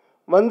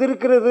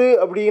வந்திருக்கிறது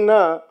அப்படின்னா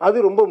அது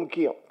ரொம்ப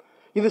முக்கியம்.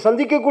 இது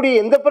சந்திக்கக்கூடிய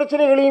எந்த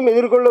பிரச்சனைகளையும்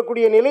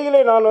எதிர்கொள்ளக்கூடிய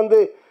நிலையிலே நான்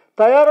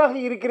தயாராக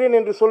இருக்கிறேன்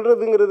என்று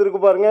சொல்கிறதுங்கிறது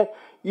இருக்கு பாருங்கள்,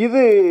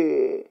 இது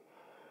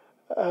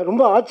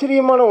ரொம்ப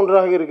ஆச்சரியமான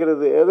ஒன்றாக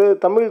இருக்கிறது. அது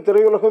தமிழ்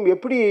திரையுலகம்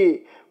எப்படி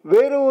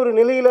வேறு ஒரு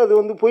நிலையில்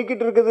அது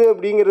போய்கிட்டு இருக்குது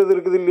அப்படிங்கிறது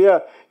இருக்குது இல்லையா.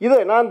 இதை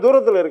நான்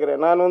தூரத்தில்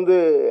இருக்கிறேன். நான்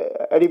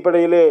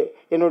அடிப்படையிலே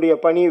என்னுடைய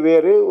பணி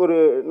வேறு, ஒரு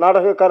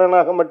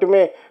நாடகக்காரனாக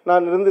மட்டுமே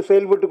நான்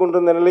செயல்பட்டு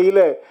கொண்டிருந்த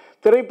நிலையில்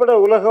திரைப்பட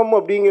உலகம்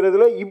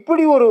அப்படிங்கிறதுல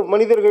இப்படி ஒரு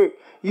மனிதர்கள்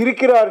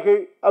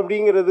இருக்கிறார்கள்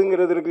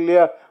அப்படிங்கிறதுங்கிறது இருக்கு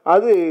இல்லையா,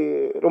 அது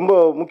ரொம்ப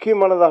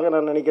முக்கியமானதாக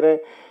நான் நினைக்கிறேன்.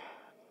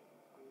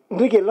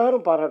 இன்றைக்கு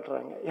எல்லாரும்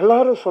பாராட்டுறாங்க,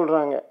 எல்லாரும்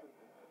சொல்கிறாங்க.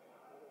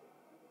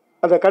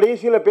 அந்த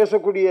கடைசியில்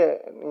பேசக்கூடிய,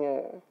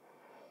 நீங்கள்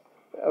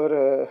அவர்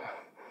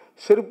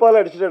செருப்பால்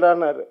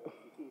அடிச்சிட்டான்னாரு,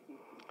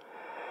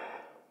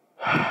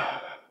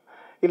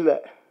 இல்லை,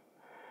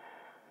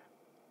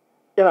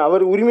 ஏன்னா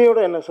அவர்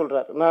உரிமையோடு என்ன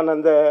சொல்கிறார், நான்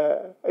அந்த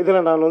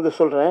இதில் நான்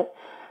சொல்கிறேன்,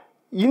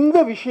 இந்த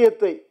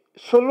விஷயத்தை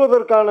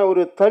சொல்வதற்கான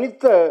ஒரு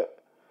தனித்த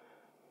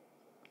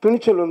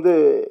துணிச்சல்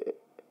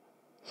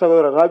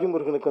சகோதரர்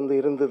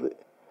ராஜமுருகனுக்கு இருந்தது.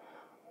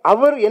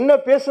 அவர் என்ன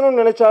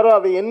பேசணும்னு நினைச்சாரோ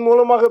அதை என்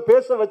மூலமாக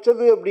பேச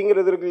வச்சது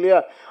அப்படிங்கிறது இருக்கு இல்லையா.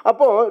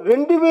 அப்போ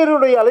ரெண்டு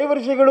பேருடைய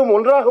அலைவரிசைகளும்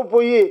ஒன்றாக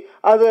போய்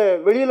அதை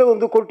வெளியில்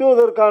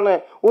கொட்டுவதற்கான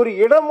ஒரு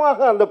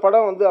இடமாக அந்த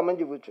படம்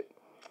அமைஞ்சு போச்சு.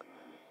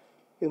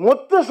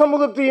 மொத்த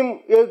சமூகத்தையும்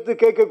எடுத்து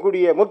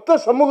கேட்கக்கூடிய, மொத்த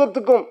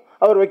சமூகத்துக்கும்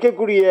அவர்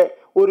வைக்கக்கூடிய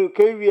ஒரு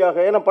கேள்வியாக,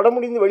 ஏன்னா படம்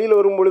முடிந்து வெளியில்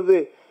வரும் பொழுது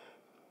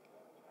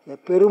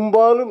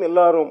பெரும்பாலும்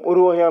எல்லாரும்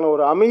ஒரு வகையான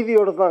ஒரு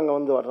அமைதியோடு தான்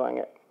அங்கே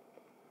வர்றாங்க.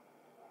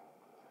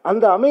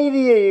 அந்த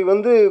அமைதியை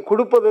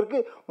கொடுப்பதற்கு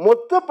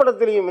மொத்த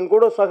படத்திலையும் என்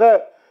கூட சக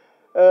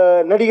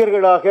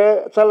நடிகர்களாக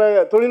சில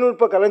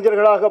தொழில்நுட்ப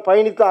கலைஞர்களாக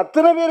பயணித்த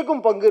அத்தனை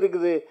பேருக்கும் பங்கு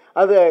இருக்குது.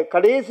 அதை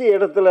கடைசி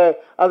இடத்துல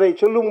அதை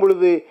சொல்லும்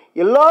பொழுது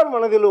எல்லார்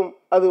மனதிலும்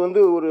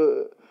அது ஒரு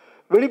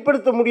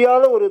வெளிப்படுத்த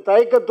முடியாத ஒரு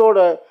தயக்கத்தோட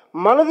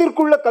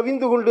மனதிற்குள்ளே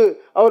கவிந்து கொண்டு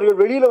அவர்கள்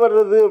வெளியில்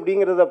வர்றது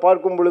அப்படிங்கிறத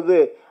பார்க்கும் பொழுது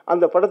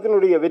அந்த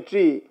படத்தினுடைய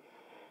வெற்றி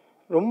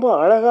ரொம்ப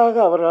அழகாக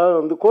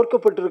அவரால்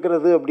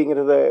கோர்க்கப்பட்டிருக்கிறது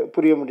அப்படிங்கிறத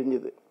புரிய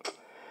முடிஞ்சுது.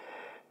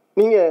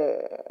 நீங்கள்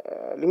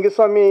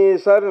லிங்குசாமி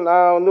சார்,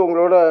 நான் வந்து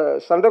உங்களோட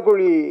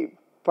சண்டைக்கோழி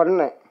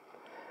பண்ணேன்.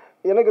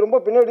 எனக்கு ரொம்ப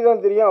பின்னாடி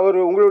தான் தெரியும் அவர்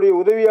உங்களுடைய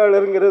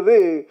உதவியாளருங்கிறது.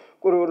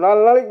 ஒரு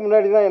 4 நாளைக்கு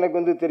முன்னாடி தான் எனக்கு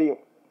வந்து தெரியும்.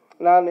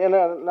 நான்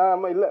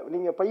இல்லை,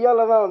 நீங்கள்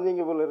பையால் தான்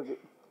வந்தீங்க போல இருக்கு.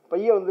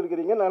 பைய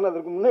வந்திருக்கிறீங்க, நான்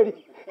அதற்கு முன்னாடி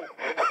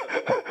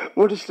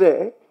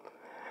முடிச்சிட்டேன்.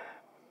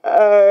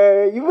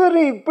 இவர்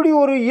இப்படி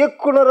ஒரு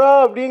இயக்குனரா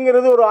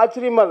அப்படிங்கிறது ஒரு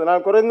ஆச்சரியமாக இருந்தது.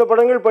 நான் குறைந்த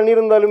படங்கள்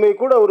பண்ணியிருந்தாலுமே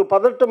கூட ஒரு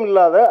பதட்டம்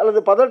இல்லாத அல்லது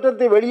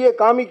பதட்டத்தை வெளியே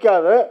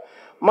காமிக்காத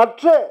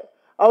மற்ற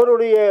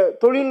அவருடைய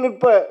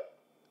தொழில்நுட்ப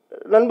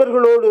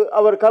நண்பர்களோடு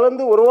அவர்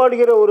கலந்து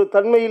உருவாடுகிற ஒரு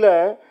தன்மையில்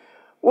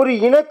ஒரு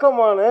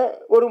இணக்கமான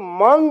ஒரு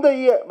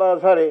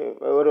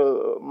ஒரு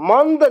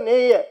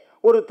மாந்தநேய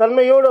ஒரு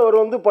தன்மையோடு அவர்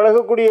வந்து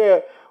பழகக்கூடிய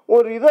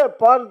ஒரு இதை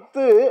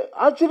பார்த்து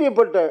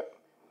ஆச்சரியப்பட்டேன்.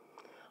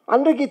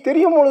 அன்றைக்கு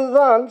தெரியும் பொழுது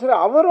தான் சரி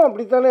அவரும்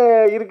அப்படித்தானே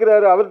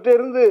இருக்கிறாரு. அவர்கிட்ட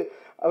இருந்து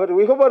அவர்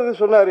யுகபாரதி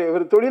சொன்னார்,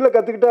 இவர் தொழிலை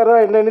கற்றுக்கிட்டாரா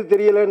என்னன்னு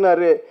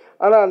தெரியலைன்னாரு.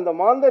 ஆனால் அந்த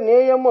மாந்த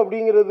நேயம்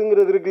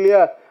அப்படிங்கிறதுங்கிறது இருக்கு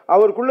இல்லையா,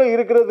 அவருக்குள்ளே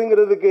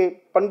இருக்கிறதுங்கிறதுக்கு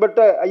பண்பட்ட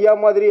ஐயா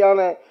மாதிரியான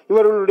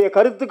இவர்களுடைய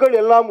கருத்துக்கள்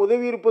எல்லாம்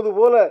உதவி இருப்பது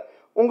போல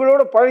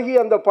உங்களோட பழகி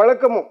அந்த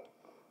பழக்கமும்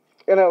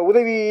ஏன்னா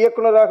உதவி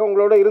இயக்குனராக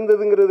உங்களோட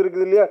இருந்ததுங்கிறது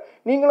இருக்குது இல்லையா.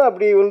 நீங்களும்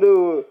அப்படி வந்து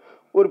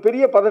ஒரு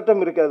பெரிய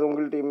பதட்டம் இருக்காது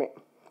உங்கள்கிட்டையுமே.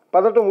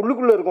 பதட்டம்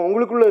உள்ளுக்குள்ளே இருக்கும்,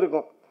 உங்களுக்குள்ளே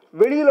இருக்கும்.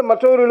 வெளியில்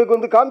மற்றவர்களுக்கு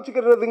வந்து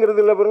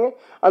காமிச்சிக்கிறதுங்கிறது இல்லை பாருங்க.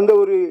 அந்த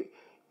ஒரு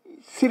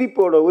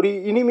சிரிப்போட ஒரு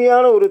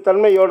இனிமையான ஒரு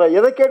தன்மையோட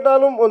எதை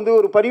கேட்டாலும் வந்து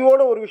ஒரு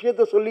பரிவோட ஒரு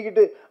விஷயத்த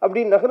சொல்லிக்கிட்டு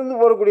அப்படி நகர்ந்து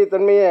போகக்கூடிய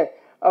தன்மையை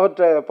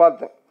அவற்றை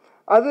பார்த்தேன்.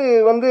 அது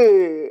வந்து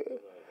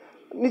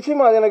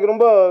நிச்சயமாக அது எனக்கு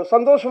ரொம்ப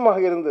சந்தோஷமாக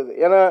இருந்தது.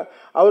 ஏன்னா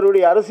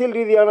அவருடைய அரசியல்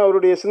ரீதியான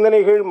அவருடைய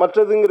சிந்தனைகள்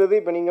மற்றதுங்கிறது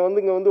இப்போ நீங்கள்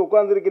வந்து இங்கே வந்து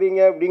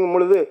உட்கார்ந்துருக்கிறீங்க அப்படிங்கும்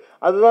பொழுது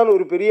அதுதான்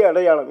ஒரு பெரிய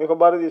அடையாளம். மிக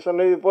பாரதி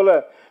சொன்னது போல்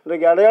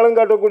இன்றைக்கு அடையாளம்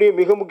காட்டக்கூடிய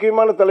மிக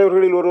முக்கியமான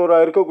தலைவர்களில்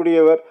ஒருவராக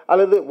இருக்கக்கூடியவர்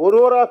அல்லது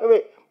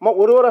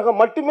ஒருவராக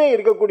மட்டுமே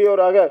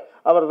இருக்கக்கூடியவராக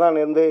அவர் தான்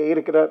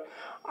இருக்கிறார்.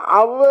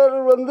 அவர்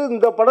வந்து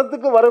இந்த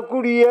படத்துக்கு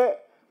வரக்கூடிய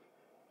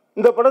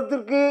இந்த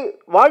படத்திற்கு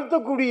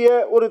வாழ்த்தக்கூடிய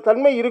ஒரு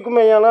தன்மை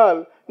இருக்குமேயானால்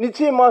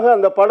நிச்சயமாக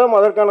அந்த படம்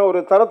அதற்கான ஒரு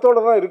தரத்தோடு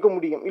தான் இருக்க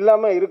முடியும்,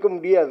 இல்லாமல் இருக்க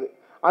முடியாது.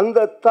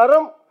 அந்த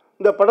தரம்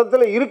இந்த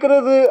படத்தில்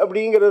இருக்கிறது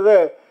அப்படிங்கிறத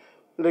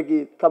இன்றைக்கு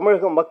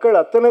தமிழக மக்கள்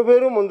அத்தனை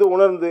பேரும் வந்து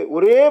உணர்ந்து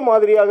ஒரே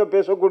மாதிரியாக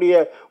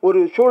பேசக்கூடிய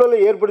ஒரு சூழலை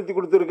ஏற்படுத்தி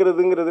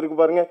கொடுத்துருக்கிறதுங்கிறது இருக்கு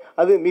பாருங்கள்.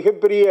 அது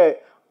மிகப்பெரிய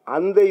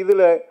அந்த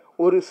இதில்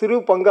ஒரு சிறு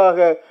பங்காக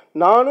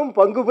நானும்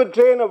பங்கு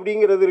பெற்றேன்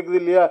அப்படிங்கிறது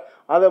இருக்குது இல்லையா.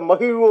 அதை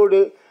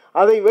மகிழ்வோடு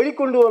அதை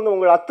வெளிக்கொண்டு வந்த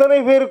உங்கள் அத்தனை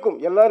பேருக்கும்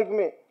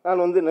எல்லாருக்குமே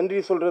நான் வந்து நன்றி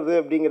சொல்கிறது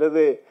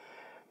அப்படிங்கிறது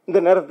இந்த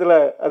நேரத்தில்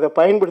அதை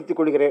பயன்படுத்தி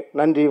கொள்கிறேன்.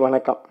 நன்றி,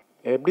 வணக்கம்.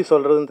 எப்படி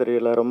சொல்கிறதுன்னு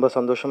தெரியல, ரொம்ப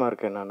சந்தோஷமாக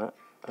இருக்கேன் நான்.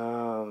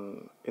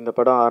 இந்த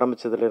படம்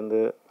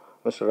ஆரம்பித்ததுலேருந்து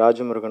மிஸ்டர்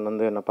ராஜமுருகன்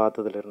வந்து என்னை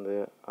பார்த்ததுலேருந்து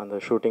அந்த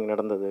ஷூட்டிங்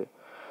நடந்தது,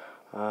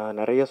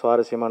 நிறைய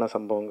சுவாரஸ்யமான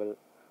சம்பவங்கள்,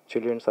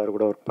 சில்லியன் சார்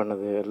கூட ஒர்க்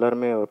பண்ணது,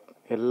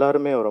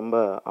 எல்லாருமே ரொம்ப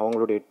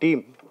அவங்களுடைய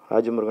டீம்,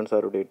 ராஜமுருகன்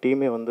சாருடைய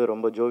டீமே வந்து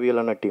ரொம்ப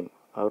ஜோவியலான டீம்.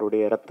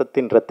 அவருடைய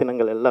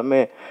ரத்தினங்கள் எல்லாமே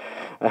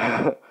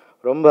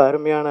ரொம்ப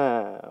அருமையான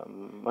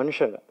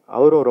மனுஷங்க.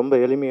 அவரும் ரொம்ப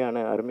எளிமையான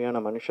அருமையான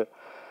மனுஷன்.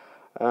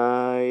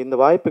 இந்த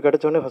வாய்ப்பு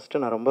கிடைச்சோடனே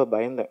நான் ரொம்ப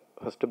பயந்தேன்.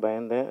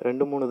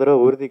 2-3 தடவை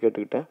உறுதி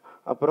கேட்டுக்கிட்டேன்.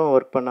 அப்புறம்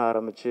ஒர்க் பண்ண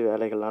ஆரம்பித்து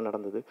வேலைகள்லாம்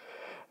நடந்தது.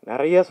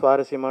 நிறைய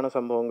சுவாரஸ்யமான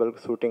சம்பவங்கள்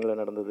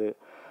ஷூட்டிங்கில் நடந்தது.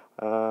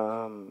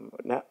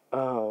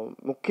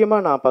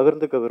 முக்கியமாக நான்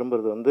பகிர்ந்துக்க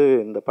விரும்புகிறது வந்து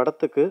இந்த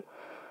படத்துக்கு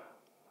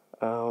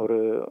ஒரு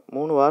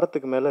 3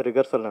 வாரத்துக்கு மேலே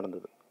ரிஹர்சல்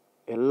நடந்தது.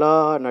 எல்லா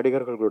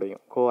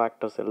நடிகர்களுடையும்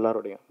ஆக்டர்ஸ்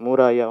எல்லாரோடையும்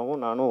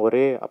மூராயாவும் நானும்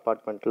ஒரே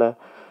அப்பார்ட்மெண்ட்டில்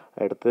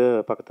எடுத்து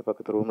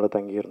பக்கத்து ரூமில்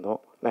தங்கியிருந்தோம்.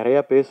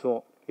 நிறையா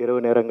பேசுவோம், இரவு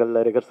நேரங்களில்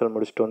ரிஹர்சல்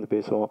முடிச்சுட்டு வந்து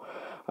பேசுவோம்.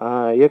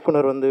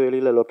 இயக்குனர் வந்து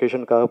வெளியில்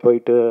லொக்கேஷனுக்காக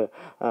போயிட்டு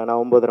நான்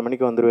 9:30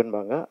 மணிக்கு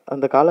வந்துடுவேன்பாங்க.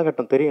 அந்த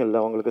காலகட்டம் தெரியும் இல்லை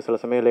அவங்களுக்கு, சில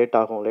சமயம் லேட்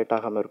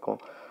ஆகாமல் இருக்கும்.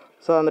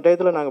 ஸோ அந்த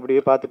டயத்தில் நாங்கள்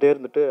இப்படியே பார்த்துட்டே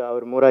இருந்துட்டு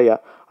அவர் மூராயா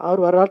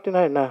அவர்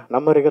வராட்டினா என்ன,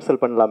 நம்ம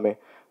ரிஹர்சல் பண்ணலாமே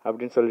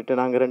அப்படின்னு சொல்லிட்டு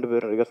நாங்கள் 2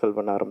 பேரும் ரிஹர்சல்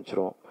பண்ண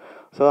ஆரம்பிச்சிருவோம்.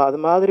 ஸோ அது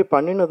மாதிரி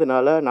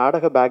பண்ணினதுனால,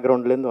 நாடக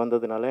பேக்ரவுண்ட்லேருந்து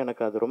வந்ததுனால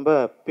எனக்கு அது ரொம்ப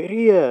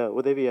பெரிய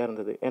உதவியாக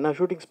இருந்தது. ஏன்னா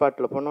ஷூட்டிங்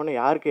ஸ்பாட்டில் போனோன்னே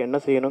யாருக்கு என்ன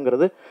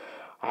செய்யணுங்கிறது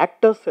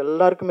ஆக்டர்ஸ்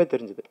எல்லாருக்குமே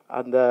தெரிஞ்சுது.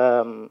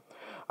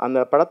 அந்த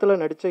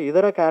படத்தில் நடித்த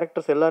இதர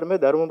கேரக்டர்ஸ் எல்லாருமே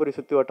தருமபுரி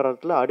சுற்றி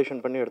வட்டாரத்தில்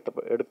ஆடிஷன் பண்ணி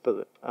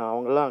எடுத்தது.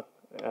 அவங்கெல்லாம்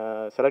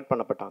செலக்ட்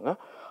பண்ணப்பட்டாங்க.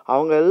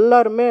 அவங்க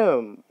எல்லாருமே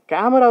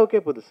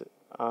கேமராவுக்கே புதுசு.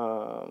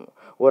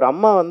 ஒரு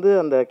அம்மா வந்து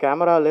அந்த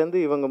கேமராலேருந்து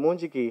இவங்க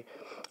மூஞ்சிக்கு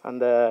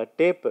அந்த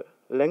டேப்பு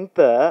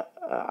லெங்க்த்தை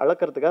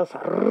அளக்கிறதுக்காக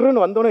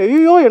சர்ன்னு வந்தோடனே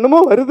ஐயோ என்னமோ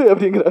வருது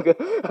அப்படிங்கிறாங்க.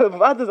 அதை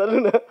பார்த்து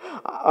சல்லுன்னு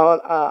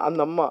அந்த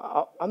அம்மா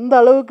அந்த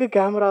அளவுக்கு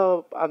கேமரா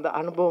அந்த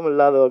அனுபவம்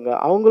இல்லாதவங்க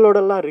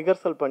அவங்களோடலாம்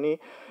ரிஹர்சல் பண்ணி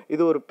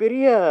இது ஒரு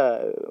பெரிய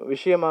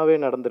விஷயமாகவே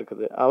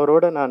நடந்திருக்குது.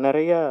 அவரோட நான்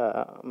நிறையா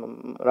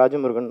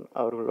ராஜமுருகன்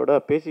அவர்களோட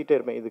பேசிகிட்டே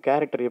இருப்பேன். இது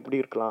கேரக்டர்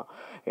எப்படி இருக்கலாம்,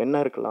 என்ன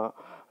இருக்கலாம்,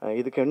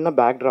 இதுக்கு என்ன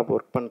பேக்ட்ராப்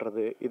ஒர்க்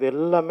பண்ணுறது, இது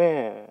எல்லாமே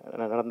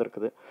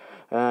நடந்திருக்குது.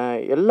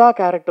 எல்லா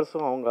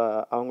கேரக்டர்ஸும்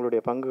அவங்களுடைய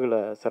பங்குகளை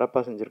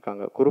சிறப்பாக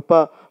செஞ்சுருக்காங்க.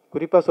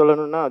 குறிப்பாக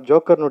சொல்லணும்னா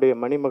ஜோக்கர்னுடைய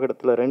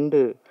மணிமகுடத்தில்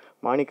 2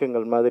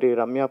 மாணிக்கங்கள் மாதிரி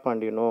ரம்யா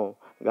பாண்டியனும்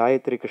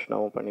காயத்ரி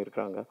கிருஷ்ணாவும்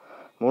பண்ணியிருக்காங்க.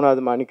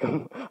 3வது மாணிக்கம்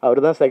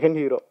அவர் தான் செகண்ட்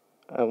ஹீரோ,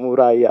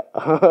 மூராயா.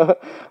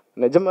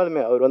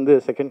 நிஜமாலுமே அவர் வந்து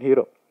செகண்ட்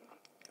ஹீரோ.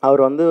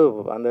 அவர் வந்து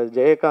அந்த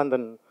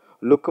ஜெயகாந்தன்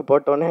லுக்கு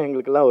போட்டோன்னே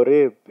எங்களுக்கெல்லாம் ஒரே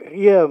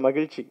பெரிய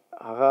மகிழ்ச்சி.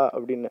 ஆஹா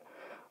அப்படின்னு.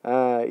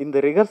 இந்த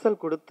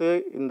ரிஹர்சல் கொடுத்து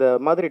இந்த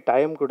மாதிரி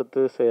டைம்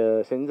கொடுத்து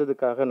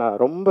செஞ்சதுக்காக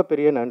நான் ரொம்ப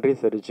பெரிய நன்றி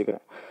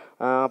தெரிவிச்சுக்கிறேன்.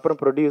 அப்புறம்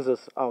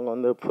ப்ரொடியூசர்ஸ் அவங்க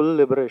வந்து ஃபுல்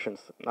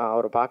லிபரேஷன்ஸ். நான்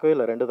அவரை பார்க்கவே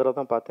இல்லை, 2 தடவை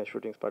தான் பார்த்தேன்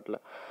ஷூட்டிங் ஸ்பாட்டில்.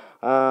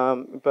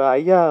 இப்போ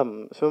ஐயா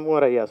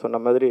சிவகுமார் ஐயா சொன்ன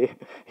மாதிரி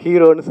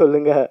ஹீரோன்னு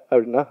சொல்லுங்க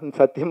அப்படின்னா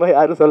சத்தியமாக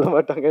யாரும் சொல்ல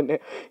மாட்டாங்கன்னு.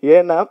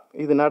 ஏன்னா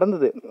இது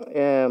நடந்தது.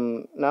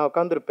 நான்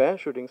உட்காந்துருப்பேன்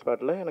ஷூட்டிங்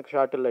ஸ்பாட்டில், எனக்கு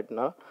ஷார்ட்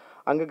இல்லைட்டுனா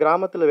அங்கே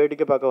கிராமத்தில்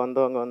வேடிக்கை பார்க்க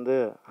வந்தவங்க வந்து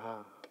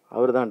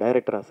அவர் தான்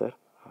டைரக்டரா சார்?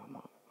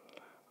 ஆமாம்.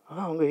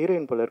 அவங்க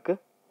ஹீரோயின் போல இருக்கு.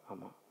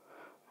 ஆமாம்.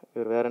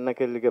 இவர் வேறு என்ன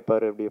கேள்வி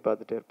கேட்பாரு? அப்படியே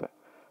பார்த்துட்டே இருப்பேன்.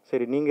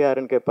 சரி நீங்கள்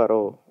யாருன்னு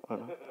கேட்பாரோ?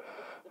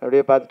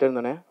 அப்படியே பார்த்துட்டே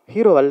இருந்தோன்னே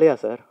ஹீரோ வரலையா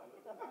சார்?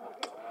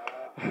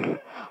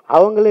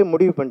 அவங்களே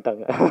முடிவு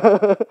பண்ணிட்டாங்க.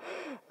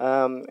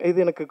 இது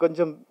எனக்கு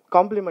கொஞ்சம்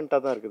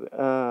காம்ப்ளிமெண்ட்டாக தான் இருக்குது.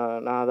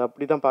 நான் அதை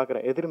அப்படி தான்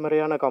பார்க்குறேன்,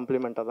 எதிர்மறையான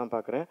காம்ப்ளிமெண்ட்டாக தான்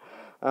பார்க்குறேன்.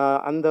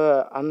 அந்த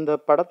அந்த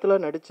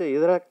படத்தில் நடித்த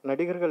இதர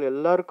நடிகர்கள்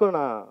எல்லாருக்கும்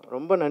நான்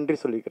ரொம்ப நன்றி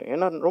சொல்லிக்கிறேன்.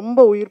 ஏன்னா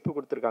ரொம்ப உயிர்ப்பு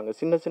கொடுத்துருக்காங்க.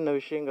 சின்ன சின்ன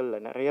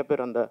விஷயங்களில் நிறைய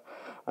பேர் அந்த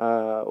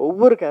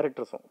ஒவ்வொரு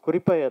கேரக்டர்ஸும்,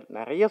 குறிப்பாக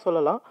நிறைய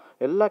சொல்லலாம்,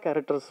 எல்லா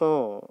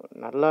கேரக்டர்ஸும்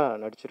நல்லா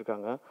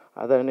நடிச்சிருக்காங்க.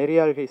 அதை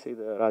நெறியாழ்கை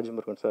செய்த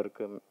ராஜமுருகன்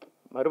சாருக்கு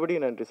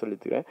மறுபடியும் நன்றி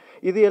சொல்லிக்கிறேன்.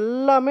 இது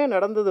எல்லாமே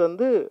நடந்தது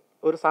வந்து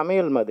ஒரு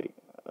சமையல் மாதிரி.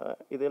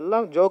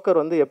 இதெல்லாம் ஜோக்கர்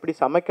வந்து எப்படி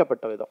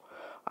சமைக்கப்பட்ட விதம்,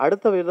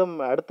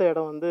 அடுத்த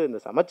இடம் வந்து இந்த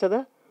சமைச்சதை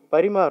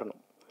பரிமாறணும்.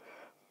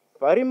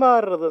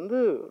 பரிமாறுறது வந்து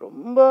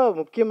ரொம்ப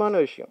முக்கியமான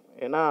விஷயம்.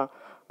 ஏன்னா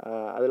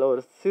அதில்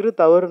ஒரு சிறு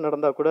தவறு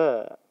நடந்தால் கூட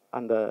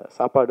அந்த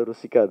சாப்பாடு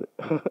ருசிக்காது.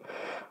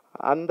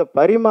 அந்த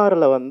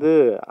பரிமாறலை வந்து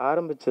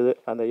ஆரம்பித்தது,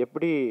 அந்த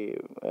எப்படி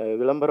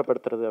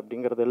விளம்பரப்படுத்துறது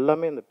அப்படிங்கிறது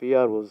எல்லாமே இந்த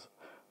பிஆர்ஓஸ்,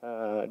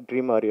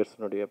 ட்ரீம்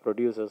வாரியர்ஸ்னுடைய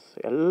ப்ரொடியூசர்ஸ்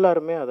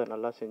எல்லாருமே அதை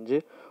நல்லா செஞ்சு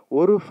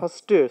ஒரு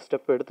ஃபஸ்ட்டு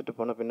ஸ்டெப் எடுத்துகிட்டு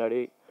போன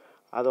பின்னாடி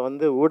அதை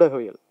வந்து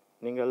ஊடகவியல்,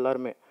 நீங்கள்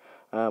எல்லாருமே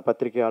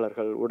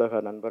பத்திரிகையாளர்கள்,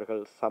 ஊடக நண்பர்கள்,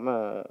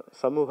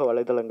 சமூக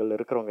வலைதளங்கள்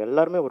இருக்கிறவங்க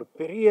எல்லாருமே ஒரு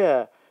பெரிய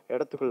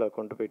இடத்துக்குள்ளே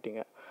கொண்டு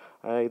போயிட்டீங்க.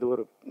 இது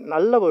ஒரு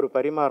நல்ல ஒரு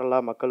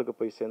பரிமாறலாக மக்களுக்கு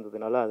போய்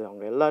சேர்ந்ததுனால அது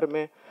அவங்க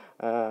எல்லாருமே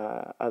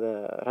அதை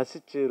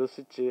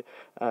ருசித்து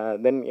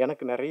தென்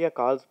எனக்கு நிறைய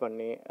கால்ஸ்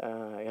பண்ணி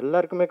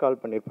எல்லாருக்குமே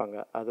கால் பண்ணியிருப்பாங்க.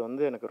 அது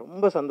வந்து எனக்கு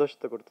ரொம்ப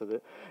சந்தோஷத்தை கொடுத்தது.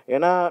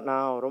 ஏன்னா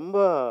நான் ரொம்ப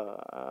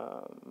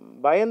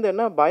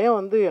பயந்தேன்னா, பயம்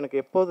வந்து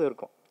எனக்கு எப்போதும்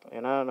இருக்கும்.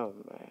 ஏன்னா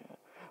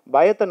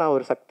பயத்தை நான்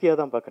ஒரு சக்தியாக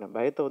தான் பார்க்குறேன்,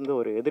 பயத்தை வந்து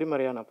ஒரு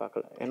எதிர்மறையாக நான்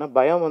பார்க்கல. ஏன்னா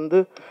பயம் வந்து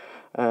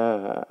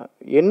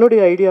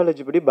என்னுடைய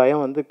ஐடியாலஜி படி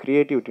பயம் வந்து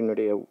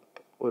க்ரியேட்டிவிட்டியினுடைய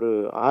ஒரு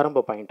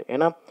ஆரம்ப பாயிண்ட்.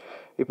 ஏன்னா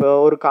இப்போ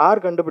ஒரு கார்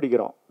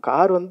கண்டுபிடிக்கிறோம்,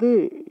 கார் வந்து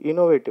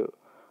இன்னோவேட்டிவ்,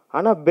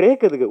 ஆனால்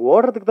பிரேக் எதுக்கு?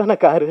 ஓடுறதுக்கு தானே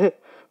காரு,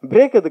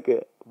 பிரேக் எதுக்கு?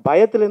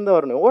 பயத்துலேருந்து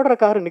வரணும், ஓடுற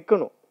காரு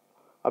நிற்கணும்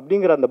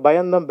அப்படிங்கிற அந்த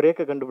பயம்தான்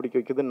பிரேக்கை கண்டுபிடிக்க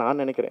வைக்குதுன்னு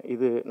நான் நினைக்கிறேன்.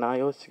 இது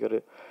நான்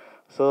யோசிக்கிறது.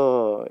 ஸோ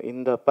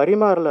இந்த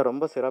பரிமாறல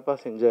ரொம்ப சிறப்பாக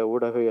செஞ்ச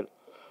ஊடகவியல்,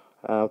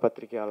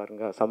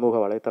 பத்திரிகையாளருங்க, சமூக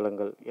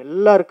வலைத்தளங்கள்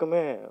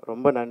எல்லாருக்குமே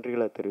ரொம்ப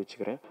நன்றிகளை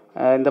தெரிவிச்சுக்கிறேன்.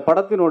 இந்த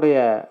படத்தினுடைய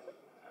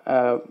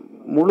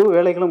முழு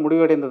வேலைகளும்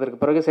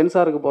முடிவடைந்ததற்கு பிறகு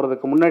சென்சாருக்கு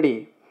போகிறதுக்கு முன்னாடி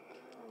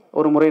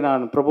ஒரு முறை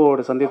நான்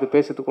பிரபுவோடு சந்தித்து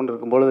பேசித்து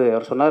கொண்டிருக்கும் பொழுது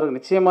அவர் சொன்னார்,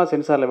 நிச்சயமாக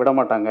சென்சாரில் விட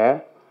மாட்டாங்க,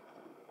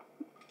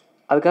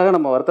 அதுக்காக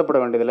நம்ம வருத்தப்பட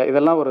வேண்டியதில்லை.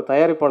 இதெல்லாம் ஒரு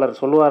தயாரிப்பாளர்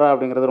சொல்லுவாரா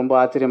அப்படிங்கிறது ரொம்ப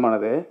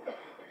ஆச்சரியமானது.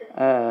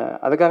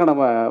 அதுக்காக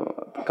நம்ம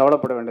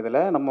கவலைப்பட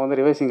வேண்டியதில்லை. நம்ம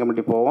வந்து ரிவைசிங்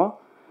கமிட்டி போவோம்,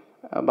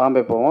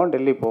 பாம்பே போவோம்,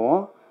 டெல்லி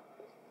போவோம்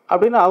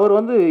அப்படின்னு அவர்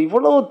வந்து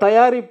இவ்வளோ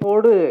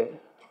தயாரிப்போடு,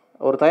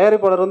 ஒரு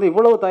தயாரிப்பாளர் வந்து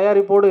இவ்வளோ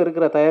தயாரிப்போடு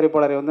இருக்கிற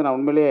தயாரிப்பாளரை வந்து நான்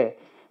உண்மையிலேயே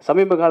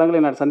சமீப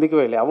காலங்களில் நான்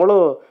சந்திக்கவே இல்லை. அவ்வளோ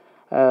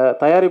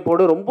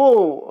தயாரிப்போடு ரொம்ப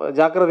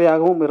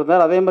ஜாக்கிரதையாகவும்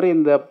இருந்தார். அதே மாதிரி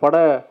இந்த பட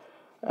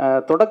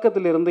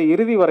தொடக்கத்திலிருந்து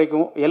இறுதி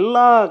வரைக்கும்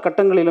எல்லா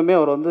கட்டங்களிலுமே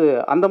அவர் வந்து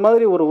அந்த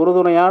மாதிரி ஒரு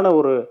உறுதுணையான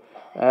ஒரு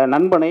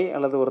நண்பனை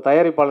அல்லது ஒரு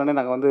தயாரிப்பாளனை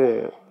நாங்கள் வந்து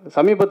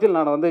சமீபத்தில்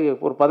நான் வந்து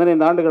ஒரு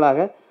 15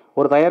 ஆண்டுகளாக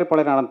ஒரு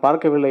தயாரிப்பாளரை நான்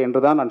பார்க்கவில்லை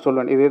என்று தான் நான்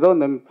சொல்வேன். இது ஏதோ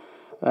இந்த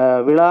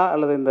விழா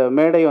அல்லது இந்த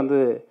மேடை வந்து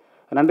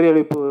நன்றி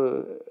அளிப்பு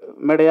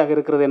மேடையாக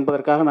இருக்கிறது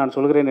என்பதற்காக நான்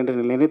சொல்கிறேன்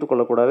என்று நினைத்து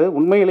கொள்ளக்கூடாது.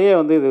 உண்மையிலேயே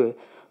வந்து இது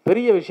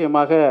பெரிய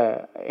விஷயமாக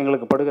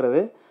எங்களுக்கு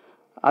படுகிறது.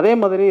 அதே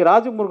மாதிரி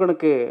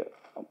ராஜமுருகனுக்கு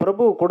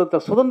பிரபு கொடுத்த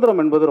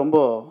சுதந்திரம் என்பது ரொம்ப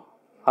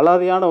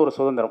அலாதியான ஒரு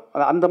சுதந்திரம்.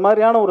 அந்த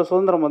மாதிரியான ஒரு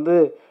சுதந்திரம் வந்து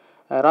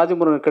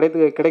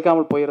ராஜமுருகனுக்கு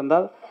கிடைக்காமல்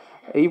போயிருந்தால்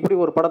இப்படி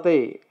ஒரு படத்தை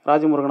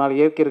ராஜமுருகனால்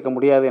இயக்கியிருக்க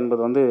முடியாது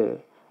என்பது வந்து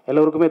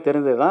எல்லோருக்குமே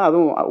தெரிந்தது தான்.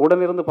 அதுவும்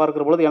உடனிருந்து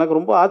பார்க்குற பொழுது எனக்கு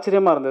ரொம்ப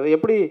ஆச்சரியமாக இருந்தது.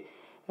 எப்படி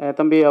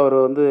தம்பி அவர்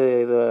வந்து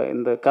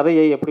இந்த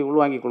கதையை எப்படி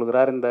உள்வாங்கிக்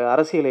கொள்கிறார், இந்த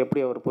அரசியலை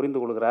எப்படி அவர் புரிந்து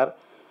கொள்கிறார்,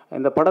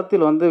 இந்த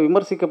படத்தில் வந்து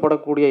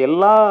விமர்சிக்கப்படக்கூடிய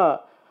எல்லா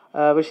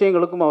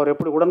விஷயங்களுக்கும் அவர்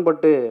எப்படி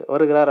உடன்பட்டு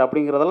வருகிறார்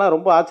அப்படிங்கிறதெல்லாம்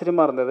ரொம்ப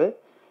ஆச்சரியமாக இருந்தது.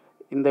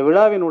 இந்த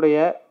விழாவினுடைய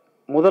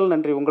முதல்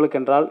நன்றி உங்களுக்கு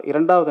என்றால்,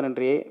 இரண்டாவது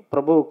நன்றியை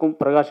பிரபுவுக்கும்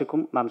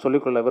பிரகாஷுக்கும் நான்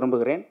சொல்லிக்கொள்ள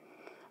விரும்புகிறேன்.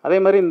 அதே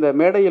மாதிரி இந்த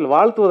மேடையில்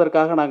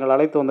வாழ்த்துவதற்காக நாங்கள்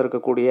அழைத்து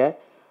வந்திருக்கக்கூடிய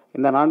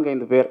இந்த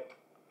 4-5 பேர்,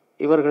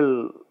 இவர்கள்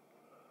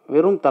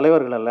வெறும்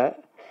தலைவர்கள் அல்ல,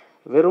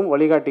 வெறும்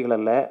வழிகாட்டிகள்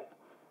அல்ல,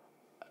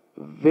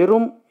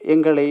 வெறும்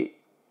எங்களை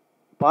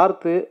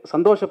பார்த்து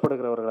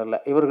சந்தோஷப்படுகிறவர்கள் அல்ல.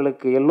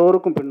 இவர்களுக்கு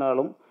எல்லோருக்கும்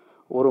பின்னாலும்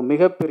ஒரு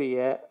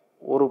மிகப்பெரிய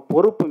ஒரு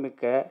பொறுப்பு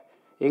மிக்க,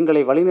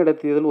 எங்களை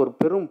வழிநடத்தியதில் ஒரு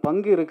பெரும்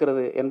பங்கு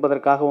இருக்கிறது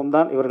என்பதற்காகவும்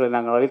தான் இவர்களை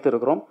நாங்கள்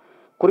அழைத்திருக்கிறோம்.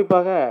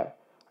 குறிப்பாக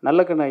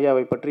நல்லக்கண்ணு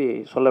ஐயாவை பற்றி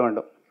சொல்ல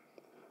வேண்டும்.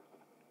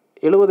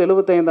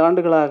 70-75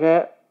 ஆண்டுகளாக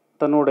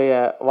தன்னுடைய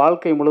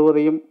வாழ்க்கை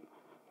முழுவதையும்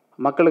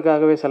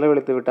மக்களுக்காகவே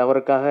செலவழித்து விட்ட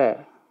அவருக்காக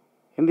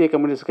இந்திய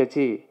கம்யூனிஸ்ட்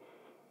கட்சி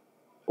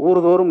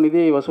ஊர்தோறும்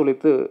நிதியை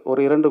வசூலித்து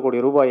ஒரு 2 கோடி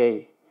ரூபாயை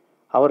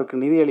அவருக்கு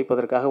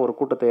நிதியளிப்பதற்காக ஒரு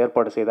கூட்டத்தை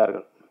ஏற்பாடு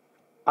செய்தார்கள்.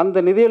 அந்த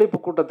நிதியளிப்பு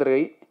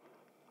கூட்டத்தை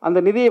அந்த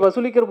நிதியை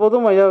வசூலிக்கிற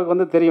போதும் ஐயாவுக்கு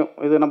வந்து தெரியும்,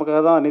 இது நமக்காக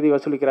தான் நிதி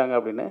வசூலிக்கிறாங்க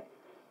அப்படின்னு.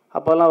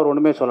 அப்போல்லாம் அவர்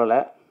ஒன்றுமே சொல்லலை.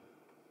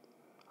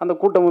 அந்த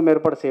கூட்டமும்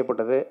ஏற்பாடு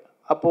செய்யப்பட்டது.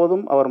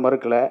 அப்போதும் அவர்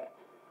மறுக்கலை.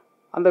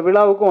 அந்த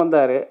விழாவுக்கும்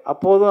வந்தார்.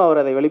 அப்போதும்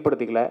அவர் அதை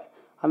வெளிப்படுத்திக்கல.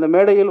 அந்த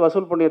மேடையில்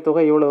வசூல் பண்ணிய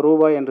தொகை இவ்வளோ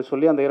ரூபாய் என்று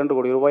சொல்லி அந்த 2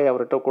 கோடி ரூபாய்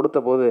அவர்கிட்ட கொடுத்த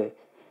போது,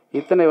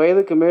 இத்தனை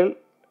வயதுக்கு மேல்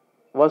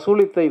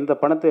வசூலித்த இந்த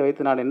பணத்தை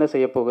வைத்து நான் என்ன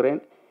செய்ய போகிறேன்,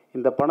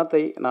 இந்த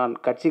பணத்தை நான்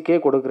கட்சிக்கே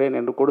கொடுக்கிறேன்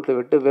என்று கொடுத்து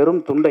விட்டு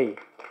வெறும் துண்டை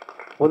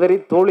உதறி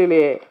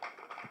தோளிலே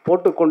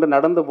போட்டுக்கொண்டு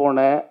நடந்து போன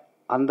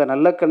அந்த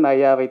நல்லக்கண்ணு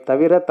ஐயாவை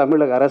தவிர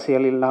தமிழக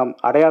அரசியலில் நாம்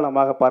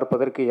அடையாளமாக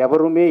பார்ப்பதற்கு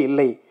எவருமே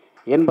இல்லை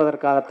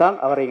என்பதற்காகத்தான்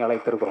அவரை இங்கே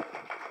அழைத்திருக்கிறோம்.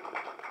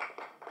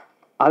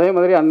 அதே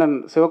மாதிரி அண்ணன்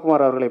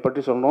சிவகுமார் அவர்களை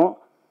பற்றி சொன்னோம்.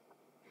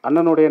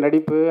 அண்ணனுடைய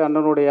நடிப்பு,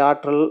 அண்ணனுடைய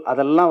ஆற்றல்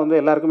அதெல்லாம் வந்து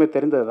எல்லாருக்குமே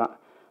தெரிந்தது தான்.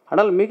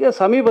 ஆனால் மிக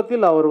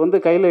சமீபத்தில் அவர் வந்து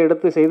கையில்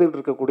எடுத்து செய்துகிட்டு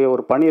இருக்கக்கூடிய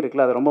ஒரு பணி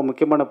இருக்குல்ல, அது ரொம்ப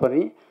முக்கியமான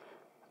பணி.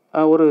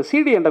 ஒரு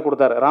சிடி என்கிட்ட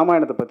கொடுத்தாரு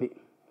ராமாயணத்தை பற்றி.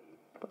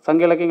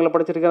 சங்க இலக்கியங்களை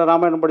படிச்சிருக்கிறேன்,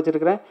 ராமாயணம்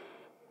படிச்சிருக்கிறேன்.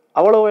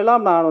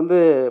 அவ்வளோவெல்லாம் நான் வந்து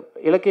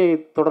இலக்கிய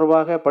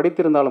தொடர்பாக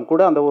படித்திருந்தாலும்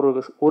கூட அந்த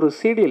ஒரு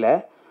சிடியில்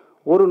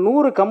ஒரு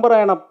 100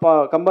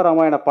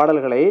 கம்பராமாயண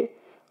பாடல்களை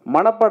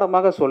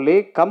மனப்பாடமாக சொல்லி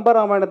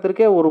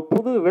கம்பராமாயணத்திற்கே ஒரு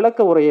புது விளக்க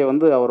உரையை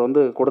வந்து அவர்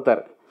வந்து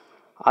கொடுத்தார்.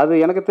 அது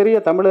எனக்கு தெரிய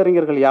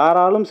தமிழறிஞர்கள்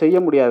யாராலும் செய்ய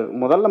முடியாது.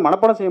 முதல்ல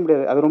மனப்பாடம் செய்ய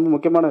முடியாது, அது ரொம்ப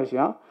முக்கியமான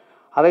விஷயம்.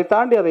 அதை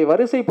தாண்டி அதை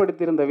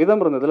வரிசைப்படுத்தியிருந்த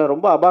விதம் இருந்ததில்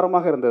ரொம்ப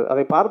அபாரமாக இருந்தது.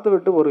 அதை பார்த்து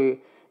விட்டு ஒரு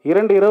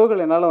 2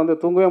 இரவுகள் என்னால் வந்து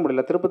தூங்கவே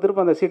முடியல.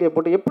 திரும்ப அந்த சீடியை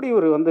போட்டு எப்படி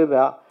ஒரு வந்து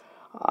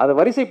அதை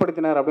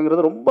வரிசைப்படுத்தினார்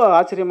அப்படிங்கிறது ரொம்ப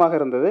ஆச்சரியமாக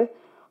இருந்தது.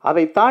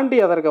 அதை தாண்டி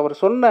அதற்கு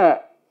அவர் சொன்ன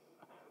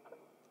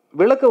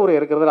விளக்க உரை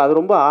இருக்கிறதுல அது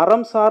ரொம்ப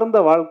அறம் சார்ந்த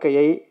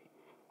வாழ்க்கையை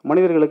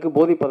மனிதர்களுக்கு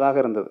போதிப்பதாக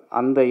இருந்தது.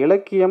 அந்த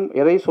இலக்கியம்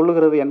எதை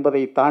சொல்லுகிறது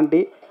என்பதை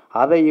தாண்டி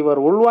அதை இவர்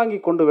உள்வாங்கி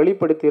கொண்டு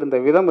வெளிப்படுத்தியிருந்த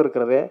விதம்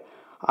இருக்கிறதே,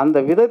 அந்த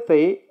விதத்தை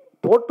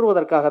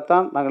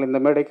போற்றுவதற்காகத்தான் நாங்கள் இந்த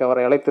மேடைக்கு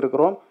அவரை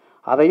அழைத்திருக்கிறோம்.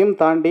 அதையும்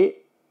தாண்டி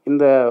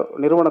இந்த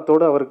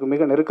நிறுவனத்தோடு அவருக்கு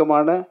மிக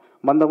நெருக்கமான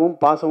பந்தமும்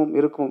பாசமும்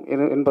இருக்கும்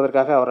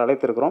என்பதற்காக அவர்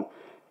அழைத்திருக்கிறோம்.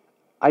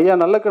 ஐயா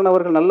நல்லக்கண்ணு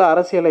அவர்கள் நல்ல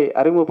அரசியலை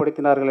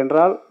அறிமுகப்படுத்தினார்கள்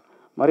என்றால்,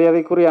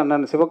 மரியாதைக்குரிய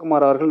அண்ணன்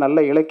சிவகுமார் அவர்கள் நல்ல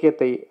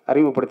இலக்கியத்தை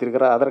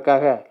அறிமுகப்படுத்தியிருக்கிறார்.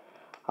 அதற்காக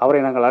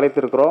அவரை நாங்கள்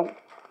அழைத்திருக்கிறோம்.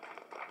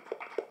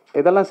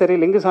 இதெல்லாம் சரி,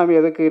 லிங்குசாமி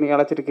எதுக்கு நீங்கள்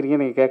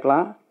அழைச்சிருக்கிறீங்கன்னு நீங்கள்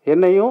கேட்கலாம்.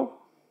 என்னையும்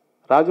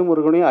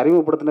ராஜமுருகனையும்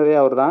அறிமுகப்படுத்தினதே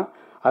அவர் தான்.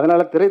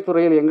 அதனால்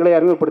திரைத்துறையில் எங்களை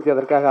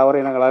அறிமுகப்படுத்தியதற்காக அவரை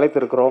நாங்கள்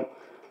அழைத்திருக்கிறோம்.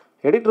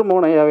 எடிட்டர்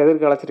மோகன் ஐயாவை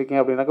எதற்கு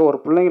அழைச்சிருக்கீங்க அப்படின்னாக்கா, ஒரு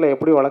பிள்ளைங்களை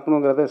எப்படி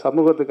வளர்க்கணுங்கிறத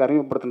சமூகத்துக்கு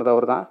அறிமுகப்படுத்தினது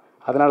அவர் தான்.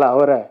 அதனால்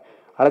அவரை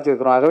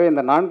அழைச்சிருக்கிறோம். ஆகவே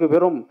இந்த 4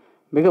 பேரும்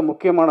மிக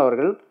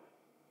முக்கியமானவர்கள்.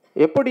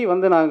 எப்படி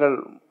வந்து நாங்கள்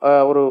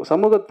ஒரு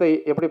சமூகத்தை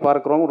எப்படி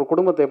பார்க்கிறோம், ஒரு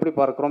குடும்பத்தை எப்படி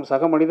பார்க்கிறோம்,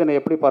 சக மனிதனை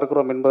எப்படி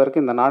பார்க்கிறோம்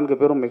என்பதற்கு இந்த 4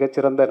 பேரும்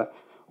மிகச்சிறந்த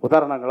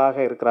உதாரணங்களாக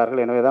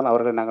இருக்கிறார்கள். எனவே தான்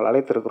அவர்களை நாங்கள்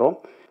அழைத்திருக்கிறோம்.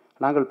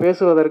 நாங்கள்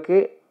பேசுவதற்கு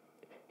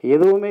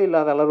எதுவுமே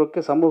இல்லாத அளவுக்கு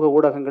சமூக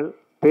ஊடகங்கள்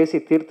பேசி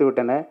தீர்த்து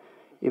விட்டன.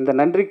 இந்த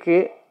நன்றிக்கு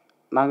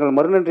நாங்கள்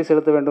மறுநன்றி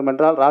செலுத்த வேண்டும்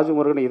என்றால்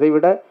ராஜமுருகன்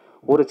இதைவிட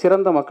ஒரு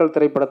சிறந்த மக்கள்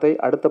திரைப்படத்தை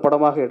அடுத்த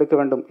படமாக எடுக்க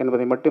வேண்டும்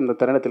என்பதை மட்டும் இந்த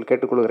தருணத்தில்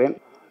கேட்டுக்கொள்கிறேன்.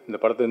 இந்த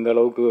படத்தை இந்த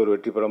அளவுக்கு ஒரு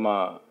வெற்றி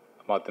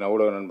படமாக மாற்றின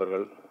ஊடக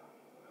நண்பர்கள்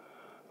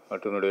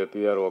மற்றும் என்னுடைய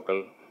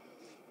பிஆர்ஓக்கள்,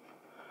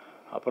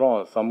 அப்புறம்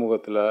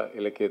சமூகத்தில்,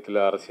 இலக்கியத்தில்,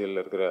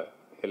 அரசியலில் இருக்கிற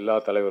எல்லா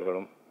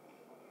தலைவர்களும்,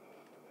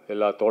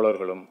 எல்லா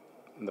தோழர்களும்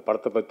இந்த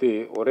படத்தை பற்றி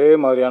ஒரே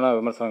மாதிரியான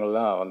விமர்சனங்கள்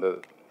தான் வந்தது.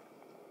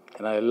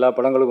 ஏன்னா எல்லா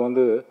படங்களுக்கும்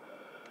வந்து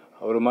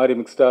ஒரு மாதிரி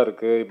மிக்ஸ்டாக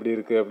இருக்குது, இப்படி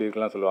இருக்குது, அப்படி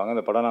இருக்குலாம் சொல்லுவாங்க.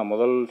 இந்த படம் நான்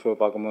முதல் ஷோ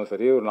பார்க்கும்போது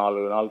சரி, ஒரு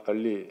 4 நாள்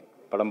தள்ளி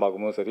படம்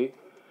பார்க்கும்போது சரி,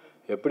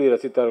 எப்படி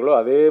ரசித்தார்களோ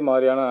அதே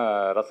மாதிரியான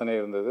ரசனை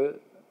இருந்தது.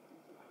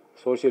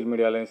 சோஷியல்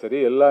மீடியாலேயும் சரி,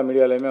 எல்லா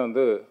மீடியாலேயுமே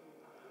வந்து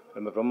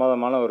ரொம்ப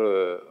பிரமாதமான ஒரு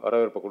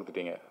வரவேற்பை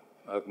கொடுத்துட்டீங்க.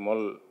 அதுக்கு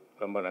முதல்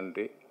ரொம்ப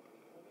நன்றி.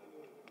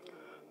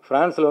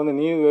 ஃப்ரான்ஸில் வந்து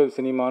நியூ வேவ்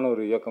சினிமான்னு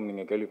ஒரு இயக்கம்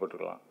நீங்கள்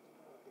கேள்விப்பட்டிருக்கலாம்.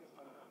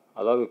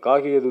 அதாவது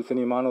காகியது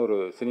சினிமான்னு ஒரு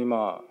சினிமா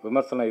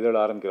விமர்சன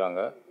இதழ்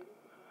ஆரம்பிக்கிறாங்க.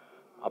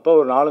 அப்போ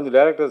ஒரு 4-5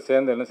 டைரக்டர்ஸ்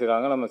சேர்ந்து என்ன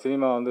செய்கிறாங்க, நம்ம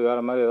சினிமா வந்து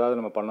வேறு மாதிரி ஏதாவது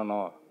நம்ம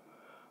பண்ணணும்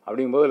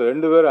அப்படிங்கும்போது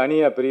 2 பேர்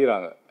அணியாக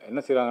பிரிகிறாங்க. என்ன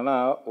செய்கிறாங்கன்னா,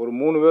 ஒரு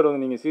 3 பேர்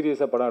வந்து நீங்கள்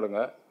சீரியஸாக படம்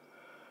எடுங்க,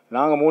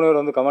 நாங்கள் 3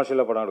 பேர் வந்து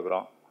கமர்ஷியலாக படம்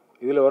எடுக்கிறோம்,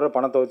 இதில் வர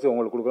பணத்தை வச்சு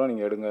உங்களுக்கு கொடுக்குறோம்,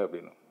 நீங்கள் எடுங்க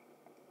அப்படின்னு.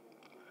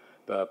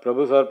 இப்போ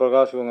பிரபு சார்,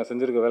 பிரகாஷ் இவங்க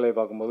செஞ்சுருக்க வேலையை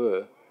பார்க்கும்போது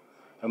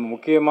ரொம்ப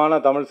முக்கியமான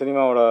தமிழ்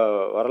சினிமாவோட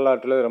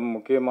வரலாற்றில் ரொம்ப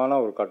முக்கியமான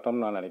ஒரு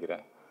கட்டம்னு நான்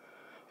நினைக்கிறேன்.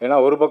 ஏன்னா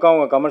ஒரு பக்கம்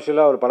அவங்க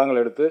கமர்ஷியலாக ஒரு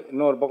படங்கள் எடுத்து,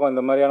 இன்னொரு பக்கம்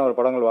இந்த மாதிரியான ஒரு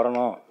படங்கள்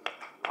வரணும்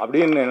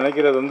அப்படின்னு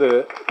நினைக்கிறது வந்து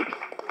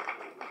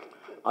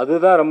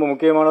அதுதான் ரொம்ப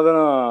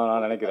முக்கியமானதுன்னு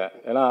நான் நினைக்கிறேன்.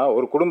 ஏன்னா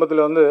ஒரு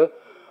குடும்பத்தில் வந்து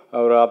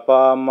ஒரு அப்பா,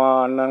 அம்மா,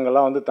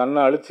 அண்ணங்கள்லாம் வந்து தன்னை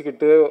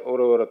அழிச்சிக்கிட்டு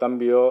ஒரு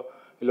தம்பியோ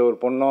இல்லை ஒரு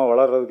பொண்ணோ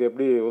வளர்கிறதுக்கு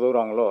எப்படி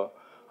உதவுறாங்களோ,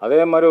 அதே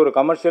மாதிரி ஒரு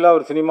கமர்ஷியலாக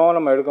ஒரு சினிமாவும்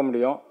நம்ம எடுக்க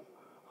முடியும்.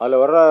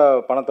 அதில் வர்ற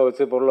பணத்தை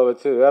வச்சு, பொருளை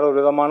வச்சு வேற ஒரு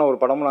விதமான ஒரு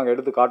படமும் நாங்கள்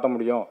எடுத்து காட்ட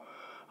முடியும்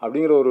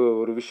அப்படிங்கிற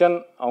ஒரு விஷன்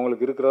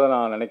அவங்களுக்கு இருக்கிறத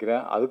நான்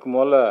நினைக்கிறேன். அதுக்கு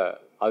முதல்ல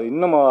அது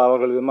இன்னும்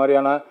அவர்கள் இது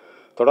மாதிரியான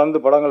தொடர்ந்து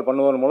படங்கள்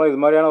பண்ணுவதன் மூலம் இது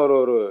மாதிரியான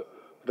ஒரு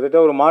கிட்டத்தட்ட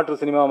ஒரு மாற்று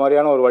சினிமா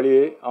மாதிரியான ஒரு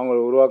வழியை அவங்க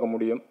உருவாக்க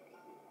முடியும்.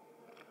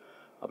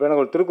 அப்போ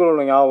எனக்கு ஒரு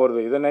திருக்குறள் ஞாபகம்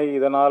வருது,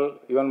 இதனால்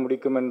இவன்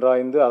முடிக்கும்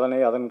என்றாய்ந்து அதனை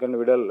அதன்கண்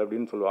விடல்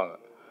அப்படின்னு சொல்லுவாங்க.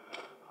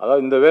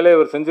 அதாவது இந்த வேலையை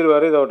அவர்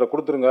செஞ்சிருவார், இதை அவர்கிட்ட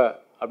கொடுத்துருங்க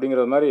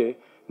அப்படிங்கிறது மாதிரி.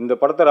 இந்த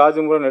படத்தை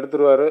ராஜமுருகன்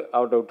எடுத்துருவார்,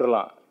 அவர்கிட்ட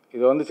விட்டுறலாம்.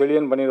 இதை வந்து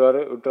செழியன் பண்ணிடுவார்,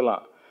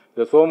 விட்டுறலாம்.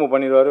 இதை சோமு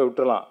பண்ணிடுவார்,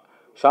 விட்டுறலாம்.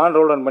 ஷான்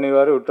ரோல்டன்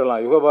பண்ணிடுவார்,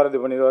 விட்டுறலாம். யுகபாரதி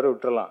பண்ணிடுவார்,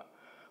 விட்டுறலாம்.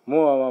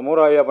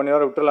 மூராயா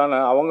பண்ணிடுவார், விட்டுறலான்னு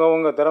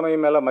அவங்கவுங்க திறமை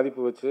மேலே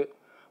மதிப்பு வச்சு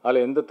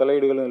அதில் எந்த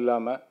தலையீடுகளும்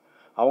இல்லாமல்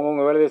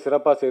அவங்கவுங்க வேலையை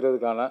சிறப்பாக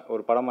செய்கிறதுக்கான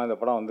ஒரு படமாக இந்த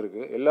படம்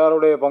வந்திருக்கு.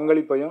 எல்லாருடைய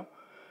பங்களிப்பையும்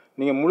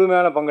நீங்கள்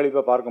முழுமையான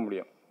பங்களிப்பை பார்க்க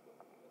முடியும்.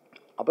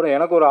 அப்புறம்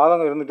எனக்கு ஒரு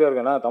ஆதங்கம் இருந்துகிட்டே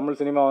இருக்கு. ஏன்னா தமிழ்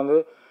சினிமா வந்து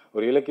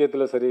ஒரு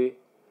இலக்கியத்தில் சரி,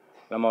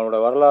 நம்மளோட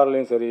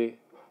வரலாறுலேயும் சரி,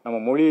 நம்ம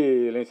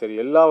மொழியிலையும் சரி,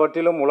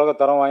 எல்லாவற்றிலும்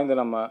உலகத்தரம் வாய்ந்து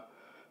நம்ம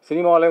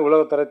சினிமாவிலையும்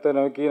உலகத்தரத்தை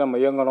நோக்கி நம்ம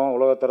இயங்கணும்,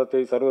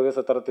 உலகத்தரத்தை சர்வதேச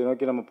தரத்தை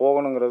நோக்கி நம்ம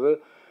போகணுங்கிறது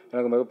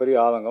எனக்கு மிகப்பெரிய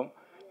ஆதங்கம்.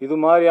 இது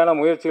மாதிரியான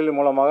முயற்சிகள்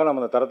மூலமாக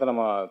நம்ம அந்த தரத்தை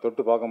நம்ம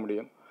தொட்டு பார்க்க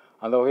முடியும்.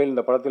 அந்த வகையில்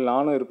இந்த படத்தில்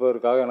நானும்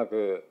இருப்பதற்காக எனக்கு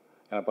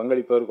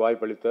பங்களிப்பதற்கு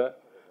வாய்ப்பளித்த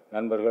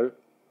நண்பர்கள்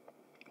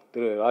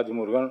திரு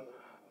ராஜமுருகன்,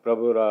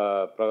 பிரபு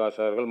பிரகாஷ்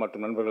அவர்கள்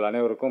மற்றும் நண்பர்கள்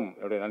அனைவருக்கும்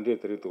என்னுடைய நன்றியை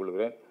தெரிவித்துக்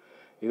கொள்கிறேன்.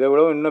 இதை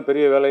விடவும் இன்னும்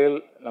பெரிய வேலையில்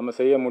நம்ம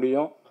செய்ய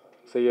முடியும்,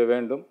 செய்ய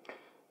வேண்டும்.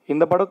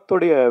 இந்த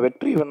படத்துடைய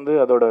வெற்றி வந்து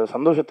அதோட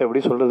சந்தோஷத்தை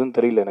எப்படி சொல்கிறதுன்னு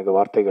தெரியல எனக்கு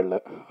வார்த்தைகளில்.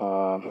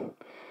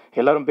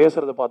 எல்லோரும்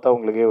பேசுகிறத பார்த்தா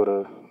உங்களுக்கே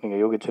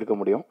நீங்கள் யோகிச்சிருக்க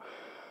முடியும்.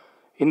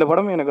 இந்த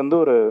படம் எனக்கு வந்து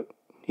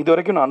இது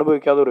வரைக்கும் நான்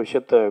அனுபவிக்காத ஒரு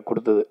விஷயத்தை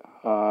கொடுத்தது.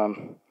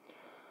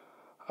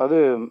 அது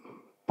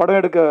படம்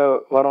எடுக்க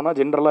வரோன்னா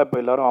ஜென்ரலாக இப்போ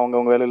எல்லோரும்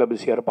அவங்கவுங்க வேலையில்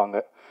பிஸியாக இருப்பாங்க.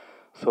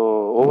 ஸோ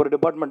ஒவ்வொரு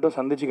டிபார்ட்மெண்ட்டும்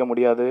சந்திச்சிக்க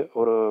முடியாது.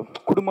 ஒரு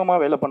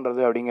குடும்பமாக வேலை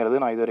பண்ணுறது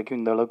அப்படிங்கிறது நான் இது வரைக்கும்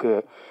இந்த அளவுக்கு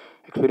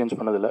எக்ஸ்பீரியன்ஸ்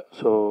பண்ணதில்லை.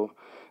 ஸோ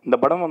இந்த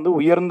படம் வந்து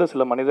உயர்ந்த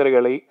சில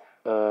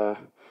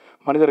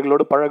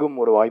மனிதர்களோடு பழகும்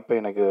ஒரு வாய்ப்பை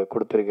எனக்கு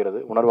கொடுத்துருக்கிறது.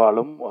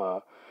 உணர்வாலும்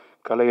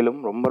கலையிலும்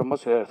ரொம்ப ரொம்ப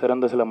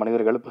சிறந்த சில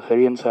மனிதர்கள். இப்போ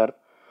செழியன் சார்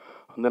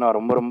வந்து நான்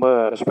ரொம்ப ரொம்ப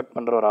ரெஸ்பெக்ட்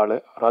பண்ணுற ஒரு ஆள்.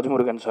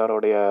 ராஜமுருகன்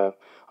சாரோடைய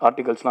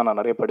ஆர்டிகல்ஸ்லாம் நான்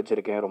நிறைய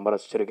படிச்சிருக்கேன், ரொம்ப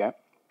ரசிச்சிருக்கேன்.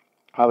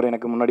 அவர்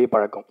எனக்கு முன்னாடியே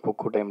பழக்கம்,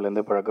 குக்கு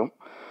டைம்லேருந்தே பழக்கம்.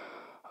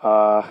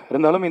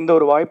 இருந்தாலும் இந்த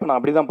ஒரு வாய்ப்பு நான்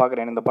அப்படி தான்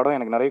பார்க்குறேன். இந்த படம்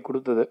எனக்கு நிறைய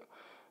கொடுத்தது.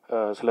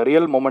 சில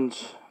ரியல் மொமெண்ட்ஸ்,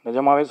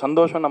 நிஜமாகவே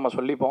சந்தோஷம் நம்ம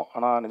சொல்லிப்போம்,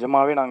 ஆனால்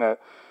நிஜமாகவே நாங்கள்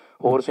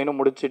ஒவ்வொரு சீனும்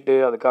முடிச்சுட்டு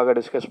அதுக்காக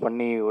டிஸ்கஸ்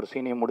பண்ணி ஒரு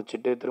சீனையும்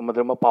முடிச்சுட்டு திரும்ப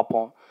திரும்ப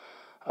பார்ப்போம்.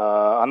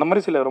 அந்த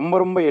மாதிரி சில ரொம்ப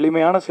ரொம்ப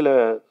எளிமையான சில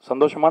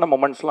சந்தோஷமான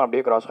மொமெண்ட்ஸ்லாம்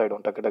அப்படியே கிராஸ்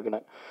ஆகிடும் டக்கு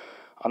டக்குன்னு.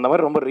 அந்த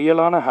மாதிரி ரொம்ப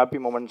ரியலான ஹாப்பி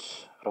மொமெண்ட்ஸ்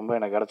ரொம்ப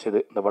எனக்கு கிடச்சிது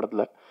இந்த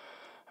படத்தில்.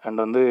 அண்ட்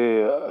வந்து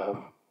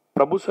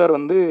பிரபு சார்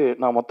வந்து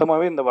நான்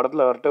மொத்தமாகவே இந்த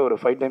படத்தில் அவர்கிட்ட ஒரு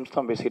 5 டைம்ஸ்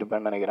தான்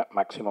பேசியிருப்பேன்னு நினைக்கிறேன்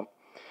மேக்ஸிமம்.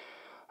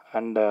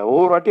 அண்ட்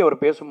ஒவ்வொரு வாட்டி அவர்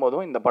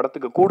பேசும்போதும் இந்த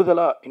படத்துக்கு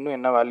கூடுதலாக இன்னும்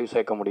என்ன வேல்யூ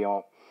சேர்க்க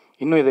முடியும்,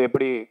 இன்னும் இதை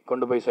எப்படி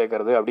கொண்டு போய்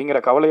சேர்க்கறது அப்படிங்கிற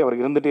கவலை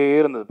அவருக்கு இருந்துகிட்டே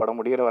இருந்தது. படம்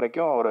முடிகிற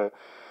வரைக்கும் அவர்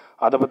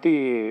அதை பற்றி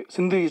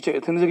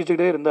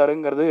சிந்திச்சுக்கிட்டே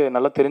இருந்தாருங்கிறது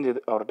நல்லா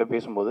தெரிஞ்சுது அவர்கிட்ட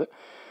பேசும்போது.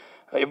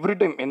 எவ்ரி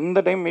டைம்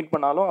எந்த டைம் மீட்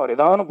பண்ணாலும் அவர்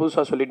ஏதாவது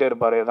புதுசாக சொல்லிகிட்டே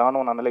இருப்பார், ஏதாவது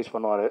ஒன்று அனலைஸ்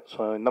பண்ணுவார். ஸோ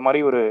இந்த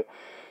மாதிரி ஒரு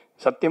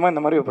சத்தியமாக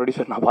இந்த மாதிரி ஒரு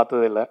ப்ரொடியூசர் நான்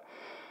பார்த்ததே இல்லை.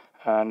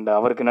 அண்ட்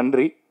அவருக்கு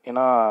நன்றி.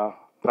 ஏன்னா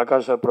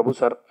பிரகாஷ் சார், பிரபு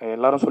சார்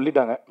எல்லாரும்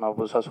சொல்லிட்டாங்க, நான்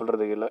புதுசாக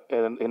சொல்கிறதுக்கு இல்லை.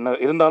 என்ன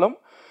இருந்தாலும்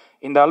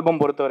இந்த ஆல்பம்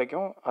பொறுத்த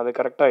வரைக்கும் அது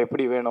கரெக்டாக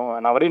எப்படி வேணும்,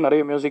 நான் அவரே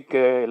நிறைய மியூசிக்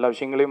எல்லா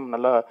விஷயங்களையும்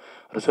நல்லா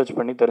ரிசர்ச்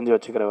பண்ணி தெரிஞ்சு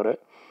வச்சுக்கிறவர்.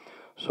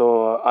 ஸோ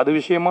அது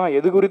விஷயமா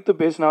எது குறித்து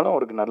பேசினாலும்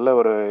அவருக்கு நல்ல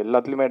ஒரு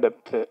எல்லாத்துலேயுமே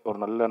டெப்த்து, ஒரு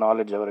நல்ல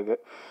நாலேஜ் அவருக்கு.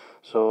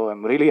 So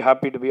I'm really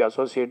happy to be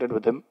associated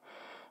with him.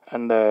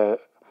 And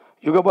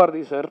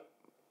Yugabharathi sir,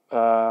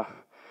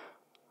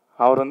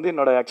 அவர் வந்து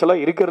என்னோட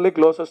ஆக்சுவலாக இருக்கிறதுலே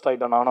க்ளோசஸ்ட்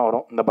ஆகிட்டேன் நானும்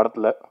வரும் இந்த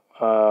படத்தில்.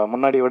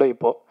 முன்னாடி விட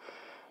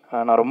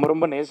இப்போது நான் ரொம்ப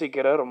ரொம்ப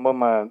நேசிக்கிற, ரொம்ப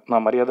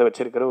நான் மரியாதை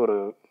வச்சுருக்கிற ஒரு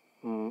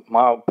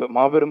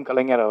மாபெரும்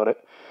கலைஞர் அவர்.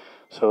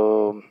 ஸோ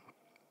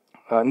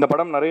இந்த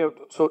படம் நிறைய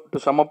டு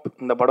சம் அப்,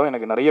 இந்த படம்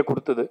எனக்கு நிறைய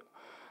கொடுத்தது.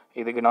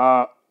 இதுக்கு நான்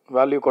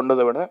வேல்யூ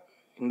கொண்டதை விட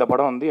இந்த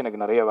படம் வந்து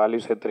எனக்கு நிறைய வேல்யூ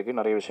சேர்த்துருக்கு,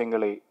 நிறைய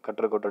விஷயங்களை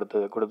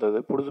கொடுத்தது.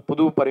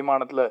 புது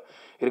பரிமாணத்தில்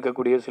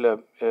இருக்கக்கூடிய சில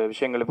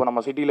விஷயங்கள் இப்போ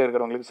நம்ம சிட்டியில்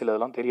இருக்கிறவங்களுக்கு சில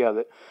இதெல்லாம்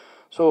தெரியாது.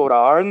 ஸோ ஒரு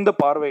ஆழ்ந்த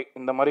பார்வை,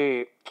 இந்த மாதிரி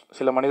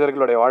சில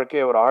மனிதர்களுடைய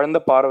வாழ்க்கையை ஒரு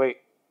ஆழ்ந்த பார்வை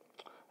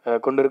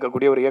கொண்டு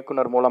இருக்கக்கூடிய ஒரு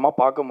இயக்குனர் மூலமாக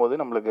பார்க்கும்போது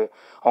நம்மளுக்கு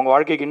அவங்க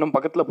வாழ்க்கைக்கு இன்னும்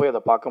பக்கத்தில் போய்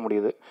அதை பார்க்க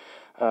முடியுது.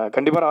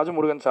 கண்டிப்பாக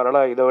ராஜமுருகன்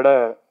சாரால் இதை விட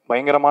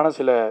பயங்கரமான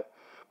சில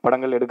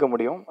படங்கள் எடுக்க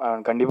முடியும்,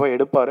 கண்டிப்பாக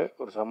எடுப்பார்.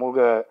 ஒரு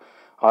சமூக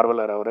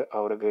ஆர்வலர்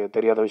அவருக்கு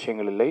தெரியாத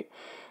விஷயங்கள் இல்லை.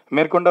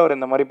 மேற்கொண்டு அவர்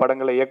இந்த மாதிரி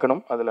படங்களை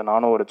இயக்கணும். அதில்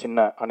நானும் ஒரு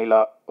சின்ன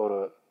அணிலா, ஒரு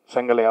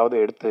செங்கலையாவது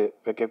எடுத்து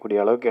வைக்கக்கூடிய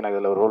அளவுக்கு எனக்கு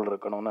அதில் ஒரு ரோல்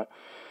இருக்கணும்னு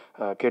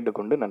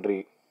கேட்டுக்கொண்டு நன்றி,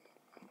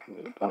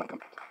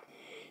 வணக்கம்.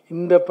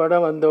 இந்த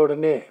படம் வந்த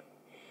உடனே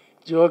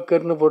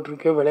ஜோக்கர்னு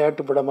போட்டிருக்க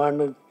விளையாட்டு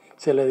படமானு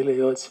சில இதில்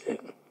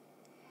யோசித்தேன்.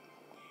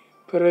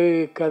 பிறகு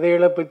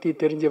கதைகளை பற்றி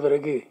தெரிஞ்ச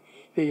பிறகு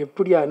இதை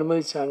எப்படி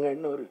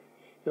அனுமதிச்சாங்கன்னு ஒரு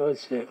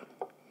யோசித்தேன்.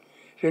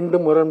 2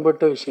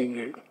 முரண்பட்ட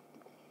விஷயங்கள்.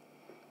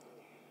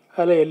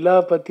 அதில் எல்லா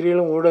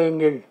பத்திரிகைகளும்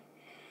ஊடகங்கள்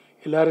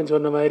எல்லாரும்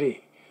சொன்ன மாதிரி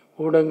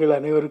ஊடகங்கள்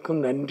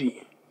அனைவருக்கும் நன்றி.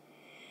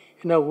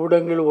 ஏன்னா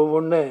ஊடகங்கள்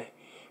ஒவ்வொன்று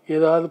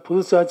ஏதாவது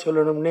புதுசாக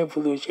சொல்லணும்னே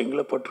புது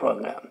விஷயங்களை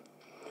போட்டுருவாங்க.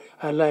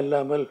 அதெல்லாம்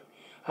இல்லாமல்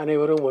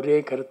அனைவரும் ஒரே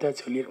கருத்தாக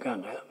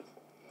சொல்லியிருக்காங்க.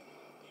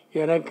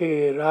 எனக்கு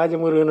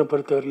ராஜமுருகனை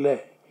பொறுத்தவரையில்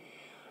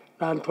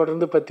நான்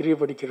தொடர்ந்து பத்திரிகை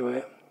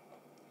படிக்கிறவன்.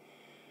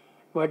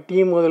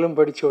 வட்டியும் முதலும்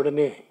படித்த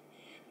உடனே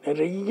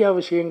நிறையா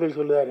விஷயங்கள்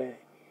சொல்லுவார்.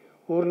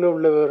 ஊரில்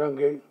உள்ள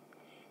விவரங்கள்,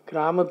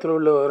 கிராமத்தில்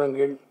உள்ள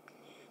விவரங்கள்,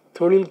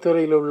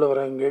 தொழில்துறையில் உள்ள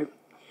விவரங்கள்.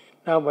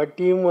 நான்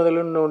வட்டியும்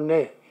முதலுன்னு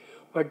ஒன்று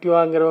வட்டி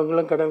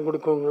வாங்குறவங்களும் கடன்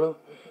கொடுக்கவங்களும்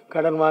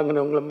கடன்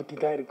வாங்கினவங்களும் பற்றி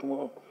தான்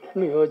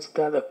இருக்குமோன்னு யோசிச்சு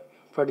தான் அதை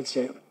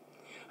படித்தேன்.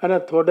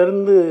 ஆனால்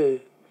தொடர்ந்து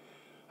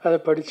அதை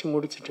படித்து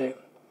முடிச்சிட்டேன்.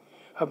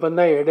 அப்போ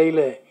தான்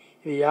இடையில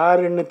இது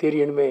யாருன்னு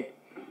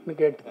தெரியணுமேன்னு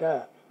கேட்டு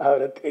தான்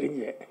அவரை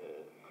தெரிஞ்சேன்.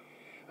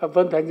 அப்போ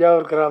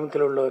தஞ்சாவூர்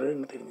கிராமத்தில்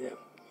உள்ளவர்னு தெரிஞ்சேன்.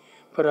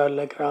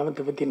 பரவாயில்ல,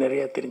 கிராமத்தை பற்றி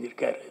நிறையா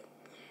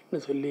தெரிஞ்சிருக்காருன்னு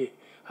சொல்லி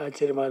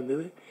ஆச்சரியமாக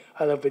இருந்தது.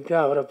 அதை பற்றி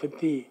அவரை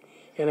பற்றி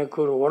எனக்கு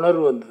ஒரு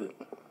உணர்வு வந்தது.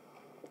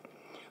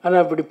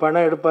 ஆனால் அப்படி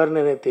படம்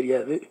எடுப்பார்னு எனக்கு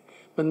தெரியாது.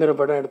 முந்தின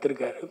படம்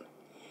எடுத்திருக்காரு.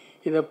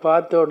 இதை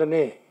பார்த்த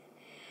உடனே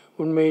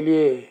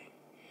உண்மையிலேயே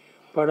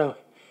படம்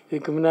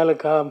இதுக்கு முன்னால்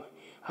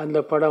அந்த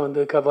படம்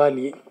வந்து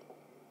கபாலி,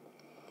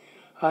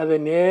 அதை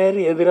நேர்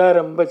எதிராக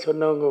ரொம்ப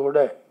சொன்னவங்க கூட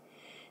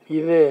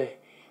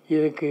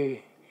இதுக்கு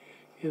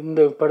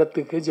இந்த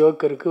படத்துக்கு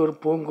ஜோக்கருக்கு ஒரு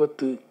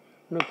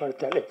பூங்கொத்துன்னு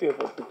தலைப்பே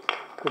போட்டு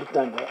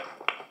கொடுத்தாங்க.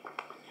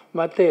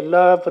 மற்ற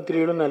எல்லா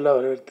பத்திரிகைகளும் நல்லா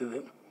வரவேற்றது.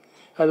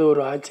 அது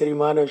ஒரு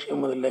ஆச்சரியமான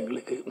விஷயம். முதல்ல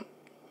எங்களுக்கு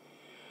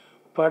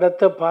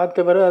படத்தை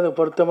பார்த்த பிறகு அது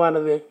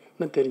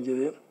பொருத்தமானதுன்னு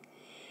தெரிஞ்சுது.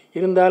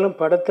 இருந்தாலும்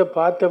படத்தை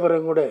பார்த்த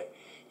பிறகு கூட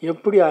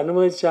எப்படி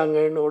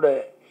அனுமதிச்சாங்கன்னு கூட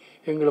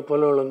எங்களை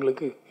போல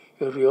உள்ளவங்களுக்கு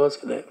ஒரு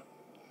யோசனை.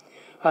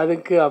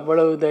 அதுக்கு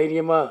அவ்வளவு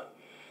தைரியமாக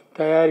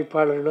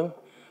தயாரிப்பாளர்களும்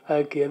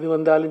அதுக்கு எது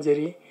வந்தாலும்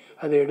சரி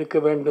அதை எடுக்க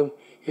வேண்டும்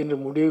என்று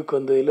முடிவுக்கு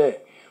வந்ததில்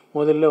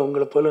முதல்ல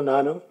உங்களை போல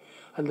நானும்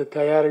அந்த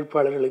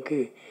தயாரிப்பாளர்களுக்கு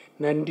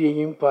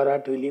நன்றியையும்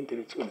பாராட்டுதலையும்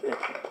தெரிவிச்சுக்கிட்டேன்.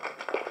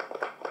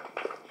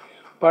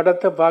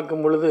 படத்தை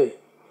பார்க்கும் பொழுது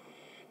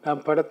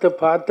நான் படத்தை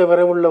பார்த்த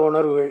வரை உள்ள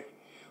உணர்வுகள்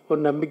ஒரு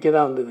நம்பிக்கை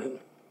தான் வந்தது.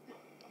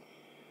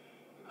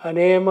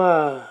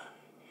 அநேகமாக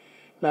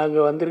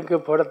நாங்கள் வந்திருக்க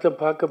படத்தை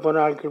பார்க்க போன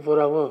ஆட்கள்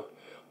பூராவும்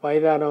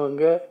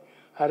வயதானவங்க,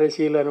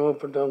 அரசியல்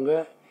அனுபவப்பட்டவங்க,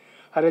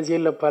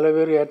 அரசியலில் பல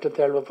பேர்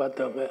ஏற்றத்தாழ்வை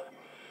பார்த்தவங்க.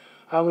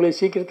 அவங்களுக்கு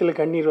சீக்கிரத்தில்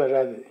கண்ணீர்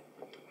வராது.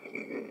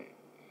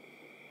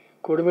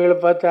 கொடுமைகளை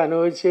பார்த்து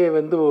அனுபவிச்சே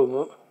வந்து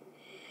போகும்.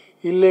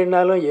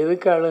 இல்லைன்னாலும்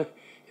எதுக்காலும்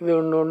இது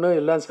ஒன்று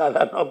எல்லாம்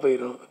சாதாரணமாக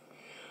போயிடும்.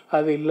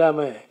 அது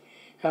இல்லாமல்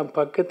என்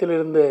பக்கத்தில்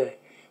இருந்த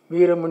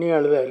வீரமணியும்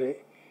அழுதார்,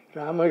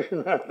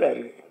 ராமகிருஷ்ணன்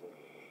அழுதார்.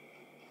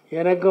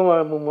 எனக்கும்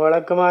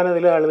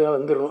வழக்கமானதில் அழுத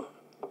வந்துடும்.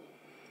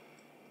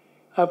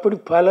 அப்படி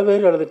பல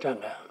பேர்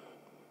அழுதுட்டாங்க.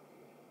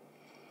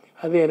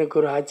 அது எனக்கு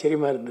ஒரு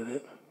ஆச்சரியமாக இருந்தது.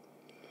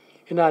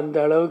 ஏன்னா அந்த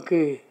அளவுக்கு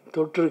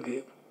தொற்றுருக்கு.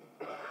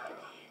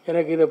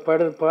 எனக்கு இதை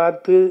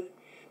பார்த்து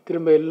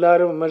திரும்ப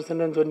எல்லாரும்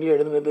விமர்சனம் சொல்லி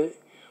எழுதுனது,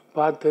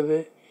 பார்த்தது,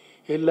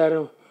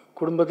 எல்லோரும்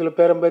குடும்பத்தில்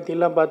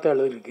பேரம்பத்தியெல்லாம் பார்த்து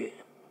அழுதுருக்கு.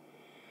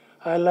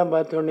 அதெல்லாம்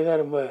பார்த்த உடனே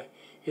தான் ரொம்ப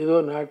ஏதோ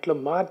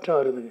நாட்டில் மாற்றம்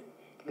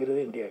வருதுங்கிறது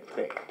என்னுடைய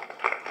அபிப்பிராயம்.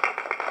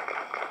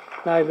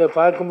 நான் இதை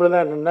பார்க்கும்போது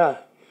தான் என்னென்னா,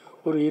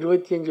 ஒரு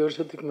 25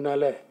 வருஷத்துக்கு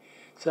முன்னால்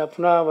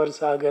சப்னா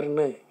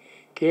வர்சாகர்னு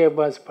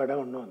கேபாஸ்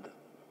படம் ஒன்று வந்தது.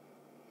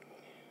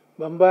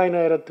 பம்பாய்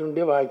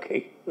நகரத்தினுடைய வாழ்க்கை.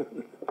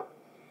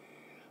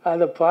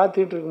 அதை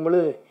பார்த்துட்டு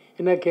இருக்கும்பொழுது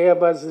இன்னும்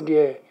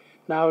கேபாஸுடைய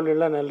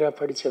நாவலெல்லாம் நல்லா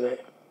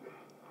படித்தவன்.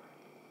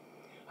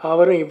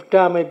 அவரும்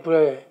இப்டா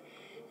அமைப்பு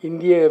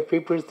இந்திய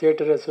பீப்புள்ஸ்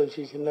தியேட்டர்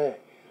அசோசியேஷனில்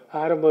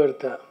ஆரம்பம்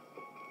எடுத்தான்.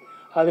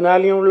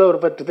 அதனாலேயும் உள்ள ஒரு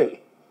பற்றுதல்.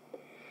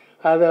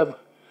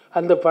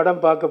 அந்த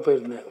படம் பார்க்க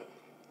போயிருந்தேன்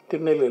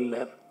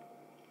திருநெல்வேலியில்.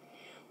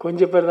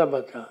 கொஞ்சம் பேர் தான்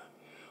பார்த்தான்.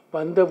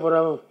 வந்த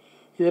புறம்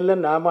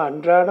இதெல்லாம் நாம்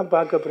அன்றாடம்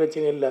பார்க்க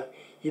பிரச்சனை இல்லை,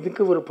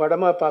 இதுக்கு ஒரு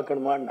படமாக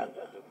பார்க்கணுமான்னாங்க.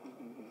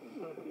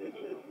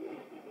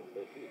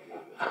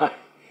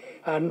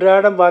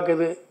 அன்றாடம்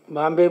பார்க்குது.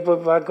 பாம்பே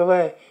போய் பார்க்கவே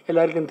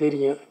எல்லாருக்கும்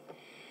தெரியும்.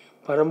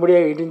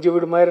 பரம்படியாக இடிஞ்சு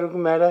வீடு மாதிரி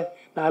இருக்கும், மேலே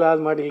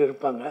 4வது மாடியில்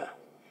இருப்பாங்க.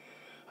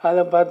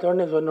 அதை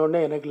பார்த்தோன்னே சொன்னோடனே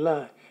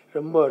எனக்கெல்லாம்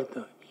ரொம்ப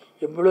வருத்தம்.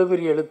 எவ்வளோ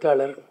பெரிய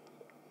எழுத்தாளர்.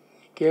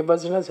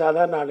 கேபாஸ்னால்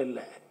சாதாரண ஆள்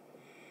இல்லை.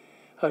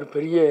 அவர்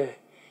பெரிய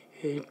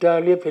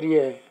இட்டாலியே பெரிய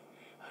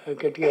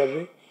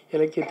கட்டிக்காரர்,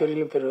 இலக்கிய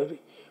துறையிலும் பெறுவார்.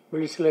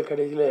 மில்ஸில்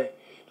கடைசியில்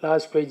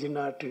லாஸ்ட்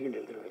பேஜின்னு ஆற்றுகள்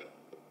எழுதுவார்.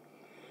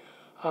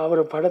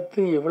 அவரை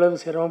படத்து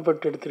எவ்வளவு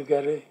சிரமப்பட்டு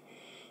எடுத்திருக்காரு.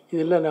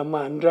 இதெல்லாம் நம்ம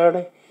அன்றாட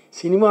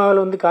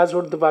சினிமாவில் வந்து காசு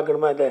கொடுத்து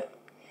பார்க்கணுமா? இதை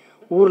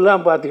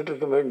ஊர்லாம் பார்த்துக்கிட்டு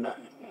இருக்க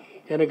வேண்டாம்.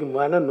 எனக்கு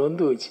மனம்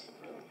நொந்து வச்சு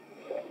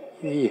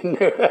இது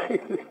என்னடா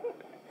இது.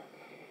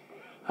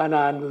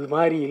 ஆனால் அந்த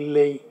மாதிரி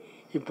இல்லை.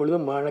 இப்பொழுது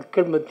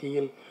மக்கள்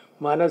மத்தியில்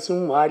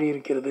மனசும் மாறி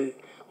இருக்கிறது,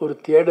 ஒரு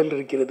தேடல்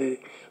இருக்கிறது.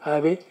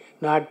 ஆகவே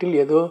நாட்டில்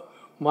ஏதோ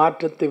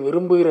மாற்றத்தை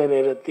விரும்புகிற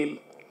நேரத்தில்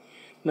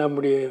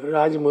நம்முடைய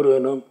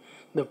ராஜமுருகனும்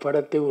இந்த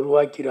படத்தை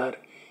உருவாக்கிறார்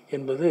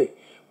என்பது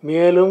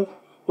மேலும்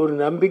ஒரு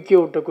நம்பிக்கை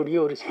ஊட்டக்கூடிய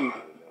ஒரு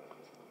செய்தி.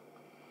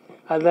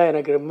 அதுதான்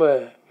எனக்கு ரொம்ப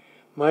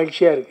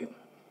மகிழ்ச்சியாக இருக்குது.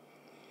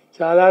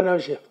 சாதாரண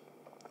விஷயம்.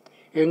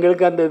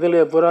 எங்களுக்கு அந்த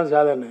இதில் பூரா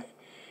சாதாரண.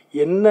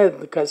 என்ன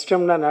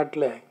கஷ்டம்னா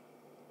நாட்டில்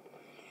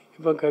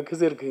இப்போ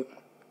கக்குசு இருக்குது.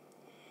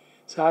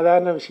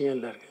 சாதாரண விஷயம்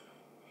இல்லை இருக்குது.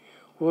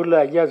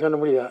 ஊரில் ஐயா சொன்ன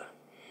முடியுதா?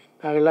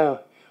 நாங்கள்லாம்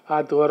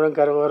ஆற்று ஓரம்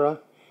கரை ஓரம்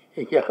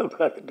எங்கேயாவது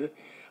உட்காந்துட்டு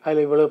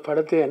அதில் இவ்வளோ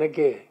படத்தை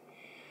எனக்கே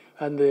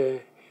அந்த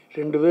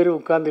 2 பேர்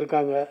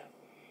உட்காந்துருக்காங்க.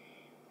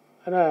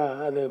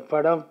 ஆனால் அது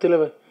படத்தில்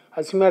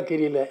அசிமையாக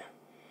தெரியல.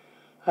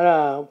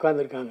 ஆனால்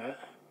உட்காந்துருக்காங்க,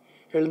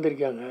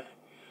 எழுந்திருக்காங்க.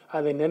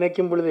 அதை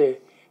நினைக்கும் பொழுது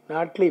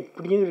நாட்டில்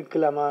இப்படியும்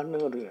இருக்கலாமான்னு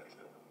ஒரு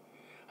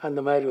அந்த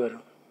மாதிரி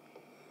வரும்.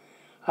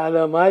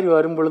 அதை மாதிரி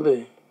வரும் பொழுது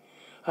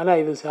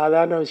ஆனால் இது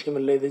சாதாரண விஷயம்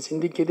இல்லை, இது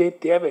சிந்திக்கதே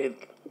தேவை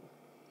இருக்குது.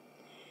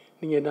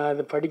 நீங்கள் நான்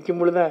அதை படிக்கும்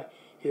பொழுது தான்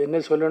இது என்ன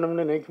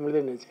சொல்லணும்னு நினைக்கும்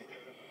பொழுது நினச்சேன்.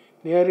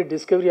 நேரு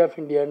டிஸ்கவரி ஆஃப்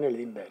இந்தியான்னு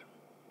எழுதியிருந்தார்.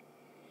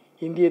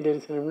 இந்திய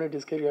தரிசனம்னு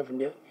டிஸ்கவரி ஆஃப்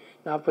இந்தியா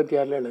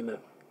 46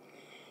 எழுதினார்.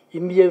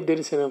 இந்திய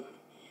தரிசனம்,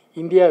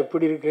 இந்தியா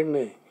எப்படி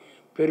இருக்குன்னு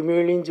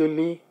பெருமைகளையும்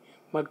சொல்லி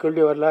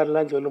மக்களுடைய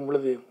வரலாறுலாம் சொல்லும்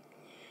பொழுது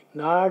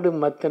நாடு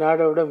மற்ற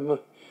நாடை விட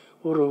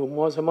ஒரு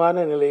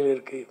மோசமான நிலையில்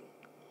இருக்குது.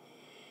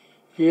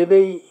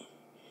 எதை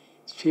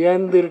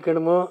சேர்ந்து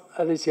இருக்கணுமோ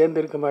அதை சேர்ந்து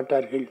இருக்க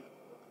மாட்டார்கள்,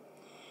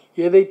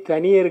 எதை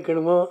தனியாக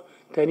இருக்கணுமோ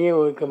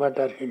தனியாக இருக்க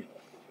மாட்டார்கள்.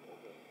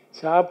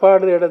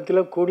 சாப்பாடு இடத்துல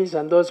கூடி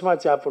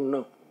சந்தோஷமாக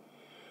சாப்பிட்ணும்,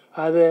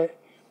 அதை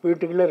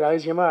வீட்டுக்குள்ளே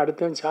ரகசியமாக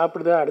அடுத்தவன்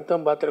சாப்பிடுதா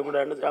அடுத்தவன்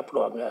பாத்திரக்கூடாதுன்னு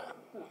சாப்பிடுவாங்க.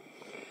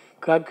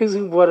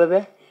 கக்குஸுக்கு போகிறத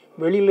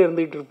வெளியில்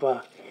இருந்துக்கிட்டு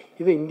இருப்பான்.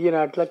 இது இந்திய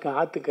நாட்டில்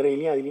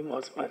ஆற்றுக்கரையிலையும் அதுலேயும்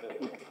மோசமாக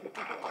இருக்குது.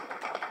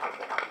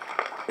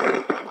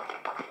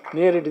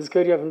 நேரு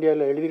டிஸ்கவரி ஆஃப்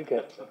இந்தியாவில்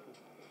எழுதியிருக்கார்.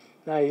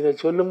 நான் இதை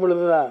சொல்லும்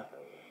பொழுது தான்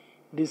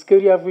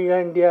டிஸ்கவரி ஆஃப்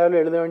இந்தியாவில்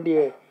எழுத வேண்டிய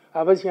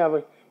அவசியம்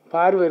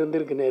பார்வை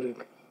இருந்திருக்கு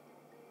நேருக்கு.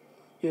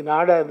 இது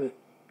நாடாது.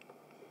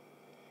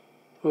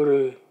 ஒரு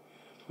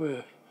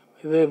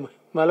இது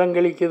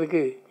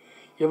மலங்கழிக்கிறதுக்கு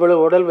எவ்வளோ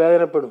உடல்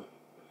வேதனைப்படும்,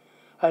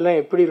 அதெல்லாம்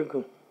எப்படி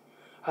இருக்கும்.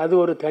 அது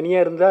ஒரு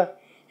தனியாக இருந்தால்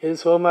எது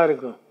சுகமாக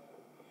இருக்கும்.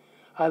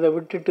 அதை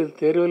விட்டுட்டு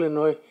தெருவில்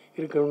நோய்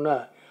இருக்கணும்னா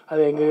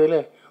அதை எங்கள்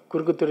இதில்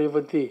குறுக்குத்துறையை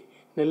பற்றி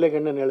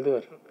நெல்லக்கண்ணன்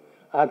எழுதுவார்.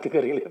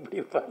 ஆற்றுக்கரையில் எப்படி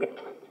இருப்பாங்க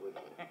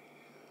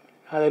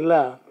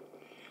அதெல்லாம்.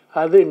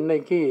 அது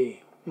இன்னைக்கு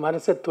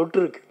மனசை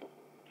தொற்றுருக்கு.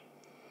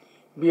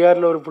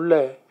 பீகாரில் ஒரு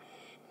பிள்ளை,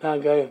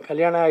 நான்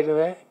கல்யாணம்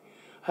ஆகிடுவேன்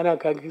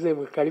ஆனால்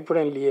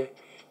கழிப்பிடம் இல்லையே,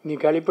 நீ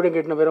கழிப்பிடம்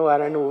கட்டின பிறகு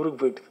வரான்னு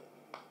ஊருக்கு போயிட்டு.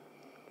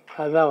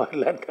 அதுதான்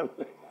வரலாறு.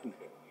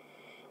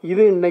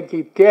 இது இன்னைக்கு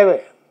தேவை.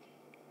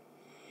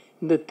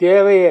 இந்த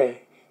தேவையை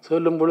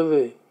சொல்லும்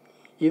பொழுது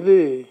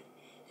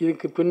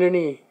இதுக்கு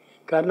பின்னணி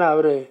காரணம்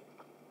அவர்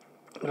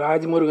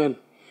ராஜ்முருகன்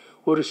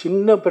ஒரு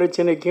சின்ன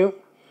பிரச்சனைக்கும்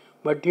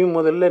வட்டியும்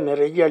முதல்ல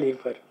நிறைய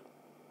எழுதியிருப்பார்.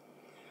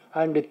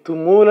 அந்த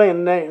மூலம்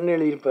என்ன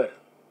எழுதியிருப்பார்.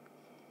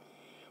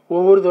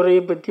 ஒவ்வொரு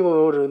துறையை பற்றி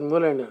ஒவ்வொரு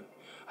மூலம் என்ன,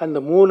 அந்த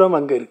மூலம்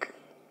அங்கே இருக்குது.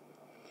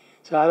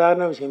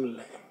 சாதாரண விஷயம்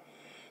இல்லை.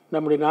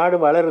 நம்முடைய நாடு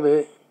வளருது,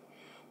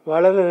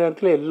 வளர்கிற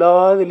நேரத்தில்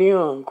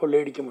எல்லாத்துலேயும்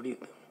கொள்ளையடிக்க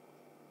முடியுது.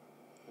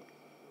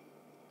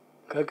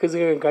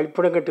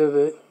 கழிப்பிடம்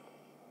கட்டுறது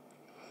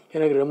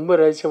எனக்கு ரொம்ப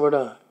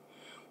ரசிக்கப்படும்.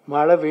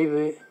 மழை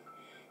பெய்யுது,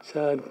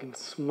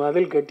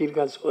 மதில்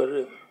கட்டியிருக்கான்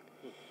சோறு,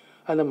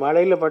 அந்த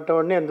மழையில் பட்ட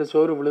உடனே அந்த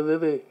சோறு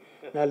விழுந்தது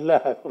நல்லா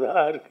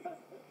இதாக இருக்குது.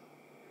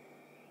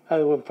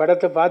 அது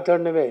படத்தை பார்த்த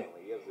உடனே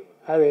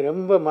அது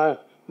ரொம்ப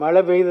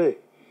மழை பெய்யுது,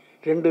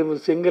 2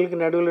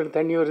 செங்கலுக்கு நடுவில்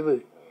தண்ணி வருது,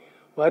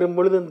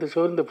 வரும்பொழுது இந்த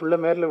சோறு இந்த புள்ள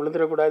மேரில்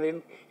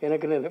விழுந்துடக்கூடாதுன்னு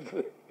எனக்கு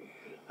நினைப்பு.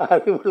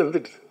 அது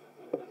விழுந்துட்டு.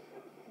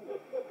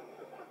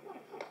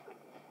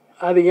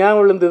 அது ஏன்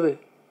விழுந்தது?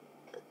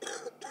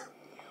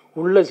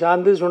 உள்ள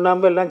சாந்து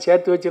சுண்ணாம்பு எல்லாம்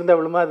சேர்த்து வச்சுருந்தா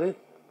விழுமா? அது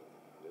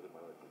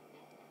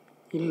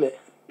இல்லை.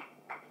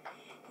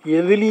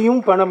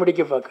 எதுலேயும் பணம்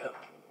பிடிக்க பார்க்க,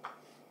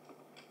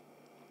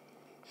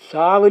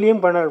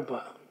 சாவிலையும் பணம்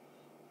எடுப்பா.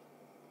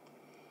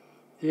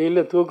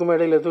 ஜெயிலில் தூக்கு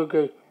மேடையில்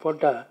தூக்கு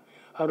போட்டால்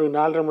அவருக்கு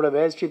 4.5 முழ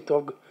வேஷ்டி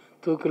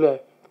தூக்கில்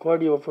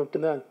கோடியை போட்டு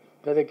தான்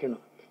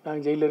விதைக்கணும்.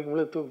 நாங்கள் ஜெயிலில்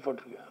இருக்கும்போது தூக்கு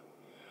போட்டிருக்கேன்.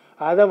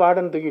 அதை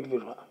வார்டன் தூக்கிட்டு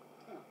போயிடுவான்.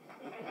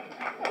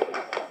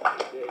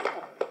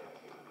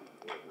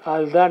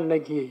 அதுதான்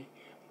இன்னைக்கு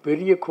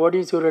பெரிய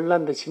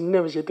கோடீஸ்வரன்லாம் அந்த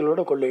சின்ன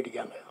விஷயத்திலோட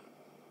கொள்ளையடிக்காங்க.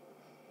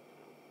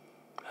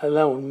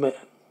 அதுதான் உண்மை.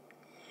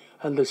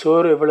 அந்த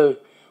சோறு எவ்வளோ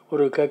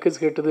ஒரு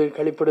கக்கஸ் கட்டுது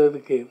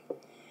கழிப்பிடத்துக்கு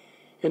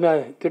என்ன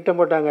திட்டம்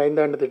போட்டாங்க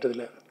 5 ஆண்டு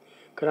திட்டத்தில்.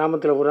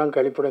 கிராமத்தில் பூரா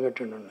கழிப்பிடம்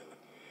கட்டணும்னு.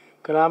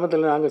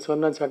 கிராமத்தில் நாங்கள்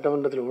சொன்ன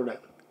சட்டமன்றத்தில் கூட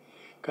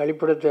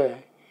கழிப்பிடத்தை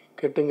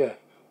கட்டுங்க,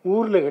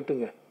 ஊரில்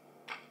கட்டுங்க,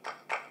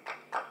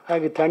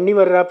 அதுக்கு தண்ணி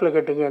வர்றாப்பில்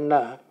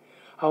கட்டுங்கன்னா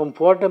அவன்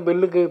போட்ட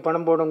பில்லுக்கு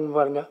பணம் போடணும்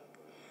பாருங்கள்,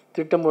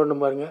 திட்டம்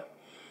போடணும் பாருங்கள்.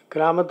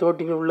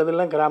 கிராமத்தோட்டிகள்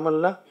உள்ளதெல்லாம்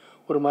கிராமம்லாம்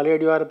ஒரு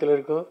மலையடிவாரத்தில்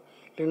இருக்கும்,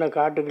 இல்லைன்னா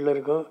காட்டுக்குள்ளே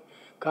இருக்கும்.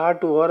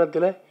 காட்டு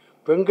ஓரத்தில்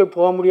பெண்கள்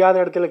போக முடியாத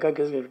இடத்துல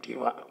கக்கஸ்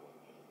கட்டிடுவான்.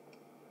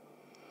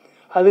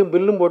 அது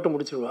பில்லும் போட்டு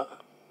முடிச்சிடுவான்.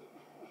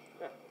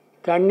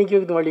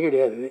 தண்ணிக்கு வழி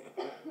கிடையாது.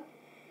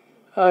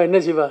 என்ன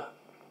செய்வா?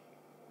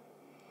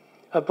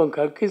 அப்போ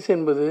கக்கஸ்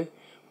என்பது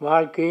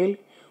வாழ்க்கையில்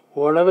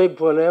உணவை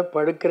போல,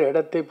 படுக்கிற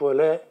இடத்தை போல,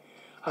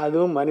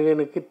 அதுவும்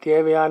மனிதனுக்கு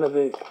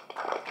தேவையானது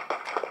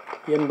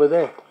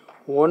என்பதை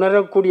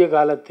உணரக்கூடிய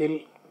காலத்தில்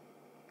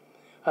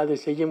அது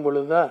செய்யும்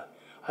பொழுது தான்,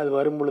 அது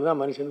வரும் பொழுது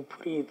தான் மனுஷனுக்கு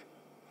புரியுது.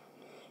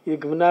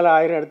 இதுக்கு முன்னால்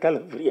 1000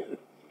 எடுத்தாலும் புரியாது.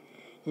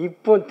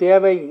 இப்போ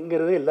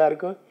தேவைங்கிறது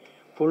எல்லாருக்கும்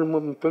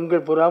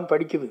பெண்கள் பூராவும்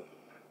படிக்குது.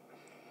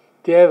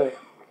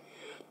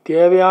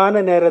 தேவையான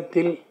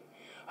நேரத்தில்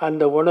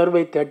அந்த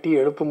உணர்வை தட்டி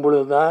எழுப்பும்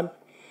பொழுது தான்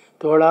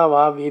தோழா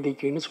வா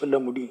வீதிக்குன்னு சொல்ல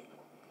முடியும்.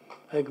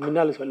 அதுக்கு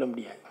முன்னால் சொல்ல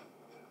முடியாது.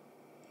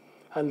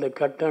 அந்த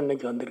கட்டம்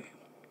இன்னைக்கு வந்திருக்கு.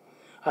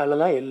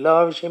 அதில் தான் எல்லா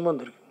விஷயமும்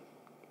வந்திருக்கு.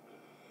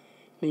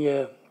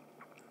 நீங்கள்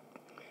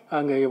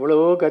அங்கே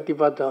எவ்வளவோ கத்தி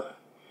பார்த்தோம்.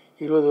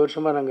 20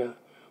 வருஷமாக நாங்கள்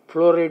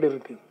ஃப்ளோரைடு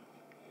இருக்குது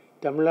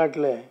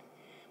தமிழ்நாட்டில்.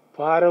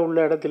 பாறை உள்ள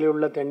இடத்துல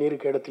உள்ள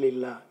தண்ணீருக்கு இடத்துல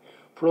இல்லை,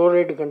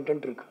 ஃப்ளோரைடு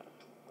கண்டென்ட் இருக்குது.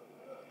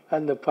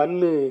 அந்த பல்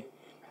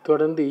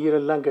தொடர்ந்து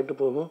ஈரெல்லாம் கெட்டு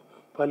போகும்,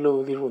 பல்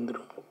உதிர்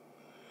வந்துடும்.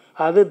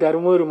 அது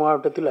தருமபுரி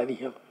மாவட்டத்தில்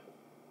அதிகம்.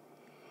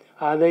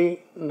 அதை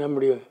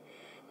நம்முடைய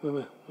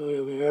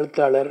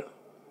எழுத்தாளர்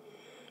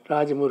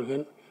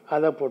ராஜமுருகன்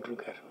அதை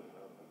போட்டிருக்கார்.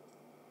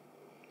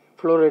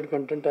 ஃப்ளோரைடு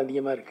கண்டென்ட்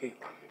அதிகமாக இருக்குது.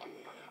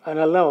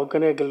 அதனால தான்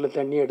ஒக்கனேக்கல்லில்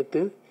தண்ணி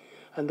எடுத்து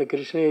அந்த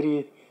கிருஷ்ணகிரி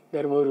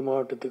தருமபுரி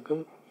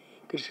மாவட்டத்துக்கும்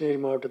கிருஷ்ணகிரி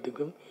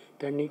மாவட்டத்துக்கும்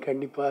தண்ணி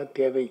கண்டிப்பாக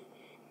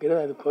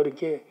தேவைங்கிறது அது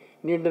கோரிக்கை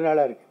நீண்ட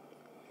நாளாக இருக்குது.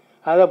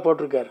 அதை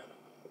போட்டிருக்கார்.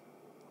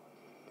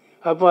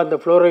 அப்போ அந்த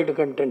ஃப்ளோரைடு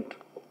கண்டென்ட்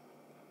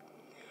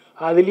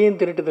அதுலேயும்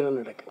திருட்டுத்தனம்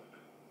நடக்குது,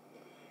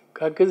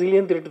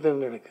 கக்கசிலையும்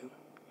திருட்டுத்தனம் நடக்குது.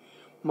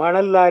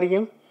 மணல்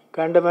லாரியும்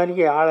கண்ட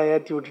மாதிரி ஆளை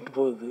ஏற்றி விட்டுட்டு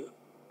போகுது.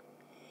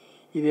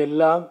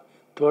 இதெல்லாம்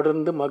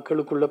தொடர்ந்து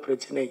மக்களுக்குள்ள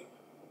பிரச்சனை.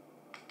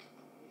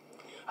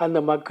 அந்த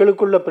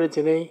மக்களுக்குள்ள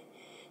பிரச்சனை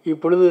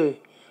இப்பொழுது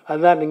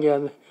அதுதான்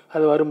நீங்கள்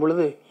அது வரும்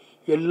பொழுது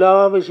எல்லா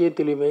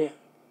விஷயத்துலையுமே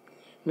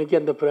இன்றைக்கி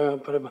அந்த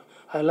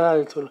அதெல்லாம்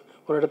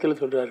ஒரு இடத்துல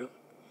சொல்கிறாரு,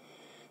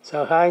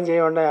 சகாயம்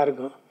செய்ய வேண்டாம்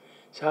யாருக்கும்,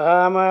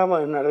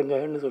 சகாயமாக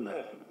நடங்கன்னு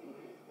சொல்கிறார்.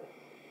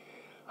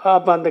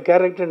 அப்போ அந்த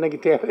கேரக்டர் இன்றைக்கி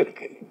தேவை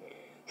இருக்குது.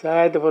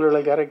 சகாயத்தை போல உள்ள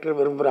கேரக்டர்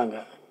விரும்புகிறாங்க.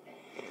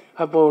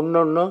 அப்போ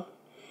இன்னொன்றும்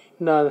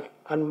இன்னும்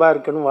அன்பாக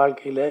இருக்கணும்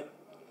வாழ்க்கையில்.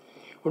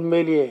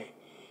 உண்மையிலேயே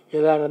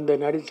ஏதாவது அந்த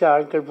நடித்த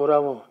ஆட்கள்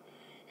பூராவும்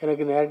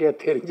எனக்கு நேரடியாக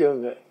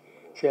தெரிஞ்சவங்க.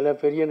 சில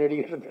பெரிய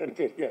நடிகர்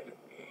தெரியாது,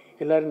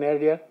 எல்லோரும்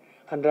நேரடியாக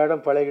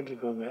அன்றாடம் பழகிட்டு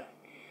இருக்கவங்க.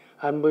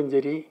 அன்பும்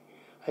சரி,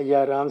 ஐயா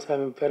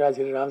ராமசாமி,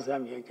 பேராசிரியர்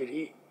ராமசாமியும்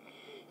சரி,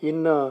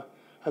 இன்னும்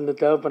அந்த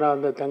தகப்பனா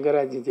வந்த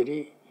தங்கராஜும் சரி,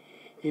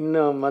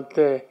 இன்னும்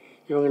மற்ற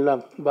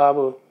இவங்கெல்லாம்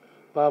பாபு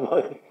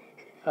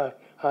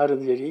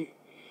ஆறும் சரி,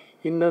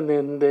 இன்னும்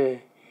இந்த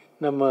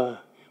நம்ம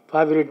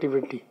பாப்பிரெட்டி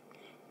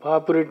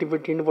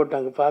பெட்டின்னு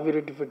போட்டாங்க.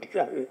 பாப்பிரெட்டி பெட்டி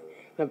தான் அது,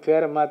 நான்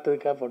பேரை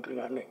மாற்றதுக்காக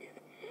போட்டிருக்காங்க.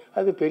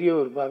 அது பெரிய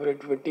ஊர்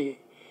பாப்பிரெட்டி பெட்டி.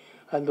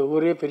 அந்த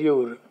ஊரே பெரிய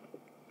ஊர்.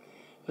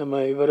 நம்ம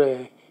இவரை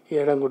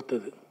இடம்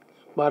கொடுத்தது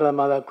பாரத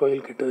மாதா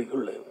கோயில்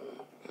கட்டுறதுக்குள்ள.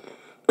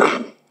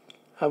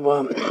 அப்போ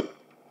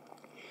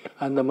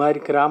அந்த மாதிரி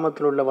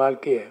கிராமத்தில் உள்ள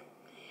வாழ்க்கையை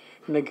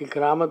இன்றைக்கி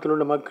கிராமத்தில்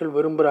உள்ள மக்கள்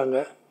விரும்புகிறாங்க.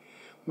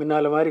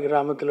 முன்னால் மாதிரி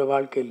கிராமத்தில்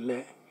வாழ்க்கை இல்லை.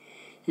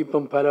 இப்போ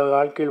பல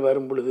வாழ்க்கைகள்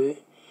வரும் பொழுது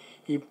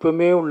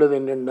இப்போமே உள்ளது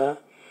என்னென்னா,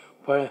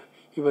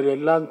 இவர்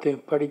எல்லாம்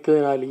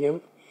படித்ததுனாலையும்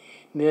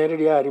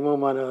நேரடியாக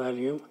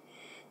அறிமுகமானதாலையும்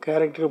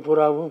கேரக்டர்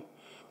பூராவும்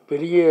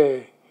பெரிய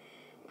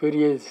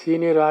பெரிய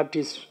சீனியர்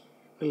ஆர்டிஸ்ட்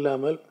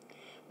இல்லாமல்,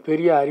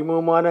 பெரிய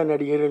அறிமுகமான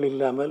நடிகர்கள்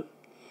இல்லாமல்,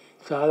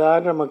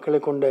 சாதாரண மக்களை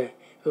கொண்ட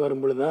இது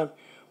வரும்பொழுது தான்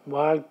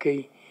வாழ்க்கை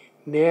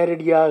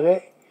நேரடியாக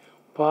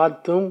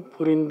பார்த்தும்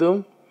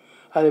புரிந்தும்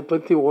அதை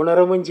பற்றி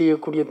உணரவும்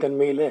செய்யக்கூடிய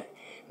தன்மையில்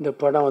இந்த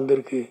படம்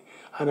வந்திருக்கு.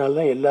 அதனால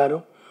தான்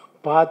எல்லோரும்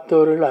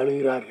பார்த்தவர்கள்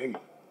அழுகிறார்கள்.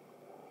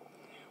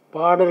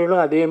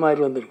 பாடல்களும் அதே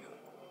மாதிரி வந்திருக்கு.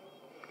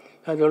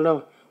 நான் சொல்ல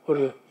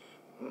ஒரு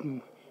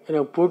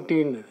எனக்கு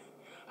பூட்டின்னு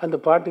அந்த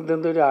பாட்டுக்கு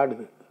தந்து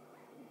ஆடுது,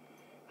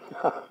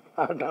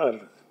 ஆட்டம்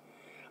வருது.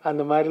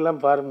 அந்த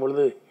மாதிரிலாம்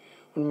பாரும்பொழுது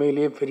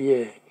உண்மையிலேயே பெரிய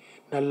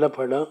நல்ல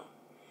படம்.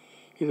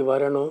 இது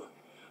வரணும்.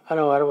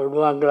 ஆனால்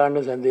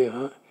விடுவாங்களான்னு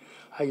சந்தேகம்.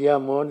 ஐயா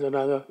மோகன்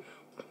சொன்னாங்க,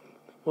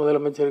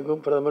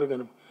 முதலமைச்சருக்கும்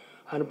பிரதமருக்கும்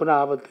அனுப்புனா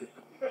ஆபத்து.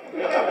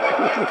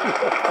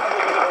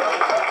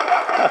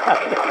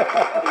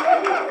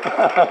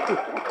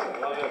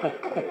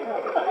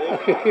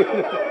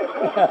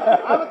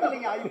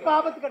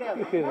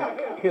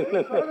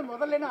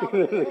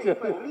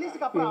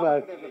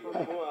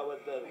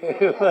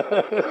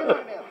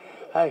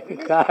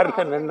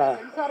 காரணம் என்னன்னா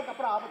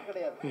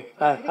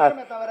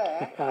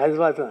அது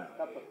பார்த்தோம்.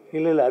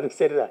 இல்லை அது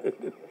சரிதான்,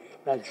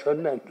 நான்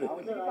சொன்னேன்.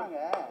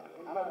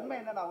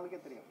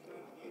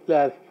 இல்லை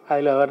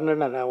அதில்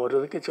வரணுன்னா நான் ஒரு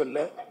இதுக்கு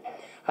சொல்ல,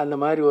 அந்த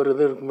மாதிரி ஒரு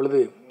இது இருக்கும்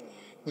பொழுது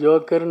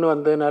ஜோக்கர்னு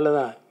வந்ததுனால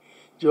தான்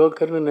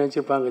ஜோக்கர்னு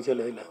நினச்சிருப்பாங்க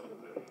சில இதில்.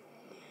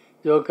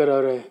 ஜோக்கர்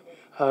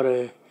அவர்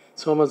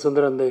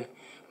சோமசுந்தரம் அந்த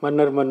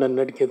மன்னர்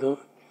நடிக்கிறதும்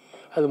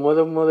அது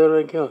முதல்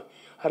வரைக்கும்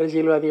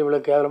அரசியல்வாதி இவ்வளோ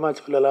கேவலமாக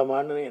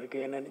சொல்லலாமான்னு எனக்கு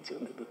நினச்சி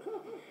வந்தது.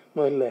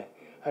 முதல்ல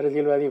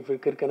அரசியல்வாதி இப்போ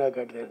கிறுக்கனாக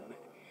காட்டுறாரு.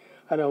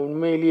 ஆனால்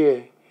உண்மையிலேயே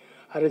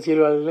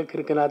அரசியல்வாதிகள்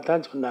கிறுக்கனாக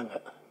தான் சொன்னாங்க.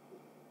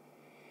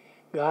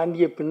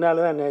 காந்தியை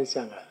பின்னால் தான்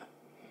நேசித்தாங்க,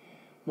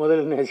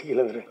 முதல்ல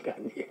நேசிக்கல அவர்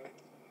காந்தியை.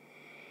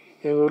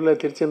 எங்கள் ஊரில்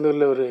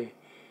திருச்செந்தூரில் ஒரு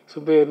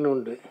சுப்பையர்னு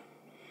உண்டு.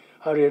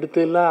 அவர்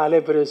எடுத்ததெல்லாம்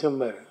ஆலய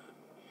பிரவேசம்பார்.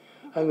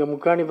 அங்கே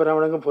முக்காணி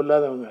பிராமணங்க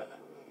பொல்லாதவங்க,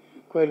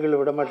 கோயில்களில்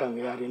விட மாட்டாங்க,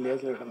 யாரையும்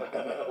லேசில் விட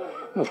மாட்டாங்க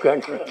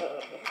முக்காணி.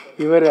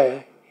 இவரை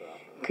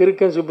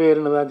கிறுக்கன்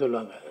சுப்பையர்னு தான்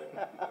சொல்லுவாங்க.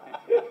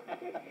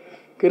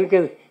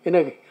 கிறுக்கன்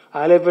எனக்கு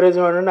ஆலய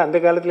பிரவேசம் வேணும்னு அந்த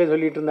காலத்திலே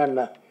சொல்லிகிட்டு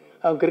இருந்தான்னா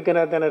அவன்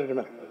கிறுக்கனாக தானே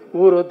இருக்கணும்,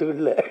 ஊர்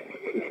ஒத்துக்கிடல.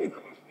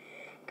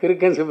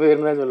 கிறுக்கன்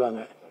சுப்பையர்னு தான்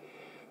சொல்லுவாங்க.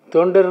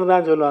 தொண்டர்னு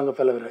தான் சொல்லுவாங்க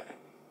பல பேரை.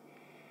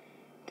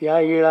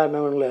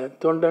 தியாகிகளானவங்கள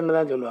தொண்டன்னு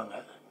தான் சொல்லுவாங்க.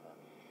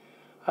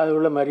 அது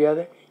உள்ள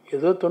மரியாதை.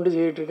 ஏதோ தொண்டு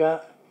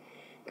செய்துட்ருக்கான்,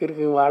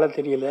 கிறுக்கு வாழ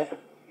தெரியல,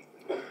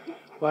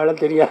 வாழ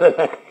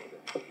தெரியாதவன்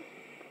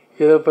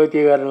ஏதோ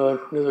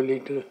பைத்தியக்காரன்னு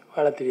சொல்லிட்டு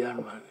வாழ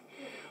தெரியாதுன்னு.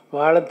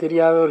 வாழ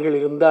தெரியாதவர்கள்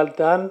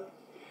இருந்தால்தான்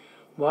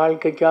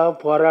வாழ்க்கைக்காக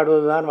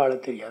போராடுவது தான் வாழ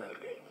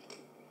தெரியாதவர்கள்.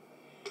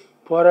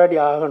 போராடி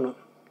ஆகணும்.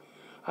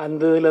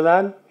 அந்த இதில்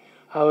தான்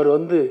அவர்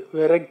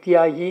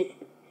விரக்தியாகி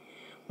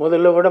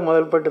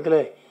முதல்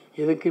பட்டத்தில்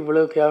எதுக்கு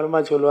இவ்வளோ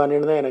கேவலமாக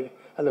சொல்லுவானேன்னு தான் எனக்கு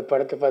அந்த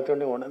படத்தை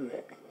பார்த்தோன்னே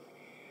உணர்ந்தேன்.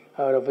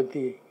 அவரை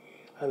பற்றி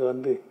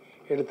அது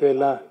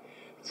எடுத்ததெல்லாம்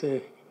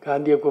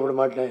காந்தியை கூப்பிட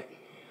மாட்டேன்,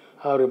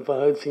 அவர்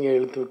பகத்சிங்கை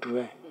இழுத்து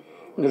விட்டுருவேன்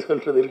இன்னும்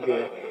சொல்கிறது இருக்கு.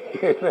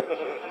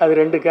 அது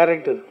 2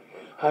 கேரக்டர்.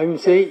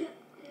 அஹிம்சை,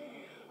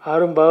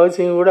 அவரும்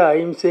பகத்சிங் கூட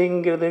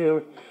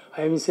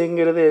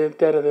அஹிம்சைங்கிறத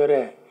எதிர்த்தார் தவிர,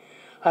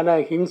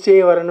 ஆனால்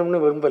ஹிம்சையே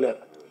வரணும்னு விரும்பலை.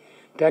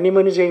 தனி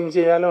மனுஷ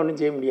ஹிம்சையால் ஒன்றும்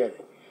செய்ய முடியாது,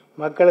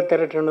 மக்களை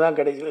திரட்டணும்னு தான்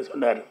கடைசியில்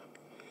சொன்னார்.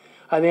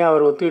 அதையும்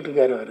அவர் ஒத்துக்கிட்டு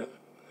இருக்கார் அவர்.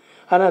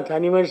 ஆனால்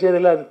தனி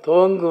மனுஷத்தில் அது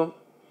துவங்கும்,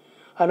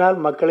 ஆனால்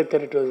மக்களை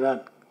திரட்டுவது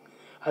தான்.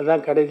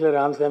 அதுதான் கடைசியில்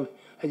ராமசாமி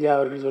ஐயா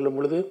அவர்கள் சொல்லும்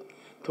பொழுது,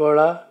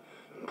 தோழா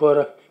போகிற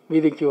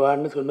வீதிக்கு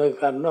வான்னு சொன்னது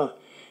காரணம்,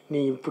 நீ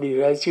இப்படி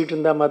ரசிச்சுட்டு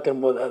இருந்தால்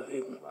மாத்திரம் போதாது,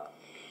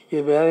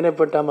 இது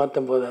வேதனைப்பட்டால்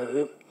மாத்திரம் போதாது,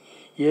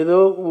 ஏதோ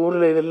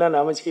ஊரில் இதெல்லாம்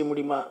நாம் செய்ய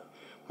முடியுமா,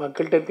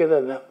 மக்கள்கிட்ட இருக்கிறது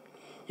அதுதான்.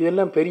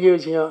 இதெல்லாம் பெரிய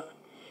விஷயம்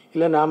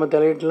இல்லை, நாம்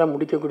தலையிட்டெல்லாம்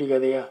முடிக்கக்கூடிய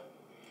கதையா?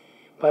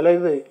 பல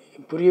இது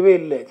புரியவே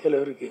இல்லை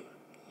சிலவருக்கு.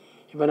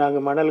 இப்போ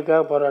நாங்கள்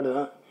மணலுக்காக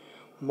போராடுதோம்,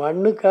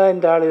 மண்ணுக்காக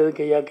இந்த ஆள் எது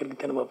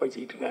கையாக்கிறதுக்கு நம்ம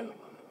படிச்சுக்கிட்டு இருக்காங்க.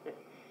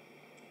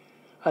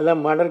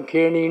 அதான்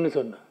மணற்கேணின்னு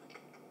சொன்னேன்.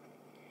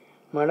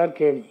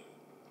 மணற்கேணி,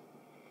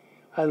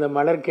 அந்த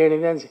மணற்கேணி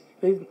தான்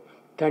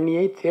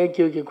தண்ணியை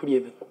தேக்கி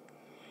வைக்கக்கூடியது.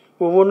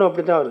 ஒவ்வொன்றும்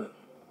அப்படி தான் வருது.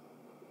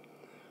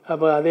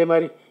 அப்போ அதே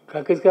மாதிரி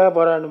கக்கஸ்க்காக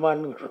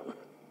போராடணுமான்னு.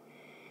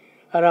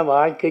 ஆனால்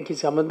வாழ்க்கைக்கு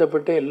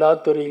சம்மந்தப்பட்ட எல்லா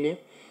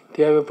துறையிலையும்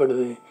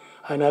தேவைப்படுது.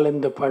 அதனால்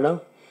இந்த படம்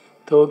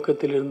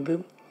துவக்கத்திலிருந்து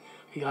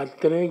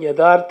அத்தனை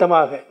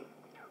யதார்த்தமாக,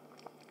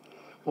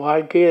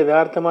 வாழ்க்கையை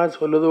யதார்த்தமாக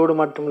சொல்வதோடு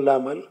மட்டும்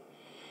இல்லாமல்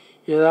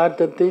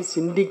யதார்த்தத்தை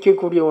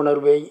சிந்திக்கக்கூடிய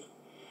உணர்வை,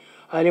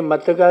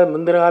 அதுலேயும்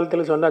முந்தின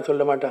காலத்தில் சொன்னால்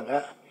சொல்ல மாட்டாங்க,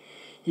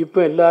 இப்போ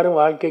எல்லாரும்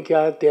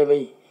வாழ்க்கைக்காக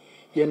தேவை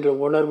என்ற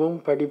உணர்வும்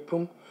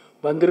படிப்பும்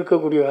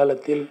வந்திருக்கக்கூடிய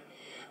காலத்தில்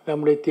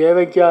நம்முடைய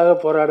தேவைக்காக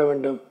போராட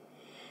வேண்டும்,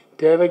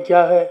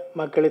 தேவைக்காக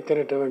மக்களை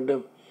திரட்ட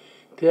வேண்டும்,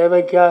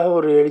 தேவைக்காக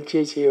ஒரு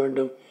எழுச்சியை செய்ய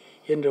வேண்டும்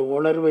என்ற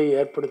உணர்வை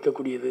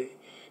ஏற்படுத்தக்கூடியது.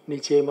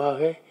 நிச்சயமாக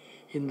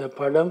இந்த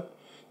படம்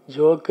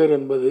ஜோக்கர்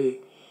என்பது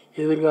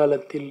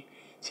எதிர்காலத்தில்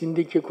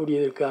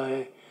சிந்திக்கக்கூடியதற்காக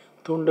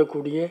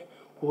தூண்டக்கூடிய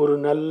ஒரு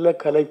நல்ல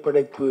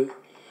கலைப்படைப்பு.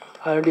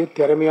 அதனுடைய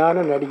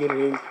திறமையான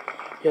நடிகர்கள்,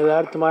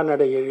 யதார்த்தமான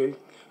நடிகர்கள்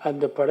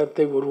அந்த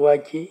படத்தை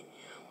உருவாக்கி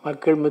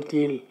மக்கள்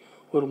மத்தியில்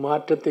ஒரு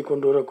மாற்றத்தை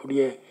கொண்டு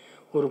வரக்கூடிய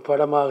ஒரு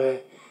படமாக,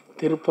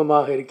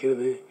 திருப்பமாக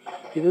இருக்கிறது.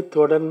 இது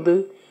தொடர்ந்து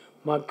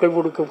மக்கள்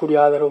கொடுக்கக்கூடிய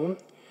ஆதரவும்,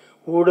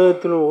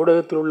 ஊடகத்தில்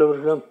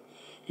உள்ளவர்களும்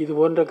இது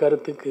போன்ற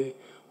கருத்துக்கு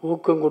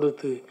ஊக்கம்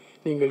கொடுத்து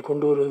நீங்கள்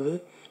கொண்டு வருவது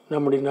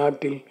நம்முடைய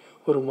நாட்டில்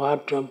ஒரு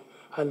மாற்றம்.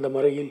 அந்த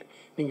முறையில்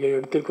நீங்கள்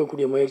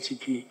எடுத்திருக்கக்கூடிய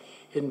முயற்சிக்கு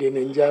என்னுடைய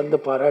நெஞ்சார்ந்த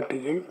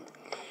பாராட்டுகள்.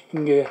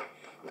 இங்கே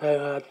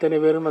அத்தனை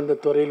பேரும் அந்த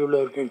துறையில்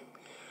உள்ளவர்கள்,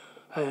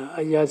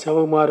 ஐயா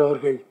சிவகுமார்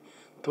அவர்கள்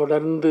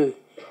தொடர்ந்து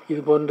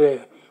இது போன்ற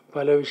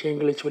பல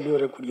விஷயங்களை சொல்லி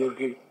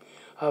வரக்கூடியவர்கள்,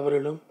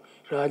 அவர்களும்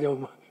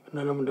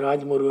நம்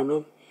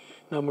ராஜ்முருகனும்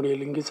நம்முடைய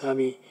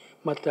லிங்குசாமி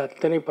மற்ற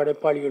அத்தனை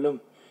படைப்பாளிகளும்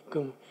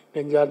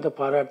நெஞ்சார்ந்த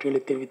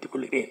பாராட்டுகளை தெரிவித்துக்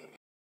கொள்கிறேன்.